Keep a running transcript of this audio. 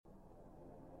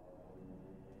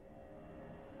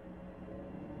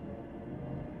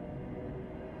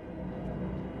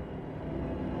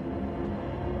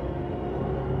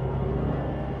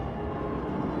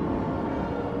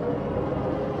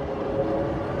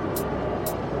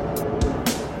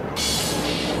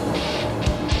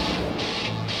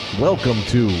Welcome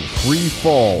to Free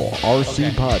Fall RC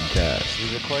Podcast.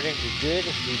 We recording? We good?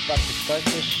 We about to start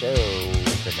this show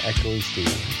with an echoey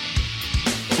Steve.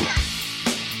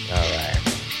 Alright.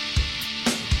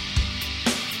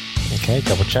 Okay,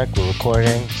 double check. We're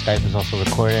recording. Skype is also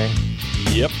recording.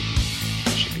 Yep.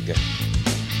 Should be good.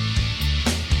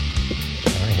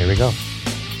 Alright, here we go.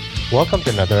 Welcome to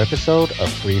another episode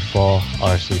of Free Fall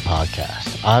RC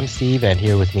Podcast. I'm Steve, and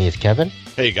here with me is Kevin.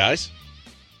 Hey, guys.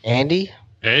 Andy.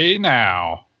 Hey,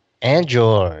 now. And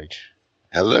George.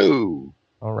 Hello.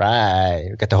 All right.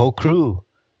 We got the whole crew.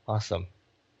 Awesome.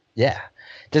 Yeah.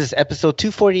 This is episode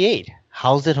 248.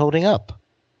 How's it holding up?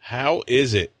 How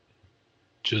is it?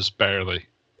 Just barely.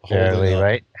 Barely,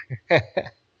 right?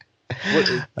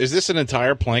 What, is this an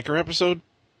entire Planker episode?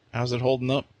 How's it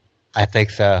holding up? I think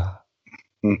so.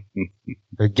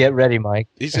 But get ready, Mike.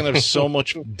 He's going to have so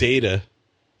much data,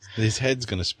 his head's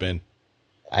going to spin.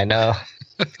 I know.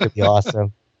 It's going to be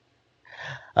awesome.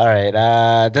 All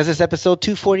right. This is episode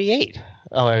 248.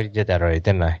 Oh, I already did that already,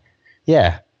 didn't I?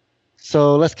 Yeah.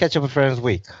 So let's catch up with Friends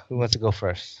Week. Who wants to go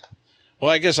first? Well,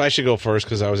 I guess I should go first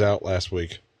because I was out last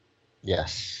week.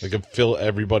 Yes. I could fill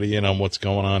everybody in on what's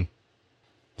going on.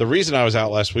 The reason I was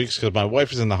out last week is because my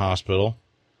wife is in the hospital.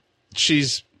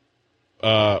 She's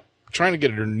trying to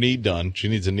get her knee done. She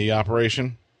needs a knee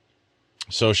operation.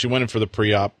 So she went in for the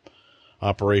pre-op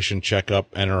operation checkup,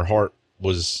 and her heart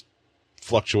was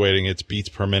fluctuating its beats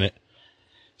per minute.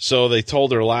 So they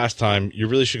told her last time, you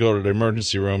really should go to the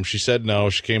emergency room. She said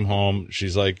no. She came home.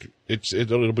 She's like,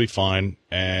 it'll be fine.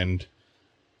 And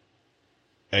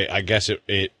I guess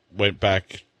it went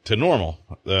back to normal.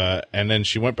 And then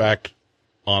she went back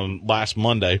on last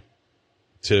Monday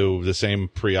to the same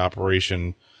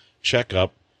pre-operation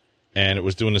checkup, and it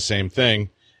was doing the same thing.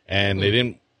 And they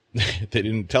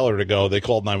didn't tell her to go. They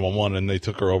called 911 and they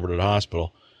took her over to the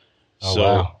hospital. Oh, So,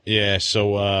 wow. yeah.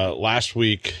 So, last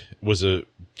week was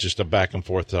just a back and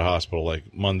forth to the hospital,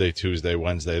 like Monday, Tuesday,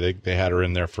 Wednesday. They had her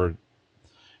in there for,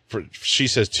 she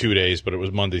says 2 days, but it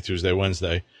was Monday, Tuesday,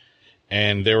 Wednesday.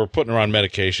 And they were putting her on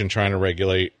medication, trying to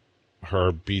regulate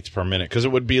her beats per minute. Cause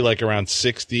it would be like around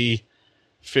 50,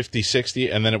 60,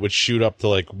 and then it would shoot up to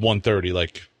like 130,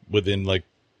 like within like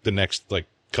the next like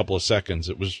couple of seconds.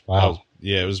 It was, Wow.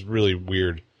 it was really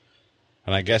weird.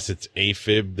 And I guess it's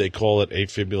AFib. They call it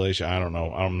afibrillation. I don't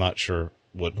know. I'm not sure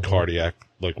what cardiac,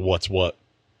 like what's what.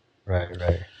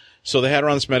 Right. So they had her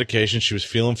on this medication. She was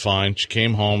feeling fine. She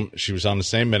came home. She was on the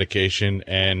same medication.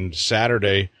 And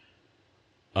Saturday,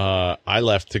 I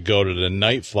left to go to the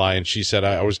night fly, and she said,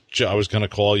 I was going to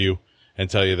call you and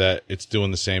tell you that it's doing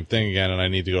the same thing again and I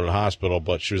need to go to the hospital.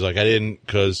 But she was like, I didn't,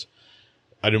 because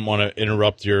I didn't want to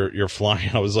interrupt your flying.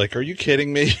 I was like, are you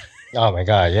kidding me? Oh, my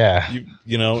God. Yeah.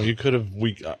 You could have,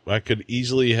 I could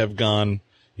easily have gone,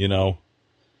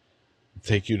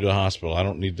 take you to the hospital. I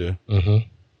don't need to,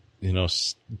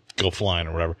 go flying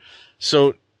or whatever.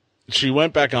 So she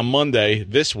went back on Monday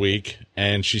this week,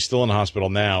 and she's still in the hospital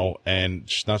now, and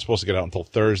she's not supposed to get out until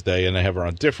Thursday, and they have her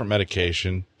on different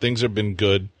medication. Things have been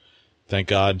good. Thank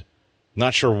God.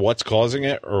 Not sure what's causing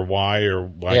it or why,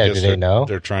 or I guess do they know?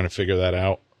 They're trying to figure that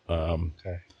out.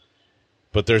 Okay.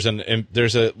 But there's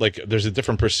a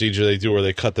different procedure they do where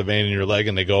they cut the vein in your leg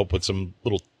and they go up with some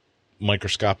little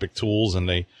microscopic tools and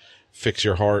they fix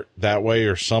your heart that way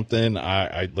or something.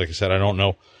 I like I said, I don't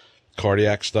know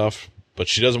cardiac stuff, but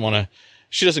she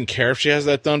doesn't care if she has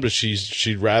that done, but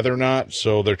she'd rather not.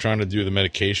 So they're trying to do the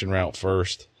medication route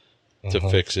first to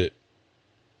fix it.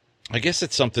 I guess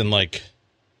it's something like,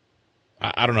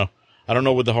 I don't know. I don't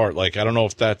know with the heart. Like, I don't know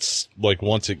if that's like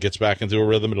once it gets back into a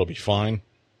rhythm, it'll be fine.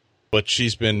 But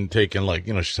she's been taking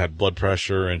she's had blood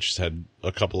pressure and she's had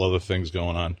a couple other things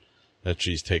going on that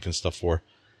she's taking stuff for.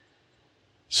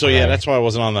 So yeah, that's why I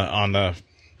wasn't on the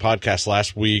podcast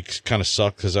last week. Kind of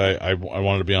sucked because I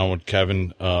wanted to be on with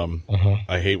Kevin.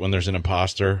 I hate when there's an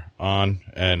imposter on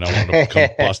and I want to come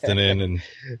busting in and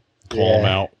call him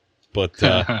out. But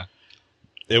that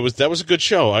was a good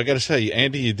show. I got to say,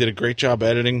 Andy, you did a great job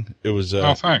editing. It was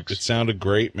thanks. It sounded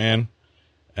great, man.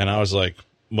 And I was like,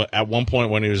 at one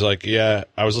point when he was like, yeah,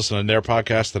 I was listening to their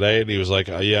podcast today, and he was like,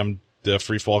 yeah, the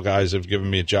Free Fall guys have given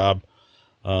me a job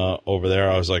over there.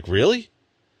 I was like, really?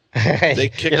 They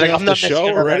kicked me off the show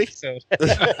already?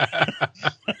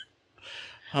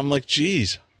 I'm like,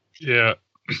 geez. Yeah,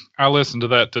 I listened to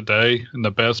that today, and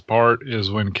the best part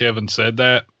is when Kevin said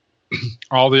that,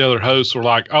 all the other hosts were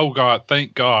like, oh, God,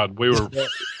 thank God. We were,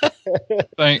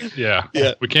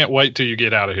 Yeah. We can't wait till you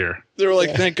get out of here. They were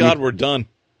like, thank God we're done.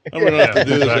 We don't have to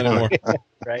do this anymore.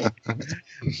 Right.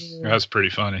 That's pretty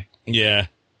funny. Yeah.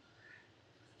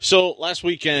 So last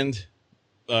weekend,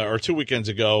 or 2 weekends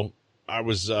ago, I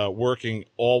was working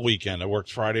all weekend. I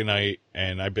worked Friday night,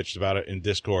 and I bitched about it in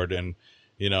Discord, and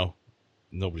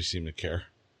nobody seemed to care.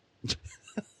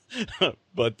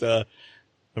 But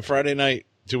on Friday night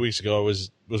 2 weeks ago, I was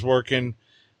working.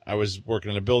 I was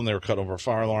working in a building. They were cutting over a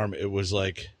fire alarm. It was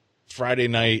like Friday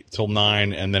night till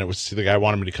 9, and then it was the guy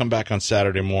wanted me to come back on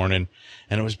Saturday morning,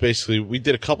 and it was basically we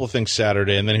did a couple of things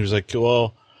Saturday, and then he was like,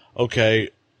 well, okay,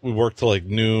 we worked till like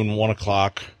noon, 1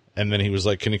 o'clock, and then he was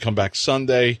like, can you come back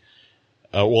Sunday?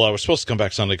 Well, I was supposed to come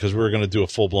back Sunday because we were going to do a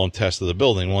full-blown test of the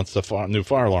building once the new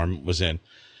fire alarm was in.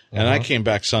 And I came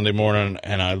back Sunday morning,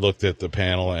 and I looked at the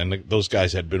panel, and those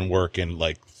guys had been working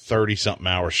like 30-something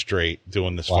hours straight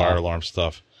doing this fire alarm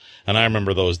stuff. And I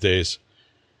remember those days.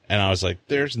 And I was like,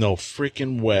 there's no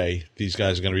freaking way these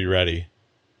guys are going to be ready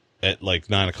at like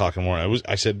 9 o'clock in the morning.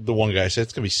 I said, the one guy said,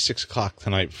 it's going to be 6 o'clock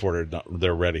tonight before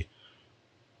they're ready.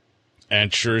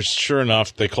 And sure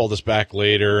enough, they called us back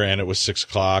later, and it was 6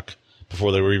 o'clock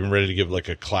before they were even ready to give like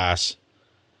a class.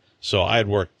 So I had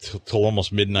worked till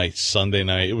almost midnight Sunday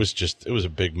night. It was a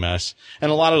big mess.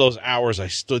 And a lot of those hours I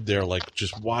stood there like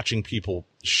just watching people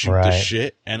shoot the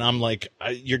shit. And I'm like,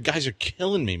 your guys are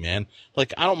killing me, man.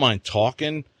 Like, I don't mind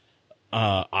talking,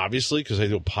 obviously, because I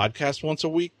do a podcast once a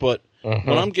week. But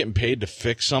when I'm getting paid to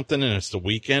fix something and it's the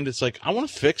weekend, it's like, I want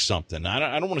to fix something.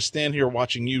 I don't want to stand here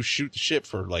watching you shoot the shit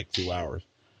for like 2 hours.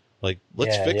 Like,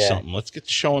 let's fix something. Let's get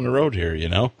the show on the road here,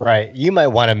 Right. You might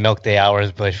want to milk the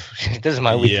hours, but this is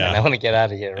my weekend. Yeah. I want to get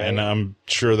out of here, right? And I'm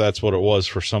sure that's what it was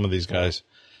for some of these guys.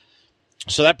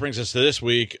 So that brings us to this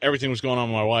week. Everything was going on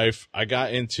with my wife. I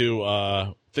got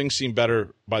into things seemed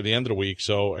better by the end of the week,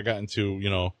 so I got into,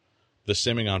 the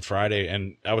simming on Friday,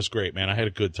 and that was great, man. I had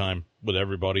a good time with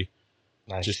everybody.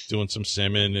 Nice. Just doing some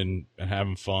simming and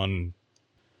having fun.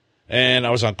 And I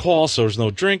was on call, so there was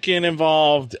no drinking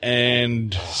involved.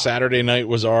 And Saturday night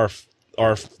was our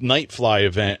night fly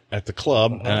event at the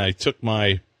club. And I took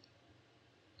my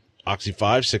Oxy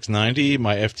 5 690,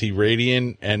 my FT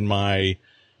Radiant, and my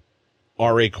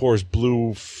RA Core's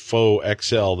Blue Faux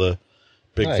XL, the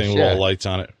big thing with all the lights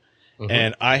on it.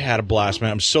 And I had a blast,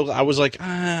 man. I was like,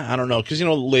 I don't know. Because,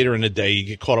 later in the day, you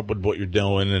get caught up with what you're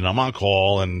doing. And I'm on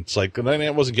call. And it's like, I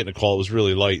wasn't getting a call. It was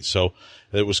really light. So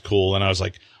it was cool. And I was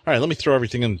like, all right, let me throw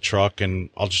everything in the truck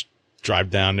and I'll just drive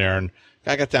down there. And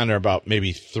I got down there about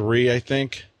maybe 3, I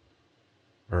think.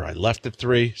 Or I left at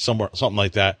 3, something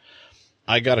like that.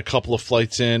 I got a couple of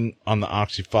flights in on the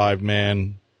Oxy 5,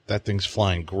 man. That thing's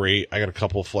flying great. I got a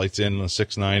couple of flights in on the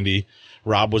 690.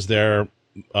 Rob was there.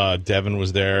 Devin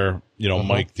was there,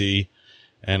 Mike D,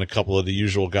 and a couple of the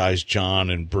usual guys, John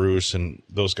and Bruce, and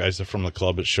those guys that are from the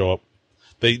club that show up.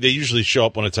 They usually show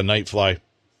up when it's a night fly.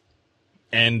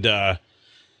 And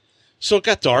so it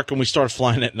got dark, and we started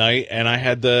flying at night, and I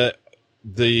had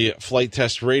the flight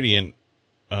test Radiant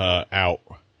out.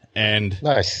 And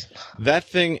nice. That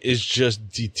thing is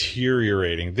just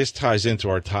deteriorating. This ties into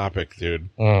our topic, dude.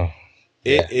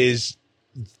 It is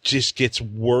just gets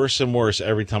worse and worse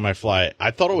every time I fly it.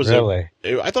 I thought it was I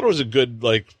thought it was a good,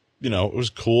 it was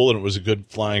cool, and it was a good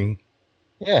flying,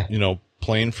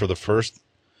 plane for the first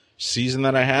season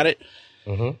that I had it.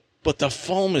 But the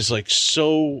foam is like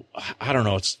so, I don't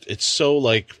know. It's so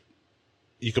like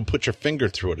you can put your finger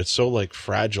through it. It's so like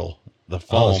fragile. The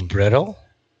foam. Oh, it's brittle.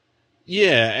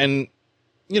 Yeah, and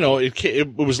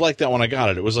it was like that when I got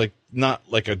it. It was like not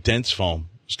like a dense foam.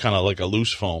 It was kind of like a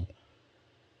loose foam.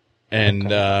 And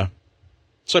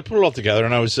so I put it all together,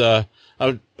 and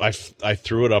I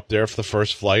threw it up there for the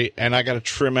first flight, and I got to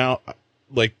trim out,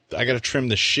 I got to trim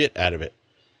the shit out of it.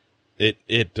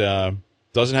 It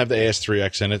doesn't have the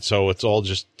AS3X in it, so it's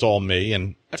all me.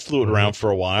 And I flew it around for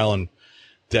a while, and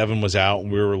Devin was out, and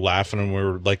we were laughing, and we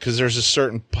were like, because there's a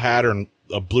certain pattern,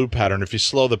 a blue pattern. If you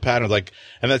slow the pattern,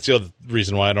 and that's the other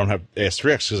reason why I don't have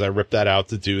AS3X, because I ripped that out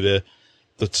to do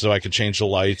so I could change the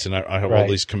lights, and I have all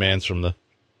these commands from the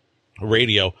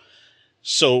radio,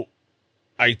 so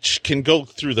I can go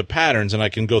through the patterns and I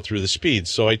can go through the speeds.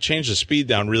 So I changed the speed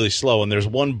down really slow, and there's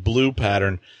one blue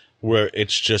pattern where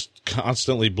it's just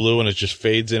constantly blue and it just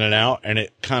fades in and out, and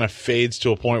it kind of fades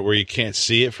to a point where you can't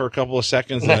see it for a couple of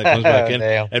seconds, and then it comes back in.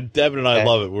 And Devin and I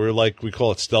love it. We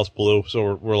call it stealth blue,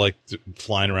 so we're like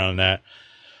flying around in that.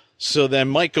 So then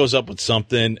Mike goes up with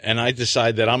something, and I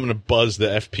decide that I'm going to buzz the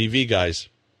FPV guys,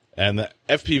 and the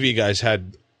FPV guys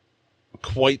had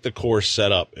quite the course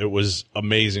set up. It was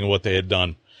amazing what they had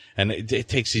done. And it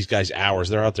takes these guys hours.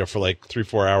 They're out there for like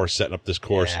 3-4 hours setting up this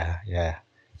course. Yeah.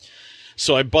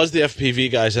 So I buzz the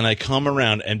FPV guys, and I come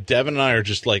around, and Devin and I are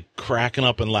just like cracking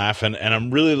up and laughing, and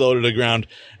I'm really low to the ground,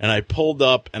 and I pulled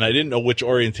up, and I didn't know which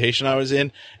orientation I was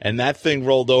in, and that thing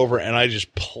rolled over, and I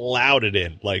just plowed it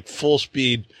in, like full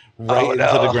speed, right into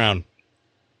the ground.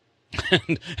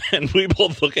 and we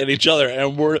both look at each other,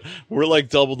 and we're like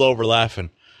doubled over laughing.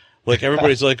 Like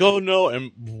everybody's like, "Oh no,"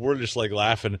 and we're just like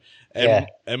laughing. And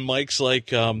Mike's like,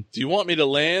 "Do you want me to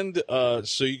land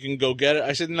so you can go get it?"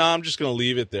 I said, "No, I'm just gonna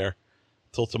leave it there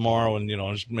till tomorrow." And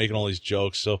I'm just making all these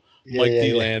jokes. So Mike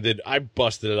landed. I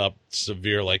busted it up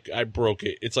severe. Like I broke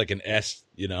it. It's like an S.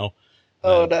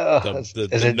 Oh no!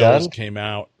 The nose done? came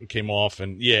off,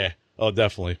 and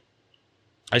definitely.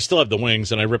 I still have the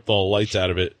wings, and I ripped all the lights out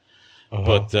of it.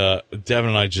 But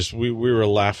Devin and I we were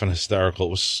laughing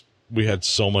hysterical. We had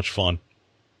so much fun.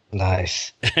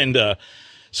 Nice. And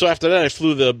so after that, I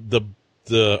flew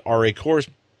the RA Course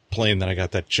plane that I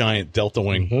got, that giant Delta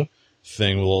Wing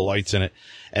thing with little lights in it.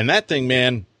 And that thing,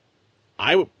 man,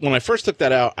 when I first took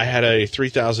that out, I had a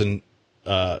 3000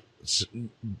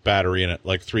 battery in it,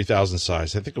 like 3000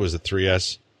 size. I think it was a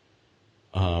 3S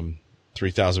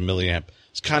 3000 milliamp.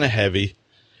 It's kind of heavy.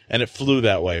 And it flew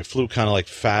that way. It flew kind of like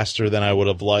faster than I would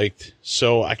have liked.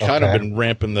 So I kind of been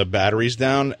ramping the batteries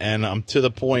down, and I'm to the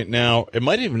point now. It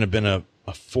might even have been a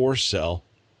 4-cell.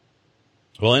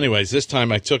 Well, anyways, this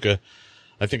time I took I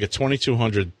think a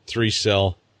 2200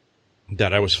 3-cell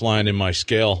that I was flying in my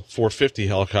Scale 450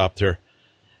 helicopter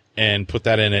and put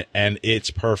that in it, and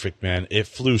it's perfect, man. It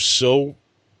flew so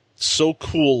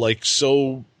cool, like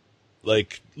so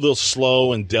like a little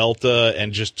slow and delta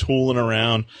and just tooling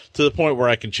around to the point where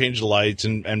I can change the lights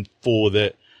and fool with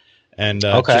it. And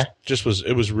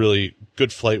it was really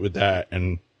good flight with that.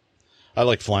 And I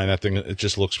like flying that thing. It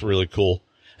just looks really cool.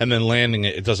 And then landing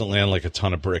it doesn't land like a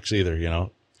ton of bricks either,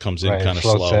 comes in kind of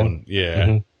slow.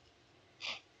 And,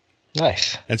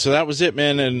 Nice. And so that was it,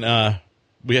 man. And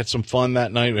we had some fun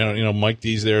that night. Mike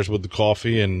D's there with the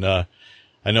coffee, and I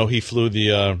know he flew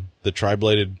the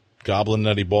tri-bladed Goblin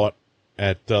that he bought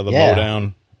at the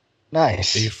Mowdown.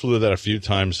 Nice. He flew that a few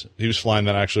times. He was flying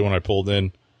that actually when I pulled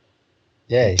in.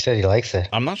 Yeah, he said he likes it.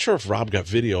 I'm not sure if Rob got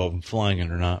video of him flying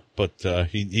it or not, but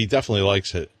he definitely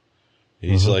likes it.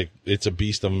 He's like, it's a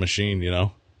beast of a machine,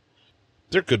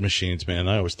 They're good machines, man.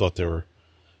 I always thought they were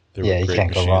great machines. You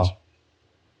can't go wrong.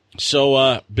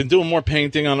 So, been doing more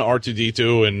painting on the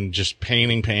R2D2 and just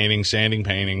painting, sanding,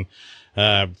 painting.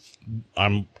 I'm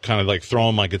kind of like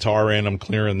throwing my guitar in. I'm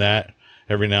clearing that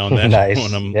every now and then. Nice.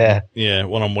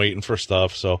 when I'm waiting for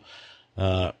stuff. So,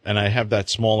 and I have that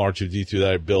small R2D2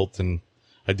 that I built, and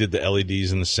I did the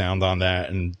LEDs and the sound on that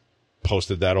and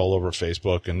posted that all over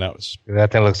Facebook. And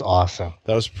that thing looks awesome.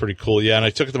 That was pretty cool. Yeah. And I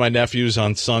took it to my nephew's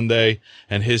on Sunday,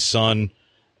 and his son,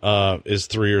 is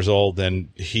 3 years old, and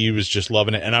he was just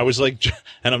loving it. And I was like,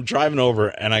 and I'm driving over,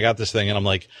 and I got this thing, and I'm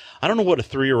like, I don't know what a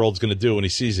 3-year-old's going to do when he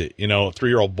sees it. A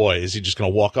 3-year-old boy, is he just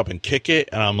going to walk up and kick it?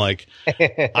 And I'm like,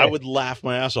 I would laugh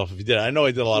my ass off if he did. I know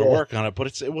I did a lot of work on it,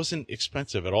 but it wasn't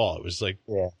expensive at all. It was like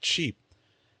cheap.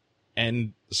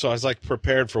 And so I was like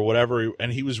prepared for whatever.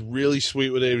 And he was really sweet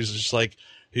with it. He was just like,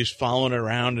 he was following it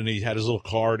around, and he had his little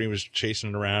car, and he was chasing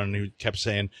it around, and he kept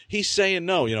saying, he's saying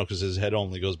no, because his head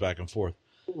only goes back and forth.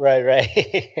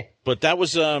 Right. But that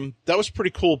was a pretty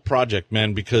cool project,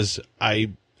 man, because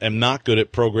I am not good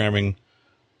at programming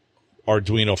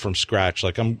Arduino from scratch.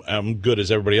 Like I'm good as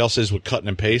everybody else is with cutting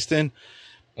and pasting,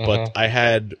 but I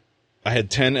had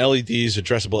 10 LEDs,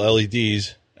 addressable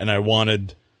LEDs, and I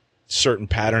wanted certain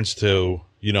patterns to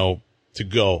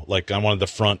go. Like I wanted the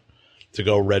front to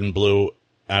go red and blue.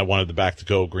 I wanted the back to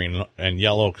go green and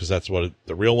yellow, because that's what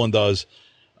the real one does.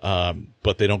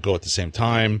 But they don't go at the same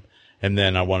time. And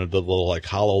then I wanted the little like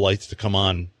hollow lights to come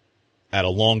on at a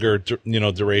longer,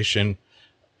 duration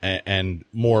and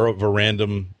more of a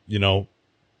random,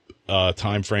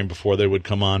 time frame before they would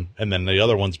come on. And then the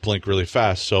other ones blink really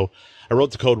fast. So I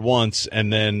wrote the code once,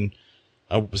 and then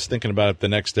I was thinking about it the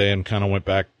next day and kind of went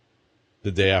back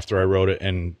the day after I wrote it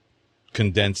and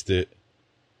condensed it.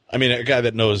 I mean, a guy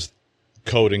that knows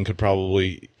coding could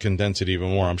probably condense it even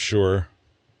more, I'm sure.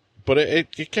 But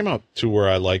it came out to where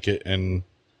I like it, and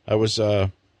I was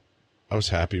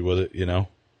happy with it, Yeah,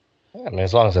 I mean,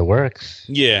 as long as it works.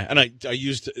 Yeah, and I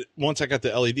used, once I got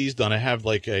the LEDs done, I have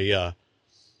like a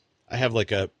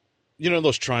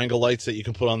those triangle lights that you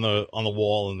can put on the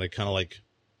wall, and they kind of like,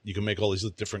 you can make all these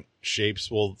different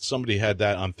shapes. Well, somebody had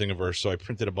that on Thingiverse, so I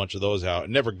printed a bunch of those out. I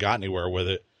never got anywhere with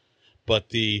it, but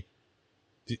the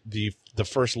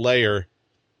first layer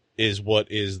is what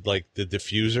is like the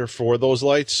diffuser for those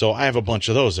lights. So I have a bunch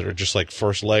of those that are just like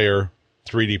first layer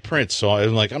 3D prints. So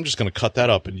I'm like, I'm just going to cut that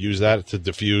up and use that to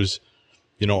diffuse,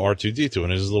 R2D2,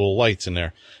 and there's little lights in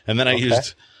there. And then I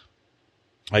used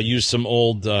some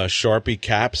old Sharpie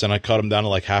caps, and I cut them down to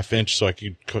like 1/2 inch so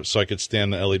I could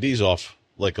stand the LEDs off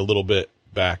like a little bit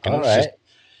back. And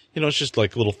it's just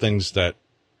like little things that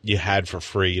you had for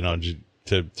free,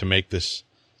 to make this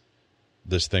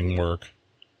this thing work.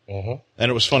 Mm-hmm. And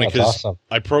it was funny That's because awesome.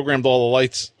 I programmed all the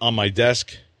lights on my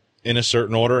desk in a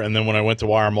certain order, and then when I went to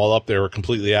wire them all up, they were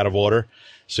completely out of order.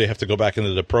 So you have to go back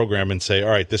into the program and say, all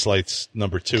right, this light's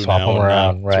number 2 Swap now. them and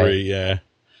around, now right. 3, yeah.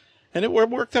 And it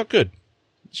worked out good.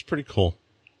 It's pretty cool.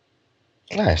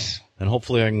 Nice. And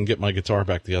hopefully I can get my guitar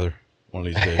back together one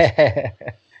of these days.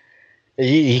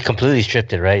 He completely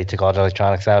stripped it, right? He took all the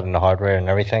electronics out and the hardware and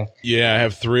everything. Yeah, I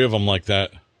have 3 of them like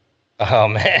that. Oh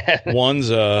man. One's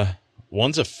a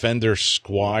Fender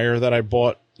Squire that I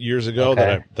bought years ago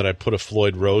Okay. that I put a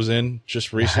Floyd Rose in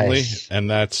just recently, Nice. and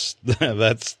that's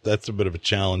a bit of a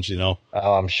challenge, you know,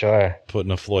 Oh, I'm sure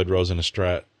putting a Floyd Rose in a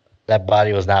Strat. that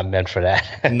body was not meant for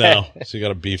that. No, so you got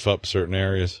to beef up certain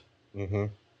areas. Mm-hmm.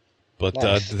 But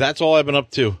Nice. that's all I've been up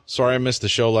to. Sorry I missed the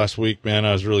show last week, man.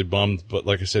 I was really bummed, but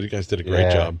like I said, you guys did a great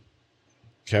Yeah. job.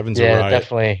 Kevin's a Yeah, riot.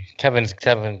 definitely. Kevin's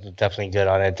definitely good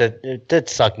on it. It did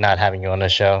suck not having you on the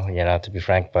show, to be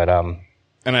frank. But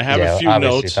And I have yeah, a few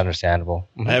obviously notes. it's understandable.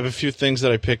 I have a few things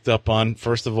that I picked up on.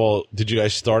 First of all, did you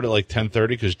guys start at like 10:30?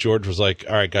 Because George was like,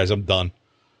 "All right, guys, I'm done."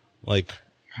 Like,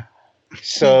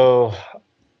 So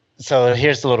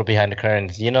here's a little behind the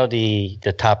curtains. You know the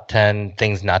top 10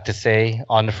 things not to say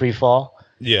on the free fall.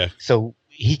 yeah, So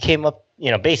he came up.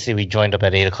 Basically we joined up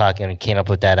at 8:00 and he came up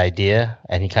with that idea,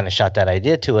 and he kind of shot that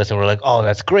idea to us, and we're like, "Oh,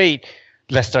 that's great.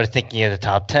 Let's start thinking of the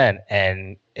top 10."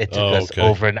 And it took us okay.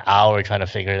 over an hour trying to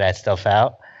figure that stuff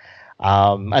out.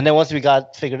 And then once we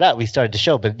got figured out, we started the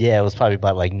show. But yeah, it was probably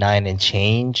about like 9 and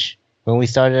change when we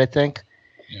started, I think.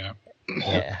 Yeah.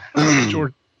 Yeah.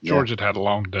 George had a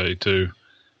long day too.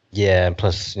 Yeah, and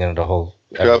plus, the whole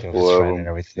everything Couple was of Friday them. and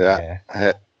everything. Yeah.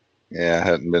 I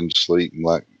hadn't been to sleep in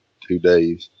like 2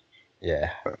 days.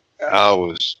 Yeah. I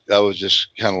was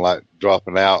just kind of like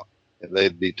dropping out, and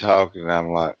they'd be talking, and I'm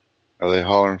like, "Are they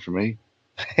hollering for me?"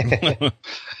 The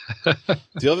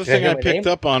other I thing hear I my picked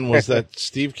name? up on was that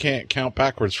Steve can't count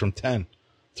backwards from 10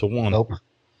 to 1.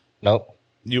 Nope.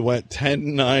 You went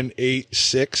 10, 9, 8,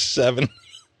 6, 7.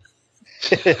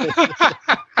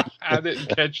 I didn't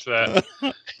catch that.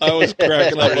 I was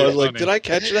cracking up. I was like, Funny. "Did I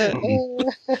catch that?"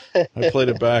 I played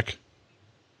it back.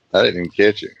 I didn't even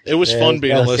catch it. It was Yeah, fun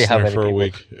being a gotta see how listener many for a people-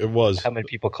 week. It was. How many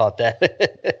people caught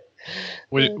that?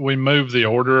 We moved the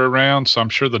order around, so I'm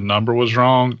sure the number was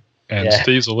wrong. And Yeah.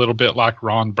 Steve's a little bit like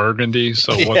Ron Burgundy,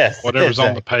 so Yes, whatever's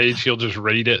on the exactly. page, he'll just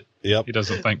read it. Yep. He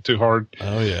doesn't think too hard.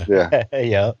 Oh yeah. Yeah.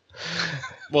 Yeah.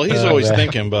 Well, he's Oh, always man.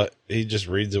 thinking, but he just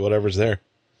reads it, whatever's there.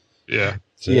 Yeah.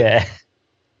 That's it. Yeah.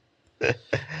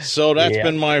 So that's Yeah.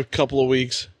 been my couple of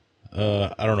weeks.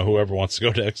 I don't know, whoever wants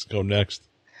to go next.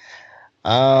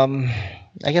 I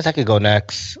guess I could go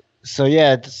next. So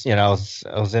yeah, I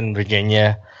was in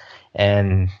Virginia,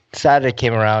 and Saturday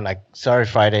came around. Sorry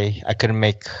Friday, I couldn't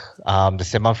make the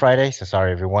sim on Friday, so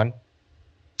sorry everyone.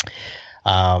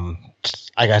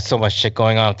 I got so much shit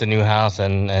going on with the new house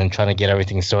and trying to get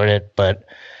everything sorted, but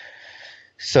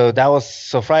so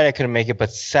Friday I couldn't make it,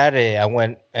 but Saturday I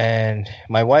went, and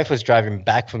my wife was driving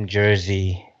back from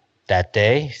Jersey that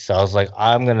day, so I was like,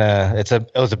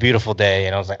 it was a beautiful day,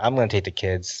 and I was like, I'm gonna take the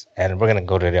kids and we're gonna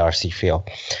go to the RC field.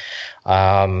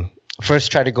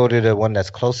 First try to go to the one that's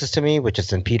closest to me, which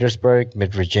is in Petersburg,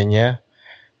 mid Virginia,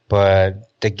 but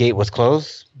the gate was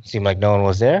closed. Seemed like no one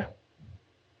was there.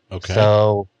 Okay.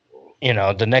 So,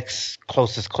 the next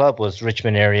closest club was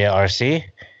Richmond area RC.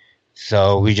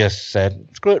 So we just said,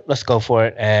 screw it, let's go for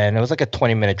it. And it was like a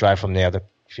 20-minute drive from the other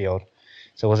field.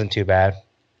 So it wasn't too bad.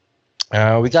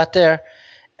 We got there,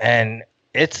 and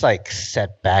it's like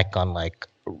set back on like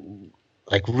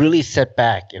really set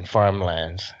back in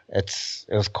farmlands. It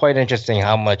was quite interesting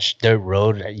how much dirt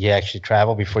road you actually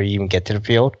travel before you even get to the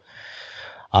field.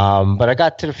 But I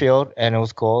got to the field, and it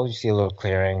was cool. You see a little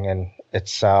clearing, and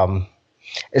it's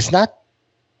not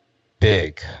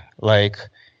big. Like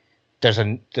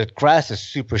the grass is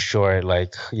super short.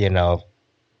 Like,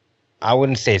 I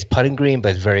wouldn't say it's putting green,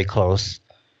 but it's very close.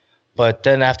 But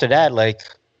then after that, like,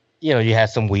 you had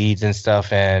some weeds and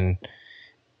stuff, and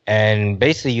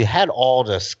basically you had all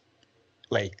this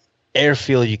like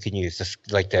airfield you can use, just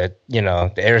like the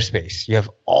airspace. You have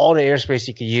all the airspace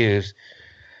you could use,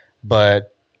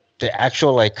 but the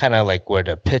actual like kind of like where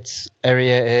the pits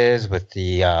area is with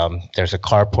the there's a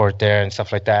carport there and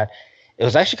stuff like that. It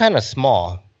was actually kind of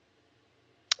small.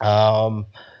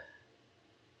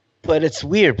 But it's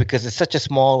weird because it's such a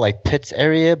small like pits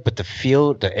area, but the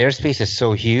airspace is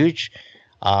so huge.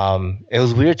 It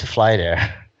was weird to fly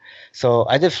there. So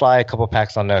I did fly a couple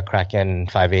packs on the Kraken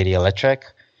 580 electric,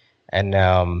 and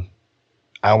I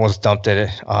almost dumped it.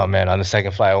 Oh man, on the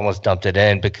second flight, I almost dumped it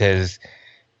in because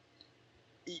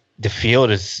the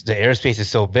airspace is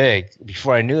so big.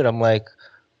 Before I knew it, I'm like,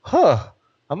 huh,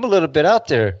 I'm a little bit out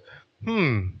there.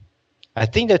 I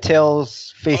think the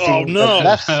tail's facing the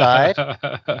left side.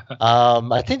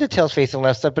 I think the tail's facing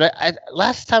left side, but I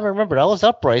last time I remembered I was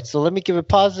upright, so let me give it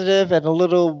positive and a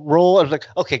little roll. I was like,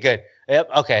 okay, good. Yep,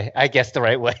 okay, I guessed the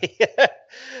right way.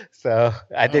 So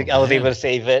I think I was able to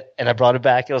save it, and I brought it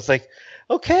back. It was like,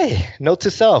 okay, note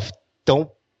to self: don't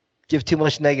give too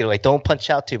much negative. Like, don't punch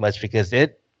out too much because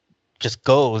it just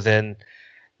goes and.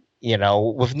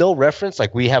 With no reference,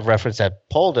 like we have reference at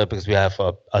Polder because we have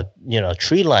a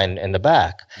tree line in the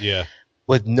back. Yeah.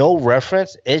 With no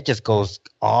reference, it just goes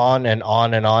on and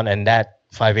on and on. And that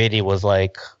 580 was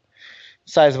like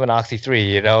size of an Oxy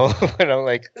 3, And I'm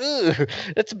like, ooh,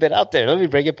 that's a bit out there. Let me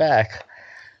bring it back.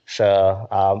 So,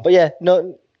 but yeah,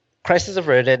 no crisis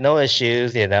averted, no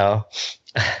issues, I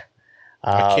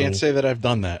can't say that I've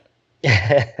done that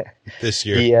this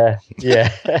year. Yeah.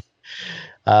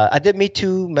 I did meet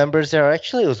 2 members there.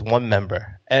 Actually, it was 1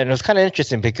 member. And it was kind of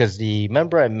interesting because the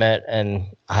member I met, and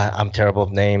I'm terrible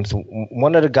with names.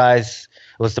 One of the guys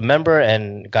was the member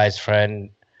and guy's friend.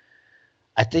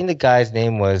 I think the guy's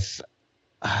name was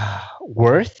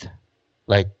Worth,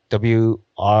 like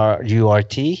Wurt,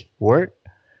 Wurt.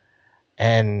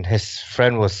 And his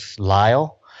friend was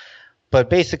Lyle. But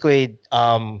basically,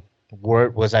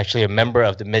 Wirt was actually a member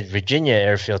of the Mid-Virginia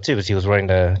airfield too, because he was wearing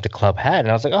the club hat, and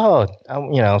I was like, I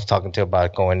was talking to him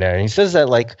about going there, and he says that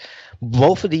like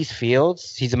both of these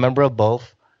fields, he's a member of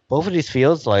both. Both of these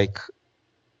fields like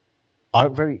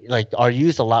are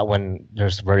used a lot when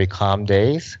there's very calm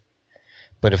days,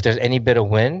 but if there's any bit of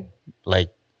wind, like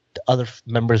the other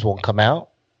members won't come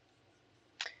out.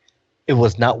 It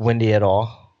was not windy at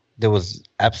all. There was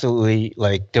absolutely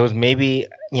there was maybe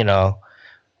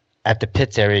at the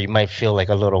pits area, you might feel like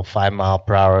a little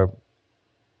 5-mile-per-hour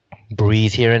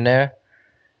breeze here and there.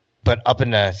 But up in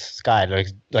the sky,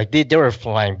 like they were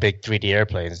flying big 3D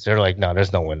airplanes. They're like, no,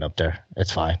 there's no wind up there.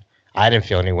 It's fine. I didn't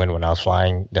feel any wind when I was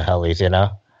flying the helis,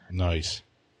 Nice.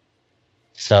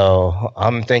 So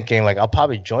I'm thinking, like, I'll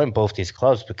probably join both these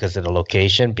clubs because of the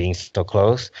location being so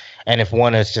close. And if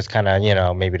one is just kind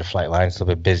of, maybe the flight line's a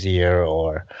little bit busier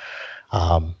or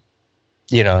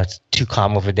it's too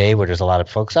calm of a day where there's a lot of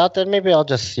folks out there, maybe I'll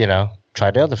just,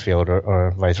 try the other field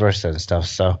or vice versa and stuff.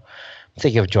 So I'm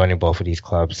thinking of joining both of these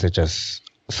clubs to just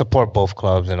support both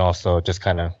clubs and also just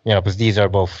kind of, because these are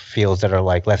both fields that are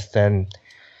like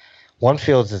one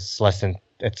field is less than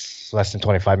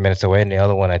 25 minutes away, and the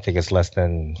other one I think is less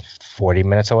than 40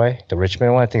 minutes away. The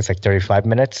Richmond one, I think it's like 35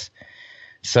 minutes.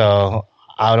 So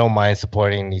I don't mind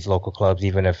supporting these local clubs,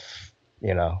 even if,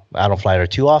 I don't fly there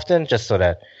too often, just so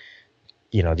that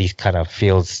these kind of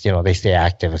fields, they stay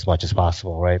active as much as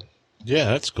possible, right? Yeah,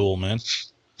 that's cool, man.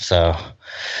 So,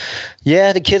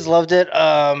 yeah, the kids loved it.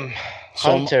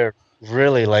 Hunter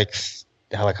really likes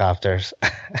helicopters.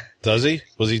 Does he?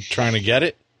 Was he trying to get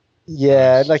it?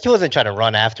 Yeah, like he wasn't trying to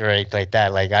run after it like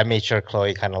that. Like I made sure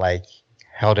Chloe kind of like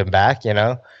held him back,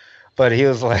 But he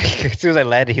was like, as soon as I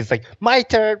landed, he's like, my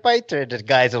turn. The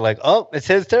guys are like, oh, it's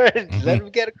his turn. Let him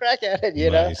get a crack at it,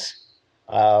 Nice.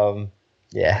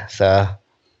 Yeah, so.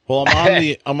 Well,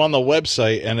 I'm on the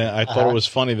website, and I thought it was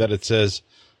funny that it says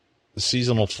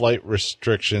seasonal flight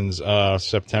restrictions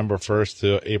September 1st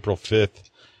to April 5th.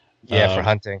 Yeah, for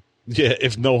hunting. Yeah,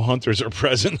 if no hunters are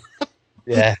present.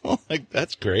 Yeah. Like,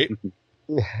 that's great.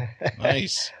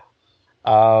 Nice.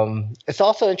 It's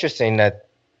also interesting that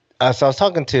so I was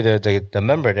talking to the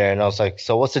member there, and I was like,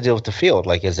 so what's the deal with the field?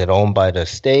 Like, is it owned by the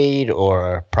state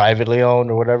or privately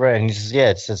owned or whatever? And he says,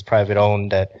 yeah, it's private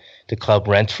owned that the club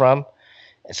rents from.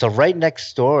 So right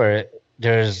next door,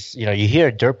 there's, you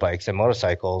hear dirt bikes and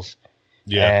motorcycles.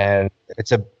 Yeah. And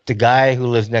it's the guy who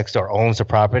lives next door owns the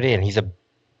property, and he's a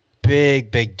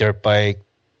big dirt bike,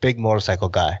 big motorcycle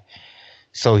guy.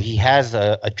 So he has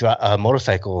a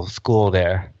motorcycle school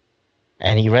there,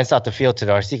 and he rents out the field to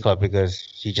the RC club because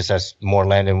he just has more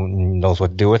land and knows what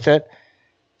to do with it.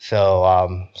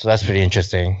 So that's pretty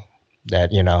interesting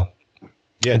that,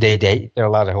 yeah, they're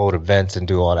allowed to hold events and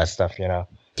do all that stuff,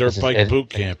 Dirt bike boot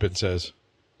camp, it says.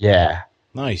 Yeah.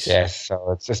 Nice. Yes.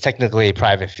 So it's technically a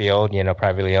private field,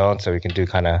 privately owned, so we can do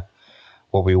kind of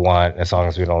what we want as long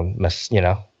as we don't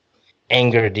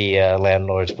anger the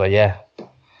landlords. But yeah,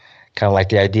 kind of like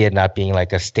the idea of not being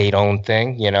like a state-owned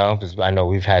thing, because I know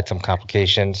we've had some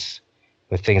complications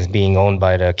with things being owned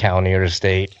by the county or the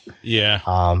state.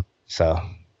 Yeah. So.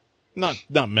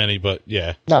 Not many, but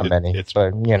yeah. Not many, it's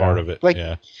but part of it. Like,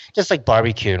 yeah. Just like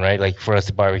barbecuing, right? Like for us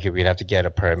to barbecue, we'd have to get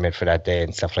a permit for that day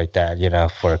and stuff like that,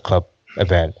 for a club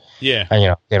event. Yeah.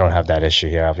 And, they don't have that issue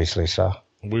here, obviously, so.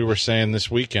 We were saying this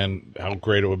weekend how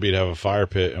great it would be to have a fire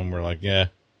pit, and we're like, yeah,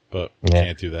 but we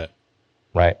can't do that.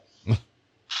 Right.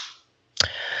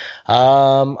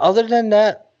 Other than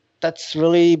that, that's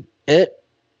really it.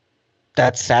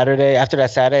 That Saturday, after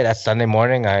that Saturday, that Sunday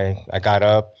morning, I got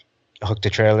up, hooked the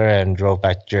trailer, and drove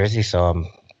back to Jersey. So I'm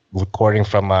recording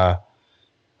from I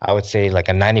would say like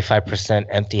a 95%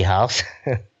 empty house.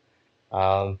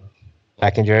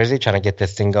 Back in Jersey, trying to get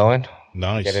this thing going,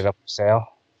 Nice. get it up for sale.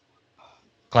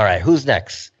 All right, who's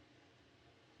next?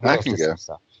 Who I else can did go. some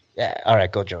stuff? Yeah, all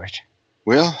right, go, George.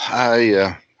 Well,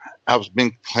 I was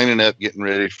been cleaning up, getting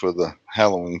ready for the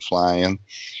Halloween fly-in,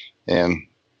 and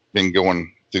been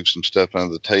going through some stuff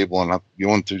under the table, and I'm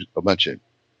going through a bunch of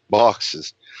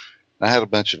boxes. I had a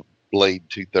bunch of Blade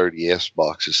 230S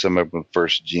boxes, some of them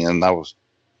first gen. I was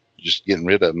just getting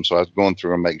rid of them, so I was going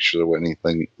through and making sure there wasn't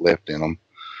anything left in them.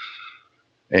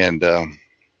 And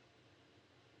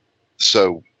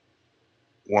so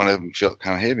one of them felt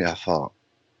kind of heavy. I thought,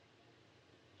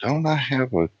 don't I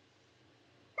have a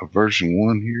version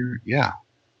 1 here? Yeah.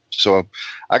 So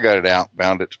I got it out,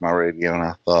 bound it to my radio, and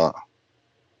I thought,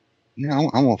 I'm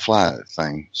going to fly that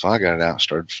thing. So I got it out,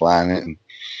 started flying it,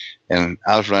 and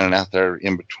I was running out there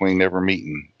in between every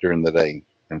meeting during the day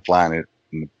and flying it,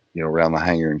 around the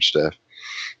hangar and stuff,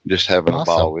 just having a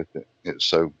ball with it.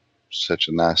 It's such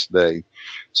a nice day.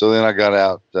 So then I got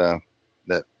out that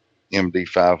MD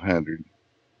 500,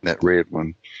 that red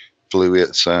one, flew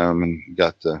it some, and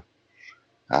got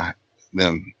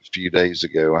then a few days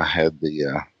ago I had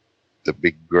the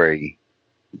big gray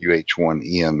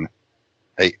UH-1N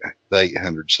the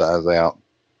 800 size out,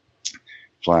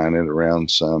 flying it around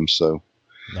some. So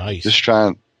Nice. just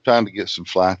trying to get some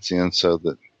flights in so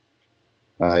that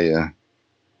I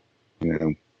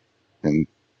and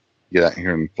get out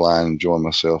here and fly and enjoy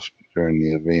myself during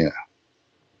the event.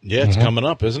 Yeah, it's coming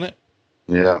up, isn't it?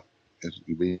 Yeah,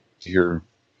 it'll be here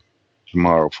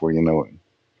tomorrow before you know it.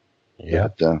 Yeah.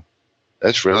 But,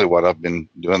 that's really what I've been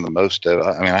doing the most of.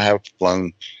 I mean, I have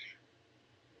flown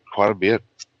quite a bit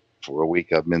for a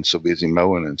week. I've been so busy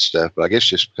mowing and stuff, but I guess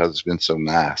just because it's been so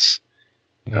nice.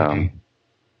 I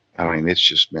mean, it's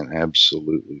just been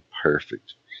absolutely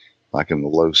perfect. Like in the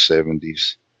low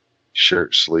 70s,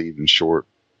 shirt sleeve and short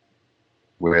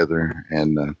weather,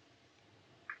 and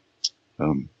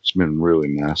it's been really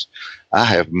nice. I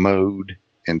have mowed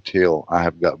until I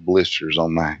have got blisters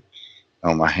on my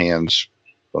hands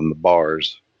from the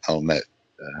bars on that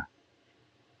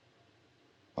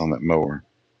mower.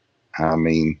 I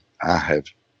mean, I have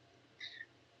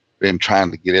been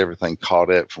trying to get everything caught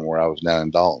up from where I was down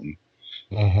in Dalton.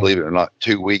 Believe it or not,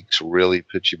 2 weeks will really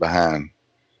put you behind.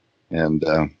 And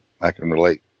I can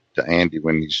relate to Andy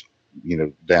when he's,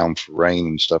 down for rain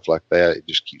and stuff like that. It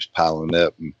just keeps piling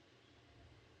up.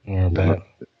 And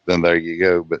then there you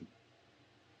go. But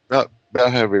about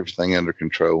have everything under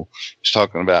control. He's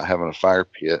talking about having a fire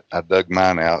pit. I dug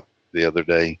mine out the other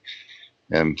day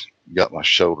and got my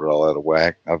shoulder all out of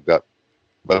whack. I've got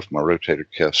both my rotator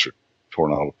cuffs are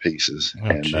torn all to pieces. Oh,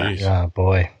 jeez. Oh,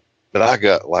 boy. But I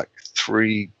got like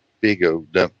 3 big old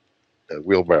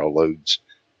wheelbarrow loads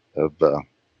of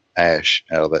ash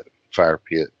out of that fire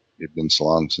pit. It'd been so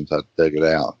long since I dug it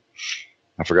out.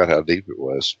 I forgot how deep it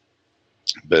was.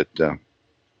 But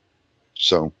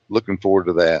so looking forward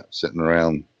to that, sitting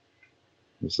around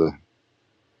with a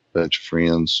bunch of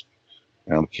friends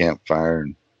around the campfire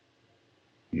and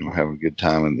having a good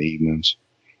time in the evenings.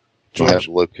 We'll have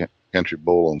the low country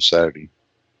bowl on Saturday.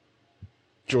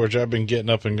 George, I've been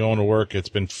getting up and going to work. It's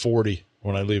been 40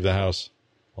 when I leave the house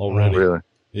already. Oh, really?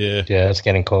 Yeah. Yeah, it's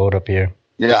getting cold up here.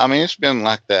 Yeah, I mean, it's been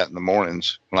like that in the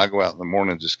mornings. When I go out in the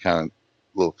mornings, it's kind of a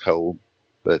little cold.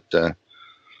 But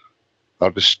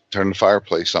I'll just turn the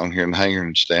fireplace on here in the hangar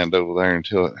and stand over there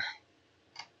until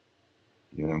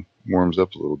it, warms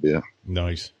up a little bit.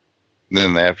 Nice. And then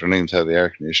in the afternoons, have the air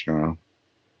conditioner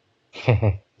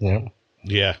on. Yeah.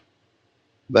 Yeah.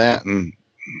 That and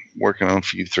working on a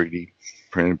few 3D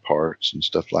printed parts and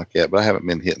stuff like that. But I haven't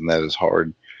been hitting that as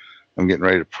hard. I'm getting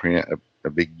ready to print a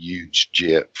big, huge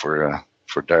jet for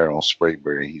Darryl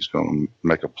Sprayberry. He's going to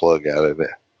make a plug out of it.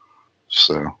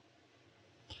 So.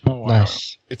 Oh, wow.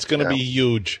 Nice. It's going to be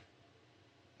huge.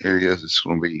 Here he is. It's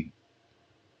going to be.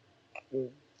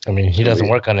 I mean, he doesn't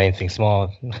work on anything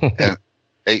small.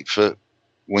 8-foot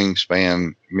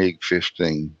wingspan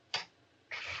MiG-15.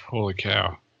 Holy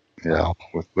cow. Yeah, Wow.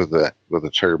 with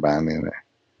a turbine in it.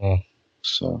 Mm.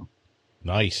 So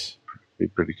Nice. be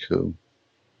pretty cool.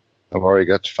 I've already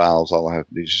got the files. All I have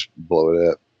to do is just blow it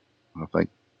up. I think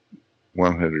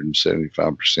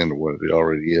 175% of what it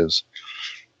already is,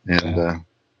 and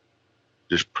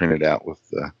just print it out with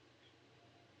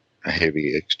a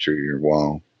heavy exterior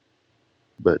wall.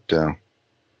 But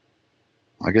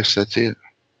I guess that's it.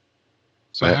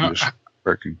 So That just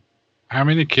working. How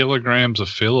many kilograms of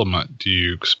filament do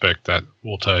you expect that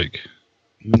will take?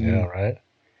 Yeah, right.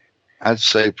 I'd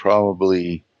say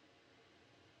probably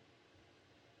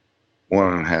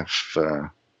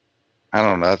 1.5. I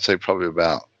don't know. I'd say probably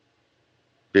about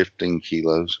 15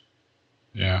 kilos.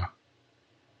 Yeah.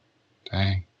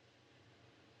 Dang.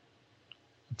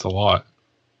 That's a lot.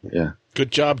 Yeah.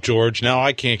 Good job, George. Now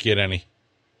I can't get any.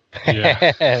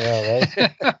 Yeah. Yeah,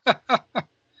 right.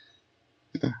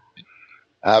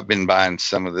 I've been buying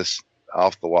some of this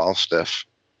off the wall stuff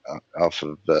off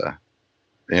of the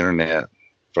internet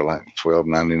for like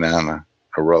 $12.99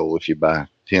 a roll if you buy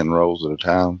 10 rolls at a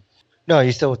time. No,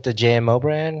 you still with the JMO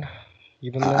brand?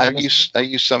 You've been I using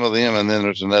this? use some of them, and then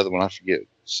there's another one I forget,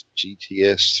 it's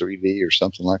GTS 3D or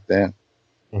something like that.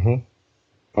 Mhm.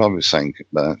 Probably the same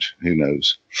bunch. Who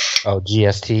knows? Oh,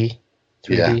 GST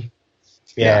 3D.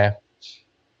 Yeah. Yeah.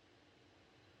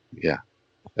 Yeah,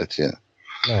 that's it.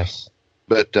 Nice.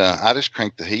 But I just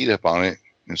cranked the heat up on it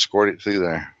and squirt it through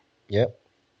there. Yep.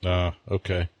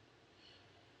 Okay.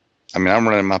 I mean, I'm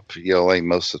running my PLA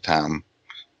most of the time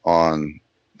on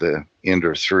the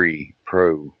Ender 3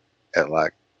 Pro at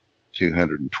like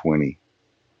 220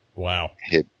 Wow.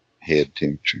 head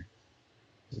temperature.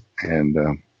 And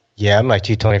Yeah, I'm like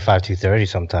 225, 230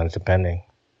 sometimes, depending.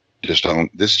 this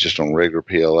is just on regular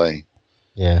PLA.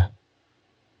 Yeah.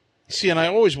 See, and I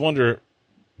always wonder,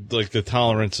 like, the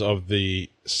tolerance of the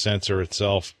sensor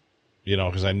itself,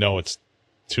 because I know it's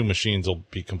two machines will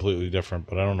be completely different,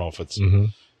 but I don't know if it's Mm-hmm.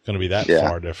 going to be that Yeah.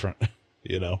 far different,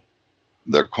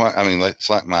 They're quite. I mean, it's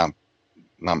like my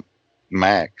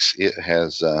Max. It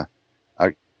has.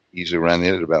 I usually run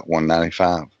it at about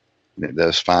 195, and it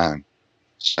does fine.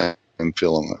 Same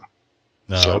filament.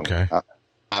 No, So, okay.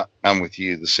 I'm with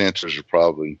you. The sensors are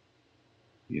probably,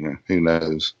 who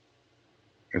knows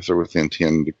if they're within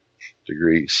 10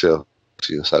 degrees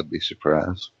Celsius. I'd be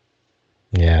surprised.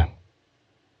 Yeah.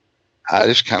 I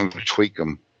just kind of tweak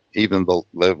them, even the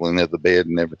leveling of the bed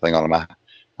and everything on them.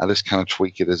 I just kind of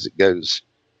tweak it as it goes.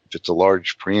 If it's a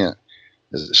large print,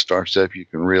 as it starts up, you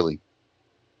can really,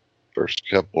 first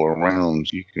couple of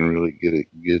rounds, you can really get it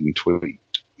good and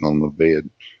tweaked on the bed,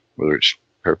 whether it's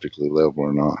perfectly level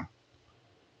or not.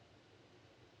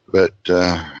 But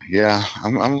yeah,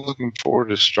 I'm looking forward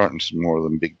to starting some more of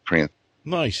them big print.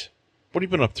 Nice. What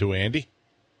have you been up to, Andy?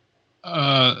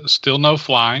 Still no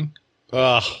flying.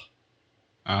 Ugh.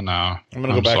 I know. I'm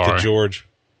going to go back to George.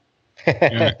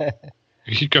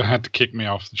 You're going to have to kick me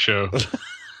off the show.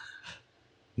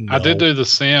 No. I did do the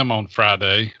sim on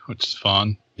Friday, which is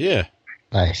fun. Yeah.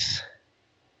 Nice.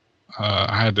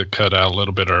 I had to cut out a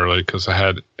little bit early because I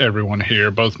had everyone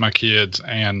here, both my kids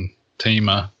and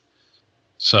Tima.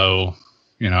 So,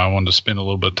 I wanted to spend a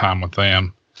little bit of time with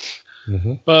them.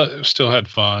 Mm-hmm. But still had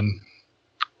fun.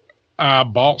 I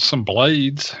bought some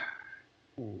blades,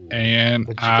 and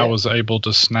What'd you I get? was able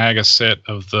to snag a set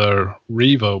of the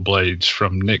Revo blades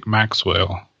from Nick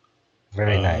Maxwell.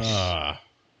 Very nice.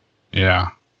 Yeah.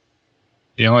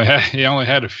 He only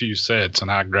had a few sets,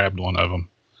 and I grabbed one of them.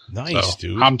 Nice, So,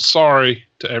 dude. I'm sorry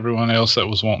to everyone else that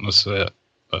was wanting a set,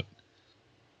 but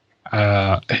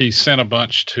he sent a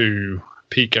bunch to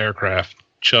Peak Aircraft.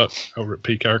 Chuck over at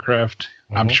Peak Aircraft.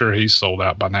 I'm Mhm. sure he's sold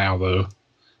out by now, though.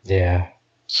 Yeah.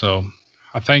 So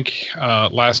I think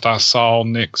last I saw,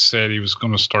 Nick said he was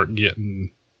going to start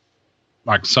getting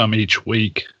like some each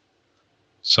week.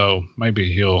 So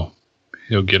maybe he'll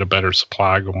get a better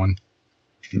supply going.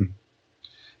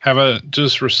 Haven't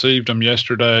just received them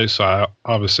yesterday, so I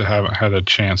obviously haven't had a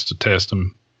chance to test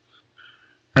them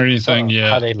or anything So, yet.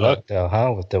 How they but look, though,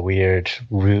 huh? With the weird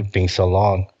root being so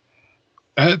long.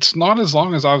 It's not as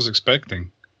long as I was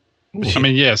expecting. I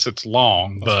mean, yes, it's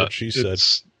long, That's but what she said.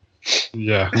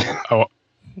 Yeah. Oh,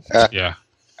 yeah.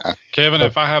 Kevin,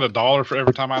 if I had $1 for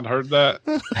every time I'd heard that,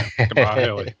 goodbye,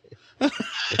 Haley.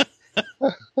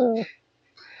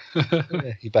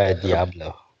 You buy a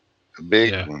Diablo. A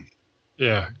big Yeah. one.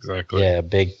 Yeah, exactly. Yeah,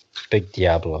 big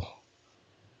Diablo.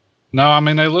 No, I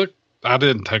mean, I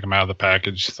didn't take them out of the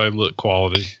package. They look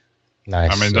quality.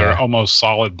 Nice. I mean, they're almost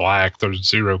solid black. There's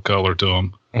zero color to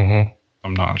them. Mm-hmm.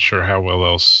 I'm not sure how well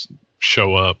they'll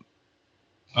show up.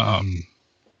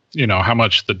 How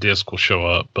much the disc will show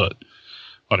up, but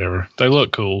whatever. They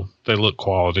look cool. They look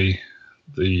quality.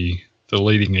 The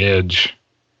leading edge,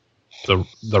 the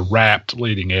wrapped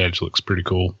leading edge looks pretty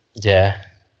cool. Yeah.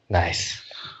 Nice.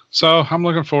 So I'm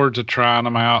looking forward to trying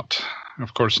them out.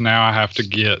 Of course, now I have to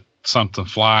get something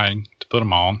flying to put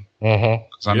them on Mm-hmm.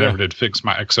 because I Yeah. never did fix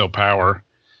my XL Power.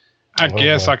 I Oh,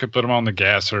 guess boy. I could put them on the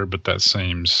gasser, but that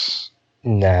seems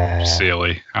Nah.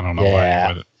 silly. I don't know why Yeah.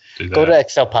 you would do that. Go to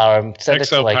XL Power. Send it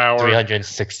XL to like Power.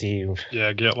 360.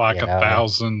 Yeah, get like Yeah.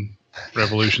 1,000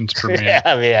 revolutions per minute. Yeah,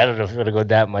 I mean, I don't know if it's going to go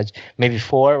that much. Maybe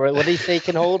 4. Right? What do you say it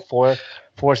can hold? 4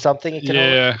 something it can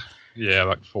hold? Yeah,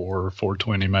 like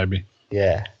 420 maybe.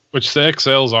 Yeah. Which the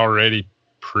XL's already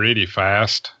pretty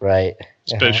fast. Right.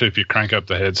 Especially if you crank up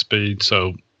the head speed.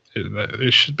 So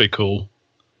it should be cool.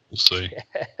 We'll see.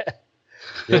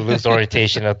 You'll lose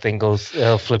orientation. That thing it'll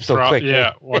flip so quick.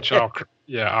 Yeah, watch.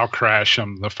 I'll crash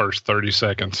them the first 30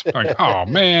 seconds. Like, oh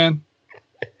man.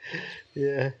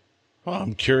 Yeah. Well,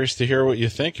 I'm curious to hear what you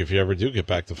think if you ever do get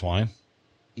back to flying.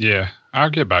 Yeah, I'll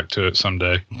get back to it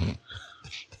someday.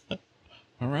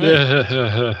 All right.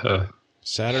 Yeah,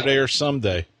 Saturday or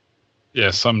someday.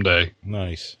 someday.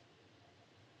 Nice.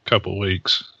 Couple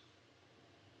weeks.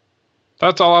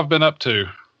 That's all I've been up to.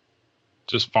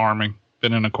 Just farming.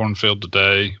 Been in a cornfield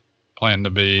today. Plan to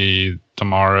be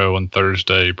tomorrow and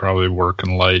Thursday, probably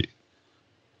working late.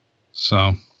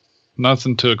 So,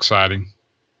 nothing too exciting.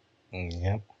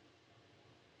 Yep.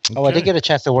 Oh, I did get a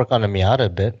chance to work on the Miata a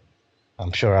bit.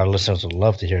 I'm sure our listeners would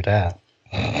love to hear that.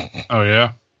 Oh,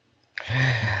 yeah?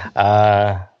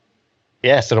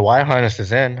 Yeah, so the wire harness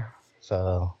is in.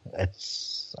 So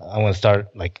I'm going to start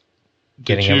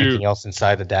getting everything else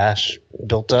inside the dash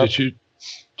built up.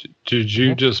 Did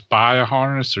you just buy a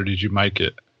harness or did you make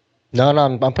it? No,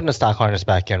 I'm putting the stock harness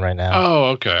back in right now. Oh,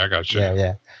 okay. I got you.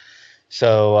 Yeah.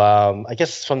 So I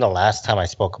guess from the last time I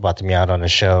spoke about the Miata on the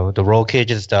show, the roll cage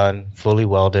is done, fully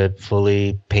welded,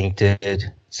 fully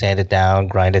painted, sanded down,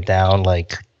 grinded down,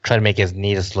 try to make it as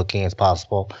neat as looking as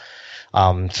possible.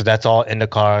 So that's all in the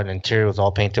car. The interior was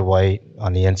all painted white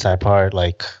on the inside part,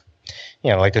 like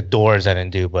the doors I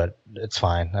didn't do, but it's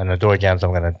fine. And the door jambs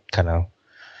I'm gonna kind of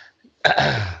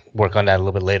work on that a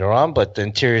little bit later on. But the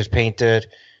interior is painted,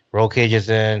 roll cage is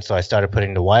in, so I started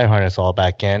putting the wire harness all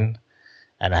back in.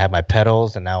 And I have my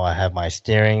pedals, and now I have my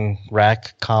steering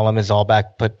rack column is all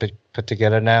back put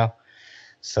together now,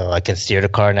 so I can steer the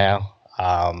car now.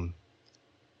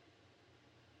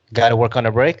 Got to work on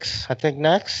the brakes, I think,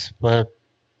 next. But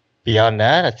beyond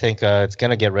that, I think it's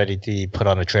gonna get ready to put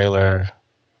on a trailer,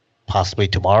 possibly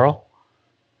tomorrow,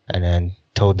 and then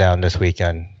towed down this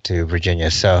weekend to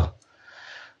Virginia. So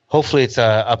hopefully it's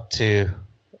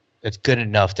it's good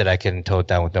enough that I can tow it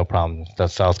down with no problem.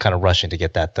 So I was kind of rushing to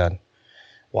get that done,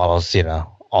 while I was,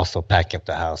 also packing up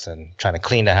the house and trying to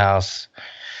clean the house.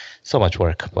 So much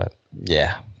work, but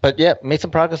yeah. But yeah, made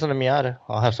some progress on the Miata.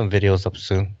 I'll have some videos up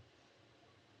soon.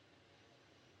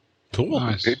 Cool.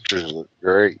 Nice. Pictures look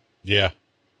great. Yeah.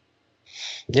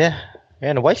 Yeah.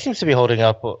 And the wife seems to be holding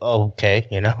up okay,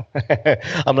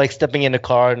 I'm stepping in the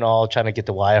car and all, trying to get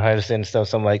the wire harness in and stuff.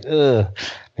 So I'm like,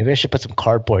 maybe I should put some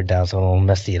cardboard down so I don't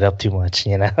messy it up too much,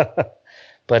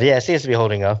 But yeah, it seems to be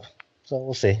holding up. So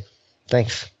we'll see.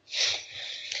 Thanks.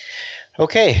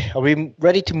 Okay, are we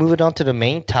ready to move it on to the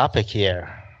main topic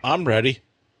here? I'm ready.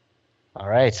 All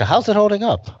right, so how's it holding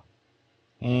up?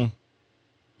 Well,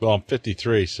 I'm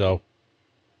 53, so.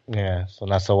 Yeah, so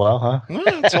not so well, huh?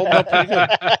 It's holding up pretty good.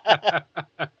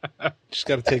 Just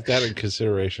got to take that in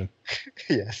consideration.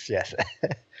 Yes.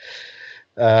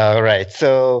 All right,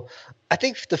 so I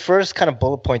think the first kind of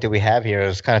bullet point that we have here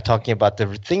is kind of talking about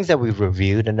the things that we've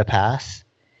reviewed in the past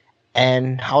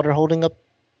and how they're holding up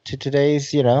to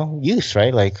today's, use,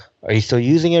 right? Are you still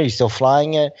using it? Are you still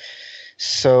flying it?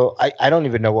 So I don't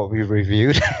even know what we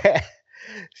reviewed.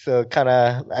 So kind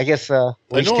of, I guess. I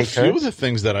know a few of the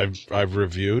things that I've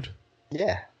reviewed.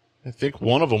 Yeah. I think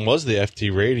one of them was the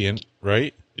FT Radiant,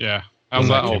 right? Yeah. How's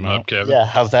that holding up, Kevin? Yeah,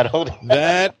 how's that holding?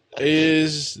 That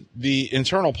is the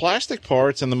internal plastic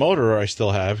parts and the motor I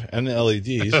still have, and the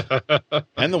LEDs,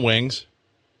 and the wings.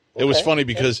 It was funny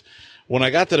because when I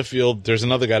got to the field, there's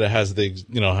another guy that has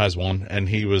has one, and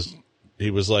he was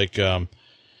like, do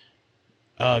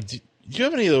you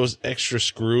have any of those extra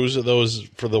screws of those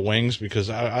for the wings? Because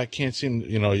I can't seem,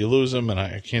 you lose them, and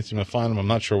I can't seem to find them. I'm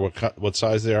not sure what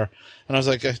size they are. And I was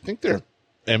like, I think they're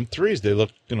M3s. They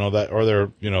look, or they're,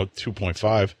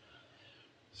 2.5.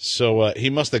 So he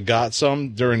must have got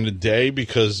some during the day,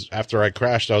 because after I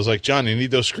crashed, I was like, John, you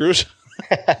need those screws?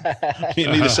 You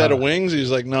need a set of wings? He's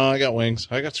like, no, I got wings.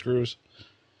 I got screws.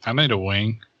 I need a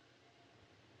wing.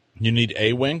 You need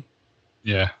a wing?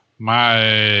 Yeah.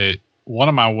 One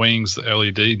of my wings, the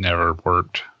LED never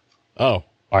worked. Oh.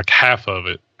 Like half of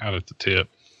it out at the tip.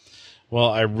 Well,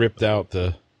 I ripped out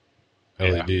the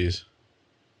LEDs.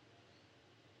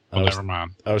 Well, never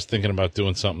mind. I was thinking about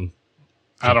doing something.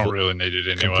 I don't really need it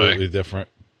anyway. Completely different.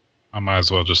 I might as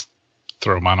well just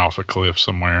throw mine off a cliff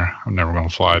somewhere. I'm never going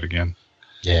to fly it again.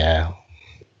 Yeah.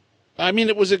 I mean,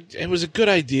 it was a good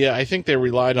idea. I think they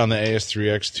relied on the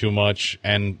AS3X too much,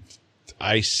 and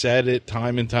I said it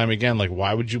time and time again, like,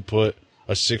 why would you put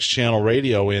a 6-channel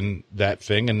radio in that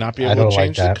thing and not be I able to don't like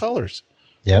change the that. colors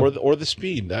Yep. or the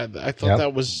speed. I thought Yep.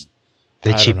 that was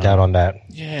They I don't cheaped know. out on that.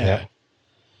 yeah. Yep.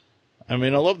 I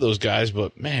mean, I love those guys,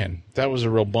 but man, that was a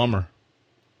real bummer.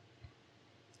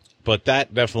 But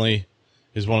that definitely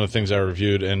is one of the things I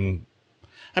reviewed, and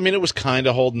I mean, it was kind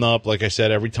of holding up. Like I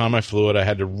said, every time I flew it, I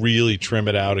had to really trim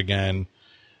it out again.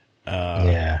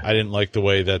 Yeah. I didn't like the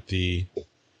way that they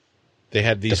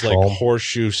had these The like foam.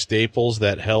 horseshoe staples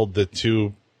that held the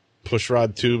two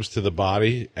pushrod tubes to the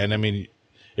body. And I mean,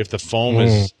 if the foam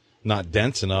is not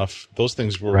dense enough, those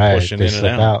things were Right, pushing they in and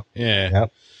slip out. out. Yeah.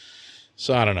 Yep.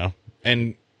 So I don't know.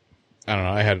 And I don't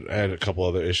know. I had a couple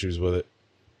other issues with it.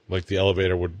 Like the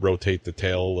elevator would rotate the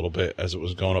tail a little bit as it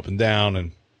was going up and down.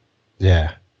 And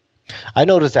Yeah. I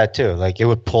noticed that too. Like it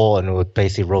would pull and it would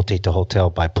basically rotate the whole tail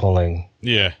by pulling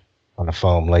yeah. on the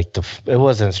foam. Like it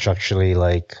wasn't structurally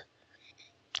like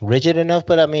rigid enough,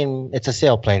 but I mean, it's a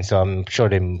sailplane, so I'm sure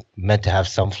they meant to have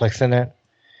some flex in it.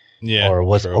 Yeah. Or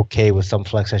was true. okay with some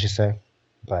flex, I should say.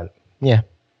 But yeah.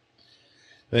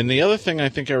 And the other thing I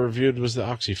think I reviewed was the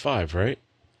Oxy 5, right?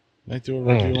 Did I do a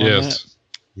review on that? Yes.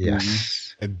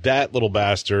 Yes. And that little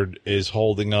bastard is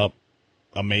holding up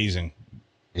amazing.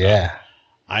 Yeah.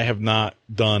 I have not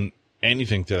done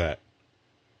anything to that.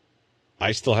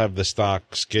 I still have the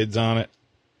stock skids on it.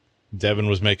 Devin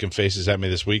was making faces at me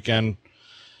this weekend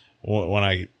when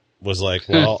I was like,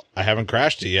 well, I haven't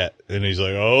crashed it yet. And he's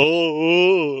like,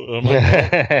 oh. I'm like,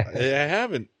 I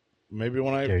haven't. Maybe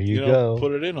when I There you go.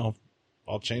 put it in,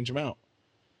 I'll change them out.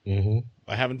 Mm-hmm.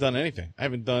 I haven't done anything. I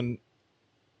haven't done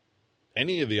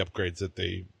any of the upgrades that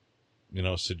they,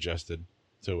 suggested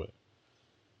to it.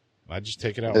 I just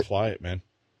take it out and fly it, man.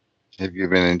 Have you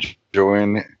been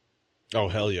enjoying it Oh,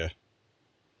 hell yeah.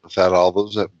 without all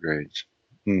those upgrades?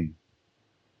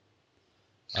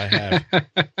 I have.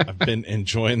 I've been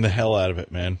enjoying the hell out of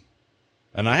it, man.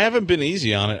 And I haven't been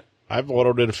easy on it. I've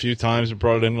autoed it a few times and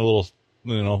brought it in a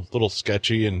little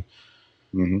sketchy and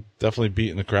Mm-hmm. definitely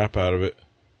beating the crap out of it.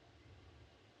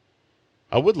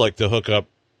 I would like to hook up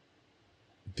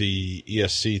the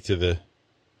ESC to the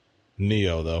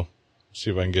Neo, though.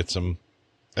 See if I can get some,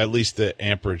 at least the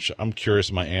amperage. I'm curious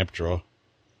of my amp draw.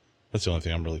 That's the only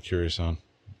thing I'm really curious on.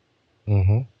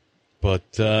 Mm-hmm. But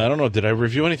I don't know. Did I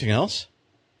review anything else?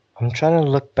 I'm trying to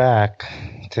look back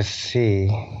to see.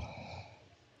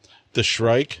 The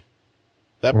Shrike,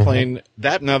 that Mhm. plane.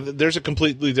 That now there's a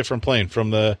completely different plane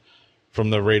from the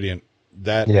Radiant.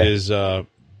 That Yeah. is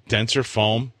denser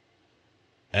foam.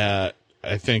 I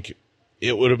think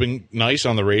it would have been nice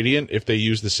on the Radiant if they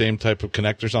used the same type of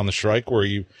connectors on the Shrike, where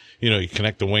you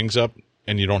connect the wings up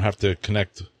and you don't have to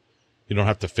connect. You don't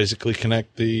have to physically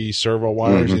connect the servo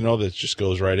wires. That just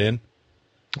goes right in.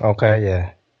 Okay,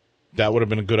 yeah. That would have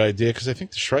been a good idea because I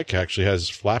think the Shrike actually has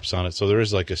flaps on it, so there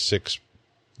is like a 6,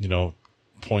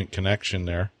 point connection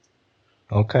there.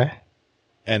 Okay.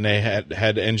 And they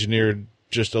had engineered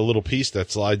just a little piece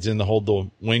that slides in to hold the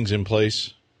wings in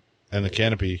place, and the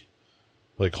canopy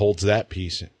like holds that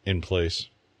piece in place.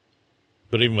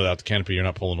 But even without the canopy, you're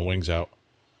not pulling the wings out.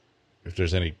 If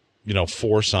there's any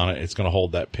force on it, it's going to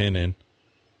hold that pin in.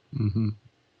 Mm-hmm.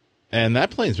 And that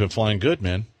plane's been flying good,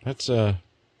 man. That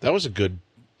was a good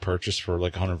purchase for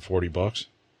like $140.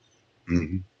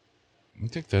 Mm-hmm. I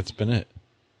think that's been it.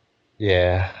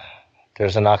 Yeah.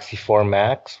 There's an Oxy 4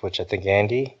 Max, which I think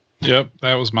Andy. Yep,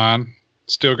 that was mine.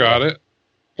 Still got it.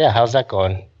 Yeah, how's that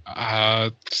going?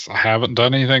 I haven't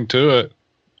done anything to it.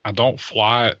 I don't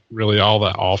fly it really all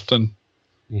that often.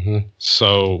 Mm-hmm.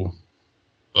 So,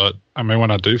 but I mean,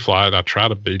 when I do fly it, I try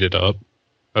to beat it up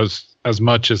as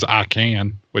much as I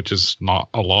can, which is not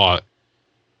a lot.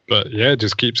 But yeah, it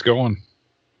just keeps going.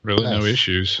 Really, no Nice.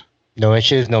 issues. No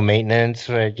issues, no maintenance,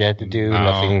 right? You had to do No,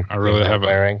 nothing. I really no haven't.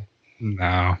 wearing.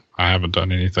 No, I haven't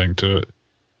done anything to it.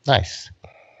 Nice.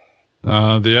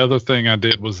 The other thing I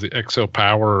did was the XL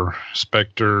Power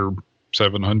Spectre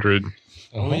 700,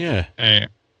 Oh yeah.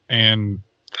 and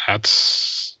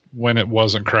that's when it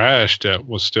wasn't crashed. It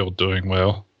was still doing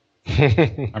well.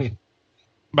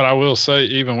 But I will say,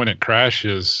 even when it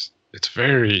crashes, it's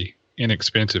very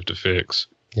inexpensive to fix.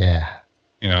 Yeah.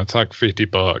 It's like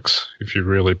 $50 if you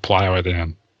really plow it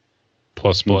in,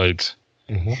 plus blades,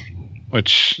 Mm-hmm.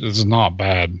 which is not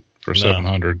bad for No.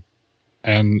 700.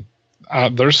 And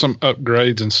there's some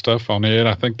upgrades and stuff on it.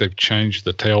 I think they've changed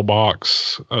the tail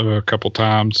box a couple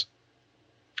times.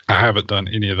 I haven't done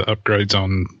any of the upgrades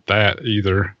on that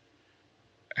either.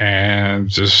 And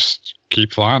just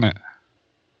keep flying it.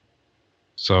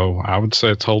 So I would say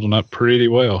it's holding up pretty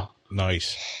well.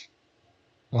 Nice.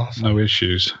 Awesome. No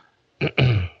issues.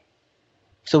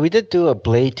 So we did do a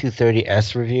Blade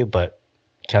 230S review, but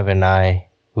Kevin and I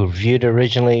who reviewed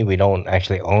originally. We don't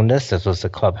actually own this. This was the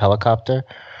club helicopter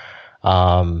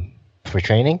for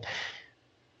training.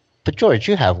 But George,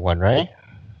 you have one, right?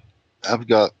 I've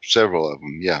got several of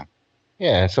them. Yeah,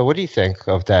 Yeah. So what do you think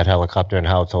of that helicopter and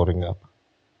how it's holding up?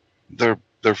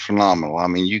 they're phenomenal. I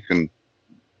mean, you can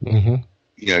Mm-hmm.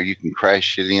 you can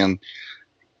crash it in.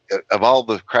 Of all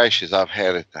the crashes I've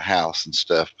had at the house and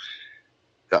stuff,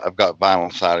 I've got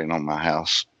vinyl siding on my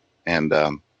house, and I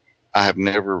have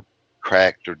never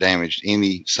cracked or damaged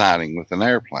any siding with an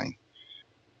airplane.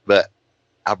 But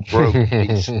I broke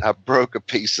a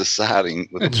piece of siding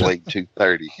with a Blade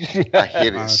 230.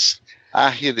 I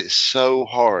hit it so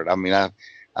hard. I mean, I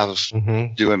was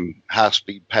Mm-hmm. doing high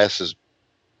speed passes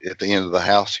at the end of the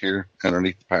house here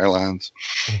underneath the power lines,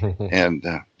 and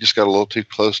just got a little too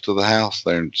close to the house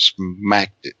there and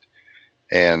smacked it.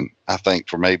 And I think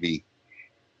for maybe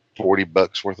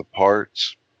 $40 worth of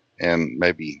parts and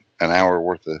maybe an hour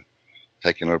worth of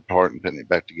taking it apart and putting it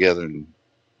back together and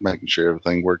making sure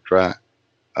everything worked right,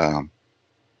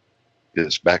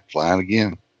 it's back flying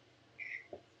again.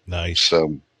 Nice.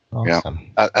 So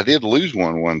Awesome. I did lose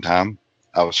one time.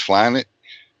 I was flying it.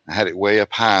 I had it way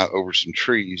up high over some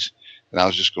trees, and I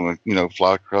was just going to,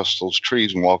 fly across those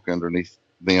trees and walk underneath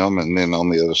them. And then on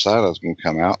the other side, I was going to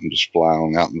come out and just fly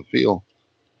on out in the field.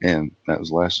 And that was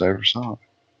the last I ever saw it.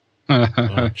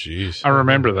 Oh, jeez. I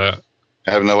remember that.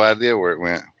 I have no idea where it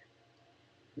went.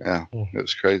 Yeah, it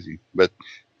was crazy. But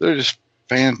they're just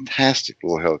fantastic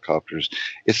little helicopters.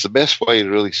 It's the best way to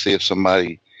really see if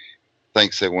somebody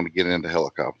thinks they want to get into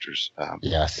helicopters.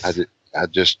 Yes. I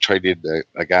just traded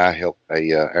a guy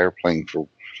airplane for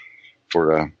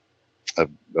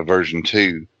a version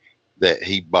 2 that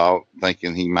he bought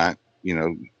thinking he might,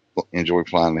 enjoy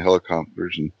flying the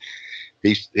helicopters, and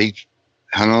he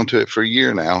hung on to it for a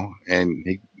year now, and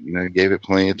he, gave it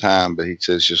plenty of time, but he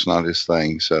says it's just not his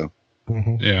thing. So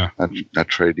Mm-hmm. Yeah. I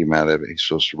traded him out of it. He's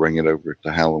supposed to bring it over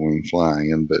to Halloween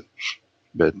flying,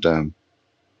 but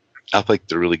I think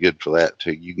they're really good for that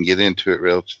too. You can get into it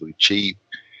relatively cheap.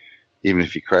 Even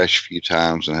if you crash a few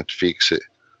times and have to fix it,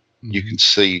 you can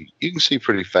see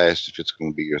pretty fast if it's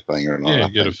going to be your thing or not. Yeah, I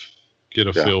get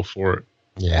a Yeah. feel for it.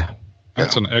 Yeah.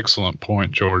 That's an excellent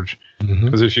point, George. Mm-hmm.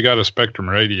 Because if you got a Spectrum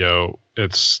radio,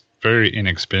 it's very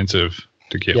inexpensive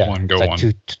to get one It's going. like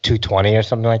 220 or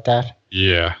something like that.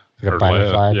 Yeah. For the Or Final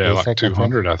less. Five Yeah, basic, like I think.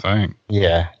 200, I think.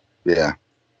 Yeah. Yeah,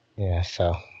 Yeah.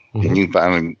 So. and Mhm.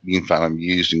 you can find them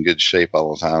used in good shape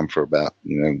all the time for about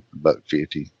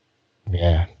 $1.50.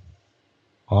 Yeah.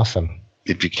 Awesome.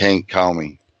 If you can't, call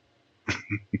me.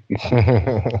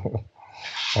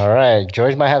 All right.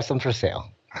 George might have some for sale.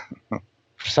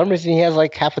 For some reason, he has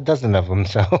like half a dozen of them.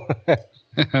 So.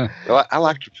 Well, I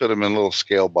like to put them in little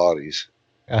scale bodies.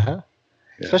 Uh-huh.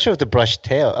 Yeah. Especially with the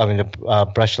the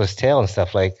brushless tail and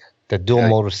stuff. Like the dual Yeah.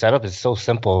 motor setup is so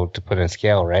simple to put in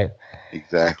scale, right?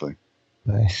 Exactly,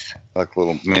 Nice. like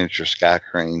little miniature sky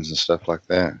cranes and stuff like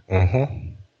that. Mm-hmm.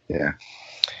 Yeah.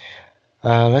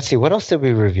 Let's see. What else did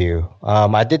we review?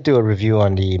 I did do a review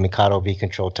on the Mikado V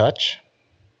Control Touch.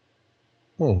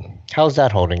 How's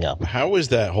that holding up? How is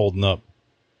that holding up?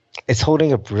 It's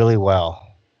holding up really well.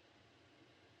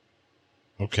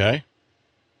 Okay.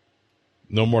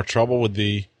 No more trouble with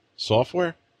the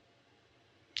software?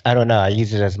 I don't know. I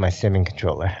use it as my simming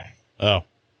controller. Oh,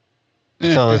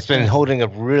 So it's been holding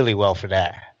up really well for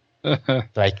that.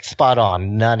 Like spot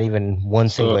on. Not even one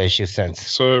single issue since.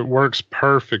 So it works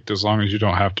perfect as long as you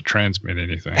don't have to transmit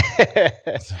anything.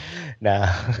 Nah.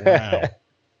 wow.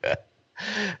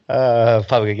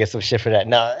 Probably gonna get some shit for that.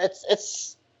 No,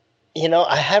 it's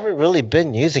I haven't really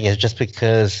been using it just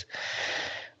because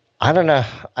I don't know.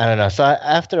 So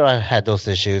after I had those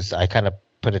issues, I kind of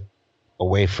put it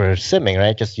away for simming,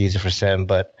 right? Just use it for sim.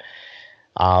 But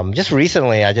just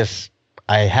recently,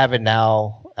 I have it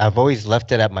now. I've always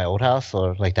left it at my old house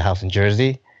or like the house in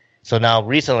Jersey. So now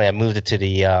recently I moved it to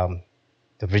the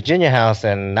Virginia house,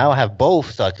 and now I have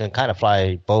both, so I can kind of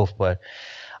fly both. But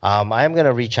I am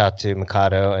gonna reach out to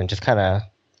Mikado and just kind of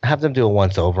have them do a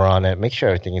once over on it, make sure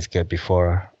everything is good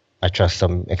before I trust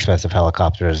some expensive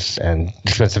helicopters and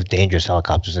expensive, dangerous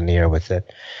helicopters in the air with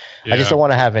it. I just don't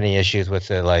want to have any issues with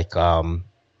it, like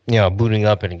booting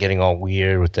up and getting all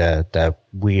weird with that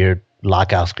weird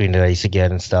lockout screen that I used to get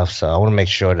and stuff. So I want to make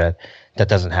sure that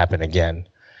doesn't happen again.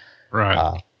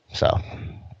 Right. So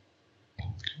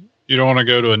You don't want to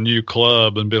go to a new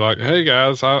club and be like, hey,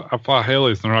 guys, I fly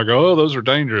helis. And they're like, oh, those are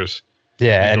dangerous.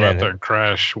 yeah, And and go out then there and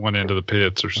crash one into the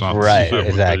pits or something. Right, That would be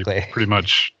exactly. Pretty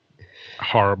much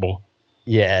horrible.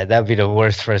 yeah, that'd be the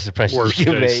worst first impression Worst you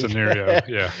case make scenario.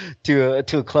 Yeah.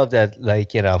 to a club that,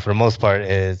 like, for the most part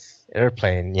is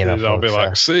airplane, I'll be folks,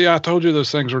 like, see, I told you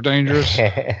those things were dangerous.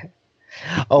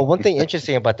 Oh, one thing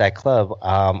interesting about that club,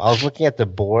 I was looking at the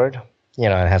board, it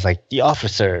has like the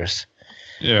officers.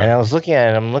 And Yeah. I was looking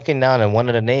at it, I'm looking down, and one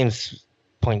of the names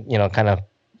kind of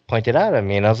pointed out at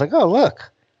me, and I was like, oh,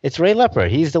 look, it's Ray Lepper.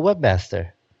 He's the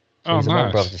webmaster. So Oh, he's a member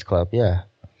of nice. this club, yeah.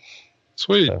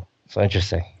 Sweet. So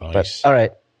interesting. Nice. But all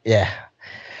right, yeah.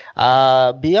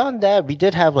 Beyond that, we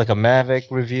did have like a Mavic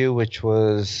review, which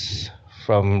was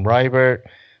from Rybert.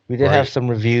 We did have Right. some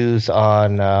reviews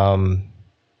on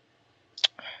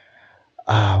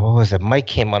what was it? Mike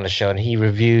came on the show and he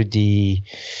reviewed the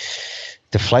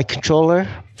flight controller.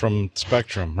 From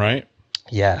Spectrum, right?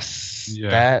 Yes, Yeah.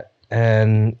 that,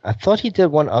 and I thought he did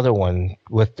one other one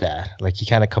with that. Like he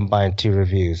kind of combined two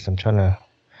reviews. I'm trying to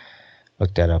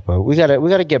look that up, but we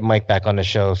gotta get Mike back on the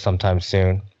show sometime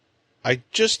soon. I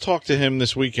just talked to him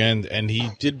this weekend, and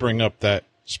he did bring up that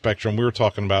Spectrum. We were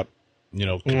talking about,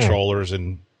 controllers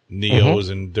and Neos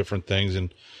and different things,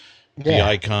 and the Yeah.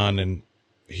 Icon, and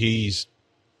he's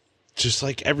just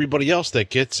like everybody else that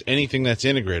gets anything that's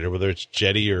integrated, whether it's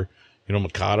Jetty or,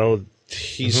 Mikado.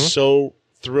 He's so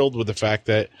thrilled with the fact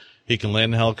that he can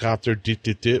land the helicopter,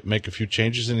 make a few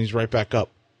changes, and he's right back up.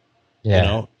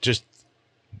 Yeah.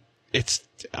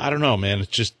 I don't know, man. It's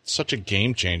just such a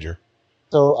game changer.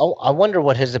 So I wonder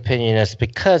what his opinion is,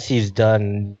 because he's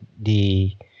done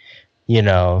the,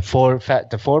 the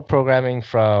Ford programming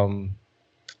from.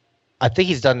 I think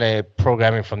he's done the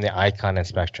programming from the Icon and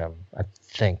Spectrum. I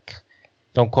think.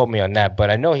 Don't quote me on that, but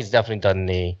I know he's definitely done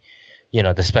the,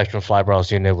 the Spectrum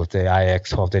Flybrowse unit with the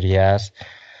IX12 that he has,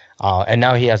 and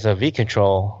now he has a V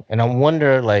control, and I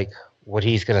wonder like what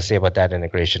he's gonna say about that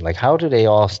integration. Like, how do they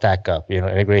all stack up?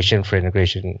 Integration for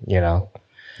integration.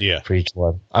 Yeah. For each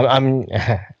one. I'm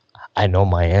I know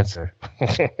my answer.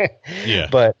 Yeah.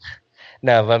 But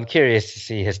I'm curious to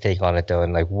see his take on it though,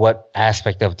 and like what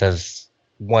aspect of does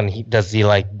he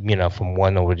like, from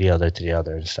one over the other to the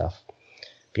other and stuff.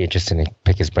 Be interesting to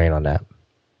pick his brain on that.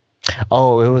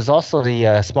 Oh, it was also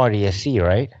the Smart ESC,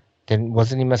 right?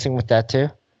 Wasn't he messing with that too?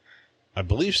 I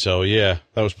believe so, yeah.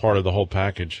 That was part of the whole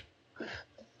package.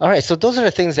 All right, so those are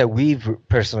the things that we've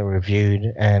personally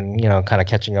reviewed, and kind of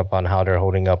catching up on how they're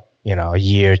holding up, a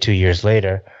year, 2 years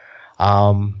later.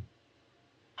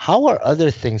 How are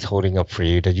other things holding up for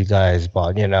you that you guys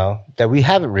bought, that we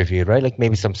haven't reviewed, right? Like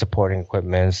maybe some supporting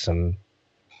equipment, some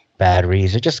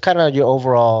batteries, or just kind of your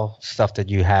overall stuff that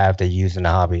you have that you use in the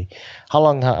hobby. How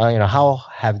long, how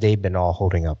have they been all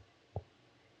holding up?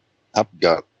 I've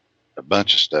got a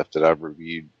bunch of stuff that I've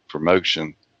reviewed for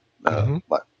motion,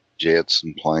 like jets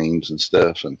and planes and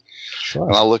stuff. And Sure.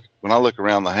 when I look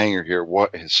around the hangar here,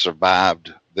 what has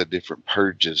survived the different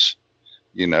purges,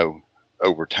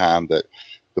 over time, that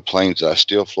the planes I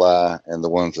still fly and the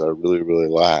ones that I really, really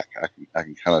like, I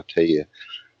can kind of tell you.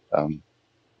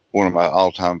 One of my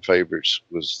all-time favorites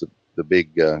was the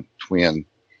big twin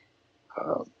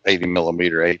 80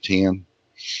 millimeter A10.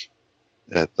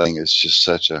 That thing is just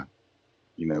such a,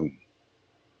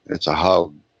 it's a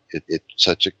hog. It's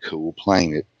such a cool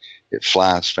plane. It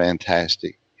flies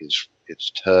fantastic.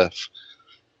 It's tough.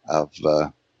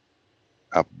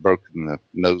 I've broken the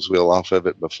nose wheel off of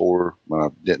it before when I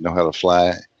didn't know how to fly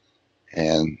it,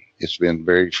 and it's been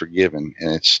very forgiving.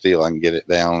 And it's still, I can get it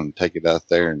down and take it out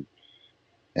there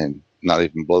and not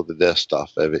even blow the dust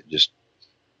off of it. Just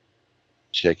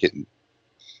check it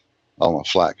on my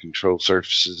flight control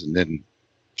surfaces and then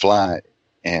fly it,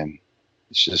 and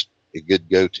it's just a good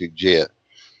go-to jet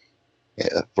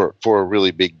for a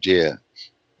really big jet.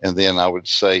 And then I would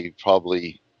say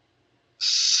probably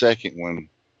second one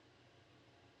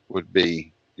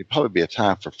it'd probably be a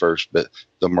tie for first, but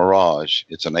the Mirage.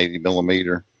 It's an 80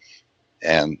 millimeter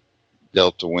and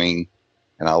delta wing,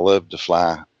 and I love to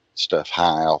fly stuff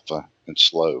high alpha and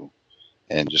slow,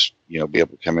 and just be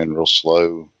able to come in real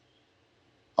slow,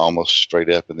 almost straight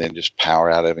up, and then just power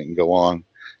out of it and go on.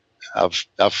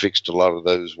 I've fixed a lot of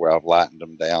those where I've lightened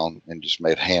them down and just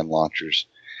made hand launchers.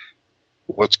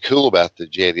 What's cool about the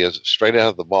jet is straight out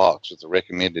of the box with the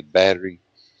recommended battery,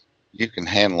 you can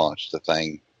hand launch the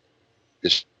thing,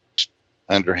 just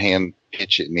underhand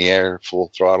pitch it in the air,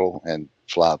 full throttle, and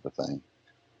fly the thing.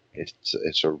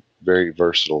 It's a very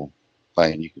versatile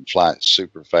plane. You can fly it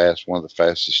super fast, one of the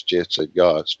fastest jets they've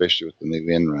got, especially with the new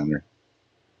Windrunner.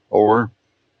 Or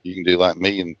you can do like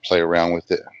me and play around with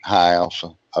it high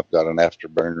alpha. I've got an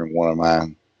afterburner in one of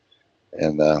mine,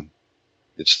 and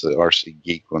it's the RC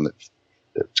Geek one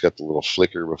that's got the little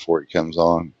flicker before it comes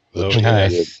on. Oh, Looks really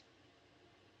nice. good.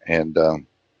 And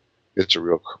it's a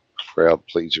real crowd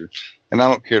pleaser. And I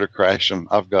don't care to crash them.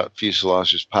 I've got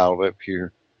fuselages piled up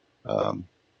here,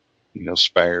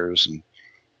 spares, and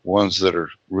ones that are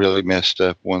really messed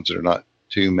up, ones that are not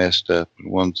too messed up,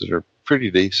 and ones that are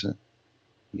pretty decent,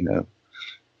 you know.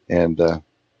 And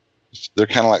they're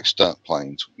kind of like stunt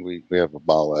planes. We have a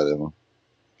ball out of them.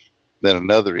 Then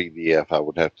another EDF, I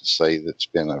would have to say, that's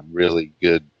been a really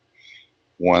good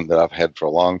one that I've had for a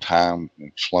long time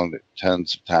and flown it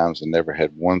tons of times and never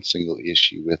had one single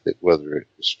issue with it, whether it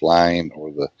was flying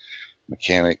or the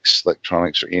mechanics,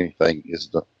 electronics, or anything, is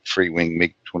the Freewing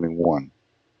MiG-21.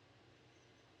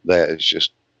 That is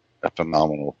just a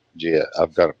phenomenal jet.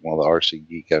 I've got one of the RC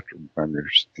Geek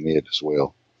afterburners in it as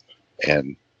well.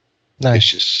 And it's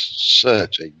just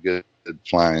such a good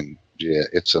flying jet.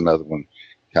 It's another one,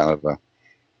 kind of a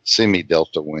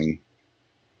semi-delta wing.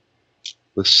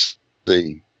 Let's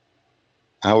see.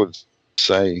 I would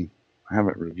say I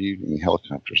haven't reviewed any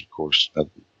helicopters, of course, like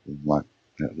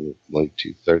that little late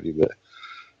 230, but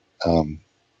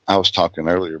I was talking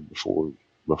earlier before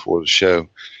the show.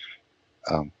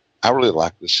 I really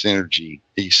like the Synergy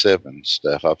E7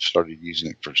 stuff. I've started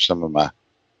using it for some of my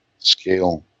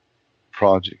scale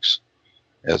projects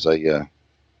as a,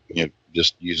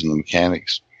 just using the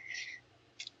mechanics.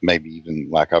 Maybe even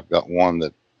like I've got one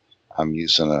that I'm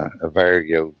using a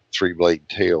Vario 3-blade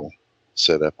tail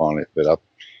set up on it, but I've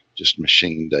just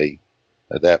machined a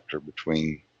adapter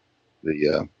between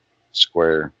the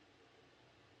square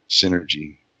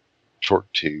Synergy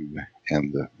torque tube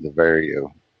and the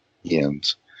Vario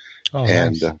ends. Oh,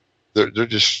 and nice. They're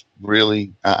just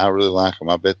really, I really like them.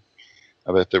 I bet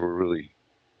they were really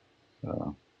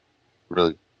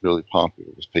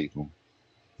popular with people.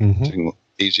 Mm-hmm.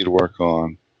 Easy to work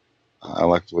on. I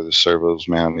like the way the servos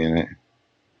mount in it,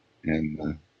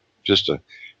 and just a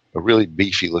really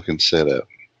beefy looking setup.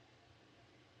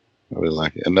 I really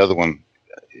like it. Another one,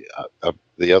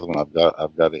 the other one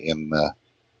I've got it in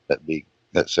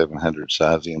that 700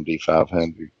 size, the MD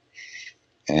 500,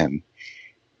 and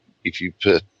if you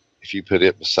put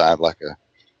it beside like a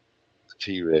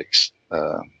T-Rex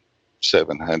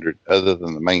 700, other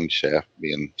than the main shaft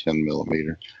being 10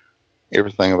 millimeter,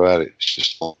 everything about it is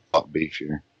just a lot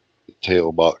beefier. The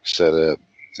tail box setup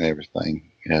and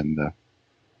everything, and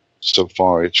so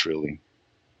far it's really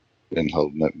been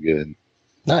holding up good.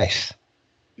 Nice.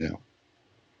 Yeah.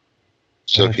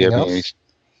 So if you have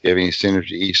any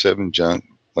Synergy E7 junk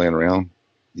laying around,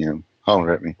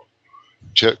 holler at me.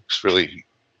 Chuck's really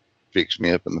fixed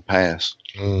me up in the past.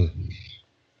 Good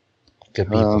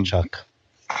people, Chuck.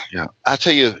 Yeah, I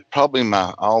tell you, probably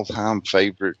my all-time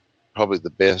favorite, probably the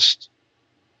best,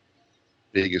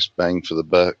 biggest bang for the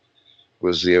buck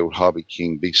was the old Hobby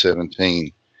King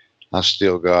B-17. I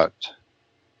still got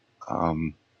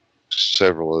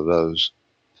several of those,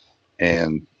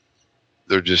 and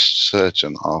they're just such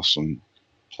an awesome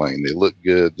plane. They look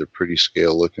good. They're pretty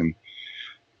scale looking.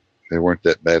 They weren't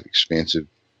that bad expensive.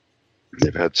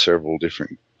 They've had several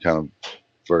different kind of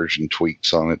version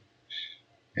tweaks on it,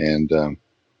 and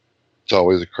it's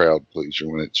always a crowd pleaser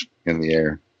when it's in the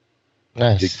air.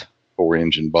 Nice.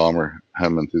 4-engine bomber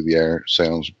humming through the air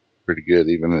sounds pretty good,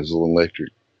 even as a little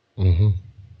electric. Mm-hmm.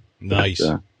 Nice.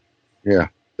 But, yeah,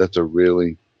 that's a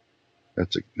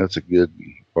good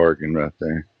bargain right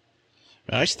there.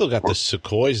 I still got the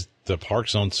Sukhois, the Park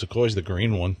Zone Sukhois, the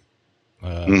green one,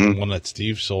 Mm-hmm. the one that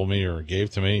Steve sold me or gave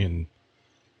to me, and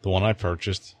the one I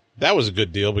purchased. That was a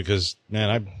good deal because, man,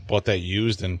 I bought that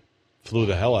used and flew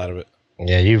the hell out of it.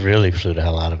 Yeah, you really flew the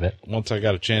hell out of it. Once I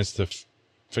got a chance to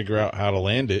figure out how to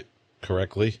land it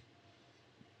correctly,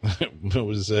 it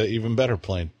was an even better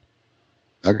plane.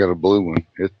 I got a blue one.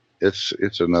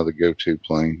 It's another go-to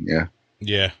plane. Yeah.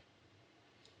 Yeah.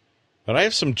 But I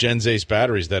have some Gens Ace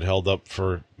batteries that held up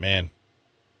for, man,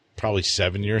 probably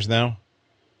 7 years now.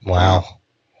 Wow.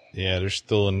 Yeah, they're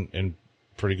still in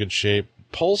pretty good shape.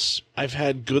 Pulse, I've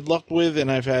had good luck with,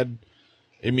 and I've had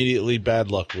immediately bad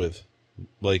luck with.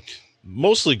 Like,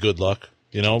 mostly good luck,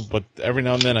 but every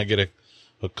now and then I get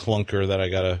a clunker that I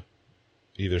got to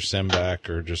either send back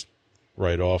or just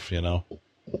write off,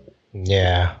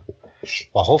 Yeah.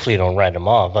 Well, hopefully you don't write them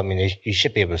off. I mean, you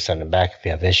should be able to send them back if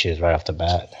you have issues right off the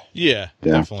bat. Yeah,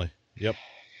 definitely. Yep.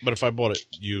 But if I bought it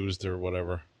used or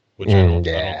whatever, which I don't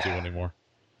do anymore.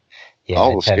 Yeah,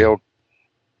 All the scaled.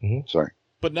 Mm-hmm. Sorry.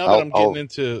 But now that I'm getting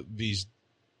into these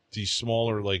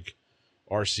smaller, like,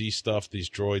 RC stuff, these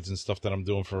droids and stuff that I'm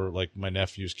doing for, like, my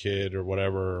nephew's kid or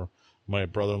whatever, or my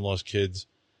brother-in-law's kids,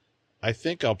 I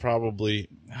think I'll probably,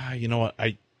 you know what,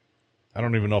 I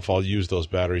don't even know if I'll use those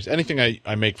batteries. Anything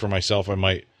I make for myself, I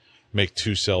might make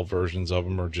 2-cell versions of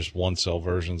them or just 1-cell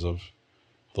versions of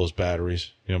those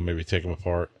batteries. Maybe take them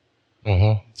apart.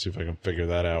 Mm-hmm. See if I can figure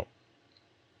that out.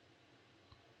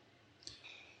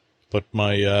 But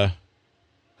my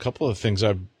couple of things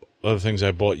I other things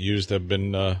I bought used have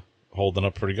been holding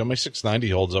up pretty good. My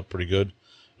 690 holds up pretty good,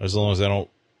 as long as I don't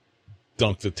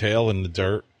dunk the tail in the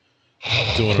dirt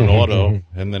doing an auto,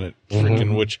 and then it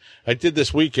freaking, which I did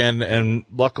this weekend, and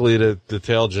luckily the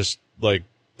tail just, like,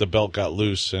 the belt got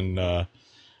loose, and I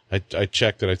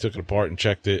checked it. I took it apart and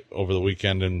checked it over the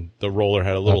weekend, and the roller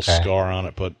had a little scar on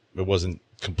it, but it wasn't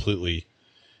completely,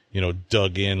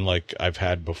 dug in like I've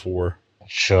had before.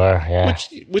 Sure, yeah.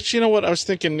 Which, you know what, I was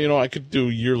thinking, I could do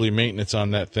yearly maintenance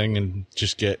on that thing and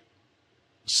just get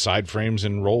side frames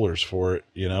and rollers for it,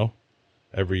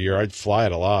 every year. I'd fly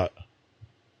it a lot.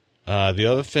 The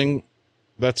other thing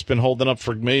that's been holding up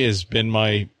for me has been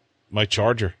my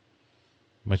charger.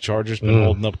 My charger's been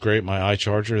holding up great. My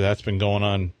iCharger, that's been going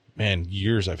on, man,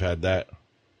 years I've had that.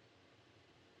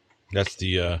 That's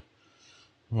the,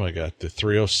 what I got, the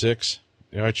 306,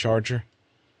 the iCharger.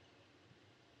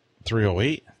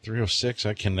 308, 306,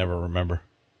 I can never remember.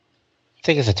 I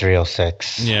think it's a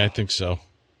 306. Yeah, I think so.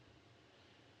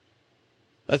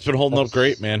 That's been holding up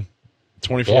great, man.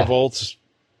 24 volts.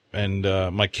 And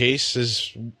my case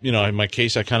is, my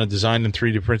case I kind of designed and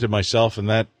 3D printed myself, and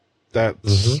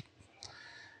that's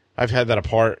I've had that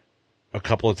apart a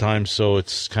couple of times, so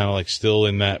it's kind of like still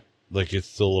in that, like it's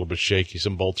still a little bit shaky.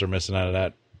 Some bolts are missing out of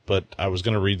that, but I was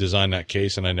going to redesign that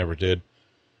case, and I never did.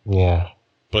 Yeah.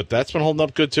 But that's been holding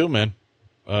up good too, man.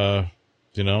 The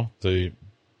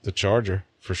charger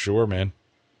for sure, man.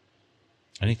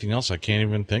 Anything else I can't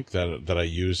even think that I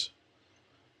use,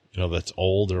 that's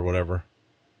old or whatever.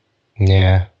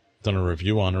 Yeah. Done a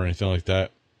review on or anything like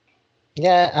that.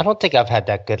 Yeah, I don't think I've had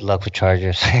that good luck with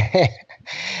chargers.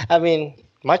 I mean,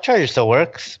 my charger still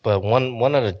works, but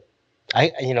one of the,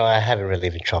 I haven't really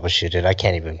even troubleshooted it. I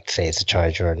can't even say it's a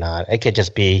charger or not. It could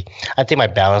just be, I think my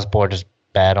balance board is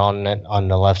bad on it, on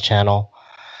the left channel.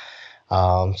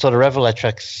 So the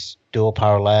Revolectrix Dual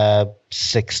Power Lab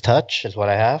 6 Touch is what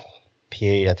I have. I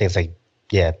think it's like,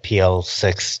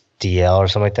 PL6DL or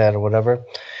something like that or whatever.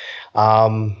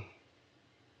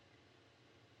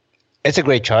 It's a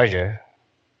great charger.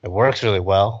 It works really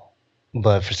well.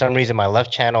 But for some reason, my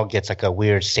left channel gets like a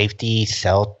weird safety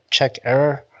cell check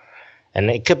error.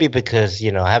 And it could be because,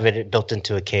 I have it built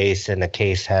into a case, and the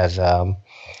case has, I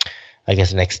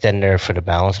guess, an extender for the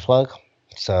balance plug.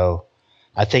 So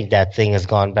I think that thing has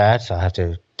gone bad. So I have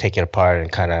to take it apart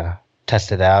and kind of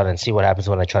test it out and see what happens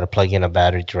when I try to plug in a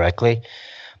battery directly.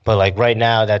 But like right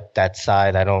now, that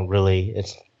side, I don't really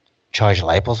charge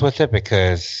LiPos with it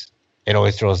because it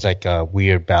always throws like a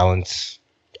weird balance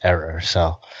error.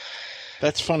 So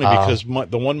that's funny because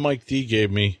the one Mike D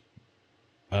gave me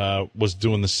was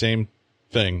doing the same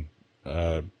thing.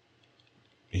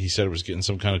 He said it was getting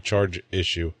some kind of charge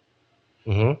issue.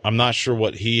 Mm-hmm. I'm not sure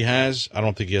what he has. I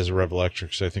don't think he has a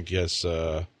Revolectrix. I think he has.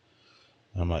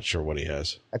 I'm not sure what he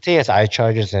has. I think he has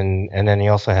iChargers, and then he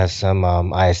also has some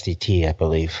ISDT, I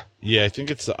believe. Yeah, I think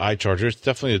it's the iCharger. It's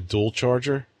definitely a dual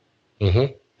charger.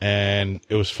 Mm-hmm. And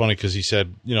it was funny because he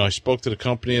said, I spoke to the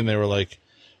company and they were like,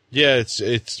 yeah,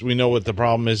 it's we know what the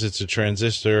problem is. It's a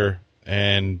transistor.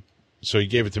 And so he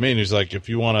gave it to me and he was like, if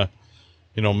you want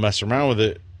to, mess around with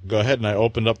it, go ahead. And I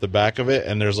opened up the back of it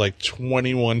and there's like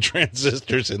 21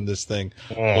 transistors in this thing.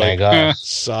 Oh my God.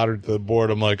 Soldered to the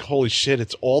board. I'm like, holy shit,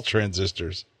 it's all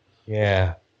transistors.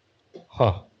 Yeah.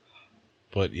 Huh.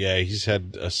 But yeah, he's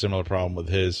had a similar problem with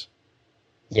his.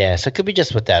 Yeah, so it could be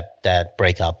just with that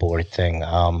breakout board thing.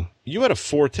 You had a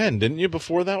 410, didn't you,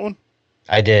 before that one?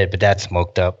 I did, but that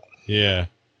smoked up. Yeah.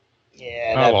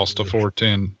 Yeah. I lost a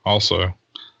 410 also.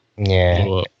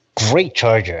 Yeah. Great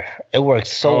charger. It worked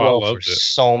so well for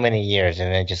so many years,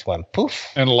 and it just went poof.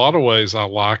 In a lot of ways, I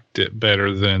liked it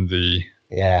better than the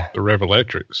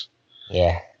Revolectrix.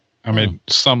 Yeah. I mean,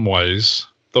 some ways.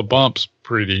 The bump's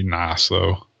pretty nice,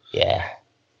 though. Yeah.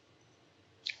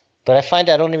 But I find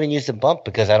I don't even use the bump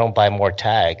because I don't buy more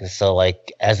tags. So,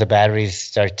 like, as the batteries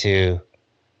start to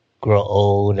grow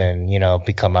old and,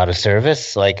 become out of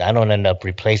service, like, I don't end up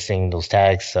replacing those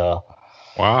tags. So,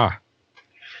 why?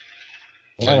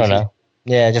 I don't know.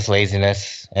 Yeah, just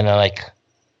laziness. And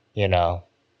yeah,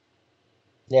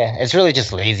 it's really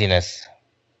just laziness.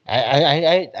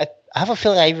 I have a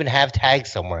feeling I even have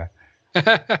tags somewhere.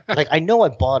 Like, I know I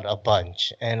bought a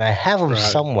bunch and I have them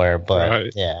somewhere,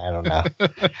 but yeah, I don't know.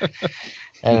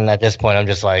 And at this point, I'm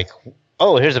just like,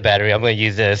 oh, here's a battery. I'm going to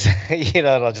use this, and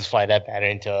I'll just fly that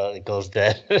battery until it goes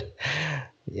dead,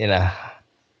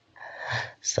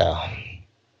 So,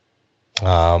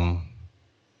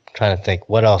 trying to think,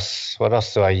 what else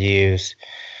do I use?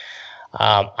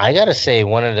 I got to say,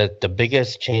 one of the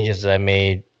biggest changes that I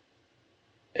made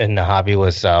in the hobby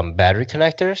was battery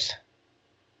connectors.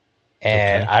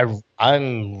 And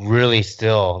I'm really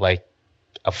still like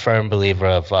a firm believer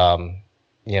of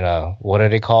what are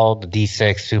they called? The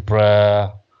D6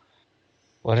 Supra.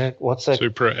 What's it?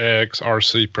 Supra X,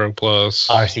 RC Pro Plus.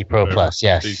 RC Pro Plus,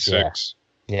 yes. D6.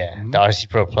 Yeah, the RC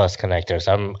Pro Plus connectors.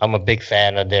 I'm a big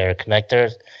fan of their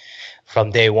connectors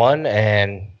from day one,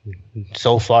 and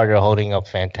so far they're holding up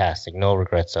fantastic. No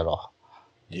regrets at all.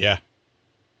 Yeah.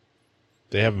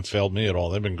 They haven't failed me at all.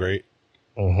 They've been great.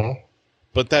 Mm-hmm.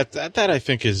 But that I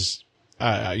think is,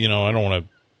 I don't want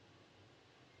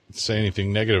to say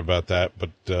anything negative about that,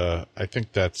 but I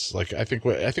think that's like, I think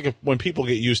when people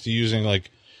get used to using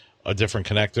like a different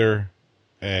connector,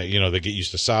 they get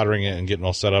used to soldering it and getting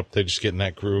all set up, they just get in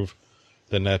that groove,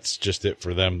 then that's just it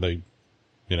for them. They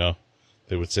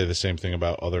would say the same thing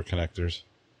about other connectors.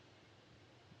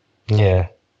 Yeah.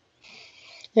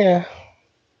 Yeah.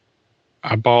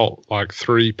 I bought like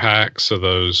 3 packs of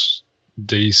those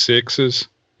D6s.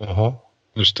 Uh-huh.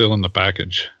 They're still in the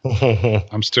package.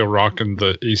 I'm still rocking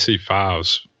the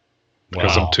EC5s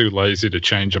because I'm too lazy to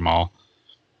change them all.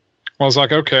 I was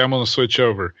like, okay, I'm going to switch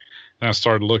over. And I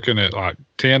started looking at like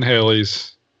 10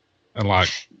 helis and like,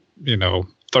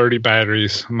 30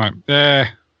 batteries. I'm like,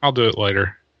 I'll do it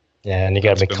later. Yeah, and you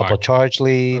got to make a couple charge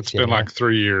leads. It's been like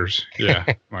 3 years. Yeah.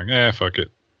 I'm like, fuck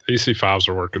it. EC5s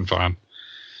are working fine.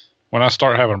 When I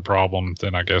start having a problem,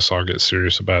 then I guess I'll get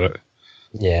serious about it.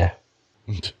 Yeah.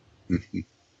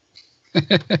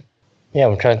 Yeah,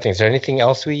 I'm trying to think. Is there anything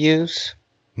else we use?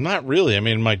 Not really. I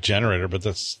mean, my generator, but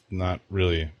that's not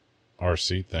really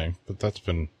RC thing. But that's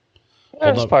been...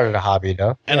 That's part of the hobby,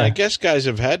 though. And I guess guys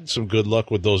have had some good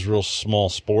luck with those real small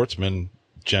Sportsman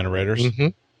generators. Mm-hmm.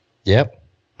 Yep.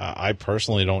 I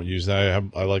personally don't use that.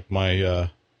 I like my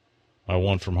my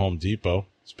one from Home Depot.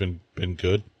 It's been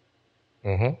good.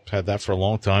 Mm-hmm. Had that for a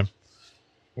long time.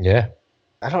 Yeah.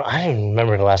 I don't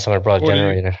remember the last time I brought a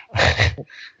generator.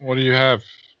 What do you have,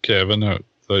 Kevin?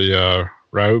 The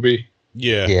Ryobi?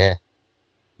 Yeah. Yeah.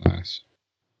 Nice.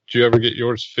 Did you ever get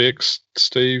yours fixed,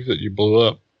 Steve, that you blew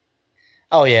up?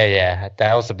 Oh, yeah.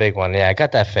 That was a big one. Yeah, I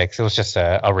got that fixed. It was just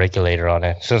a regulator on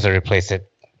it. As soon as I replaced it,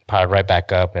 powered right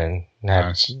back up and had,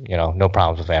 nice. No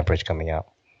problems with amperage coming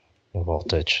out and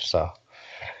voltage. So.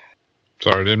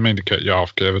 Sorry, I didn't mean to cut you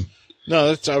off, Kevin.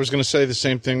 No, I was going to say the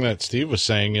same thing that Steve was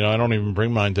saying. I don't even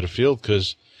bring mine to the field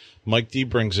because Mike D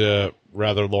brings a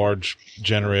rather large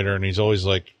generator, and he's always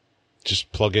like,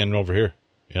 just plug in over here,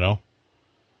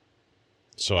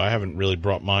 So I haven't really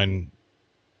brought mine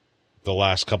the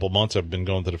last couple months I've been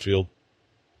going to the field.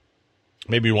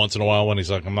 Maybe once in a while when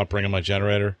he's like, I'm not bringing my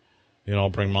generator, I'll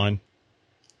bring mine.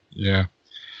 Yeah.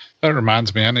 That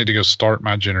reminds me, I need to go start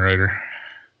my generator.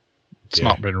 It's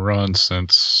not been run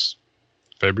since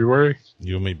February.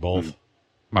 You and me both.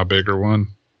 My bigger one.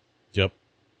 Yep.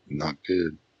 Not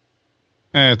good.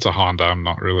 It's a Honda. I'm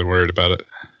not really worried about it.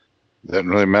 Doesn't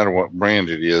really matter what brand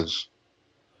it is.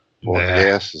 What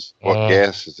gas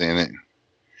is in it.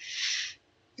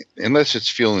 Unless it's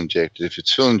fuel injected. If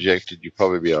it's fuel injected, you'll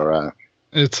probably be all right.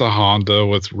 It's a Honda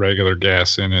with regular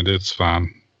gas in it. It's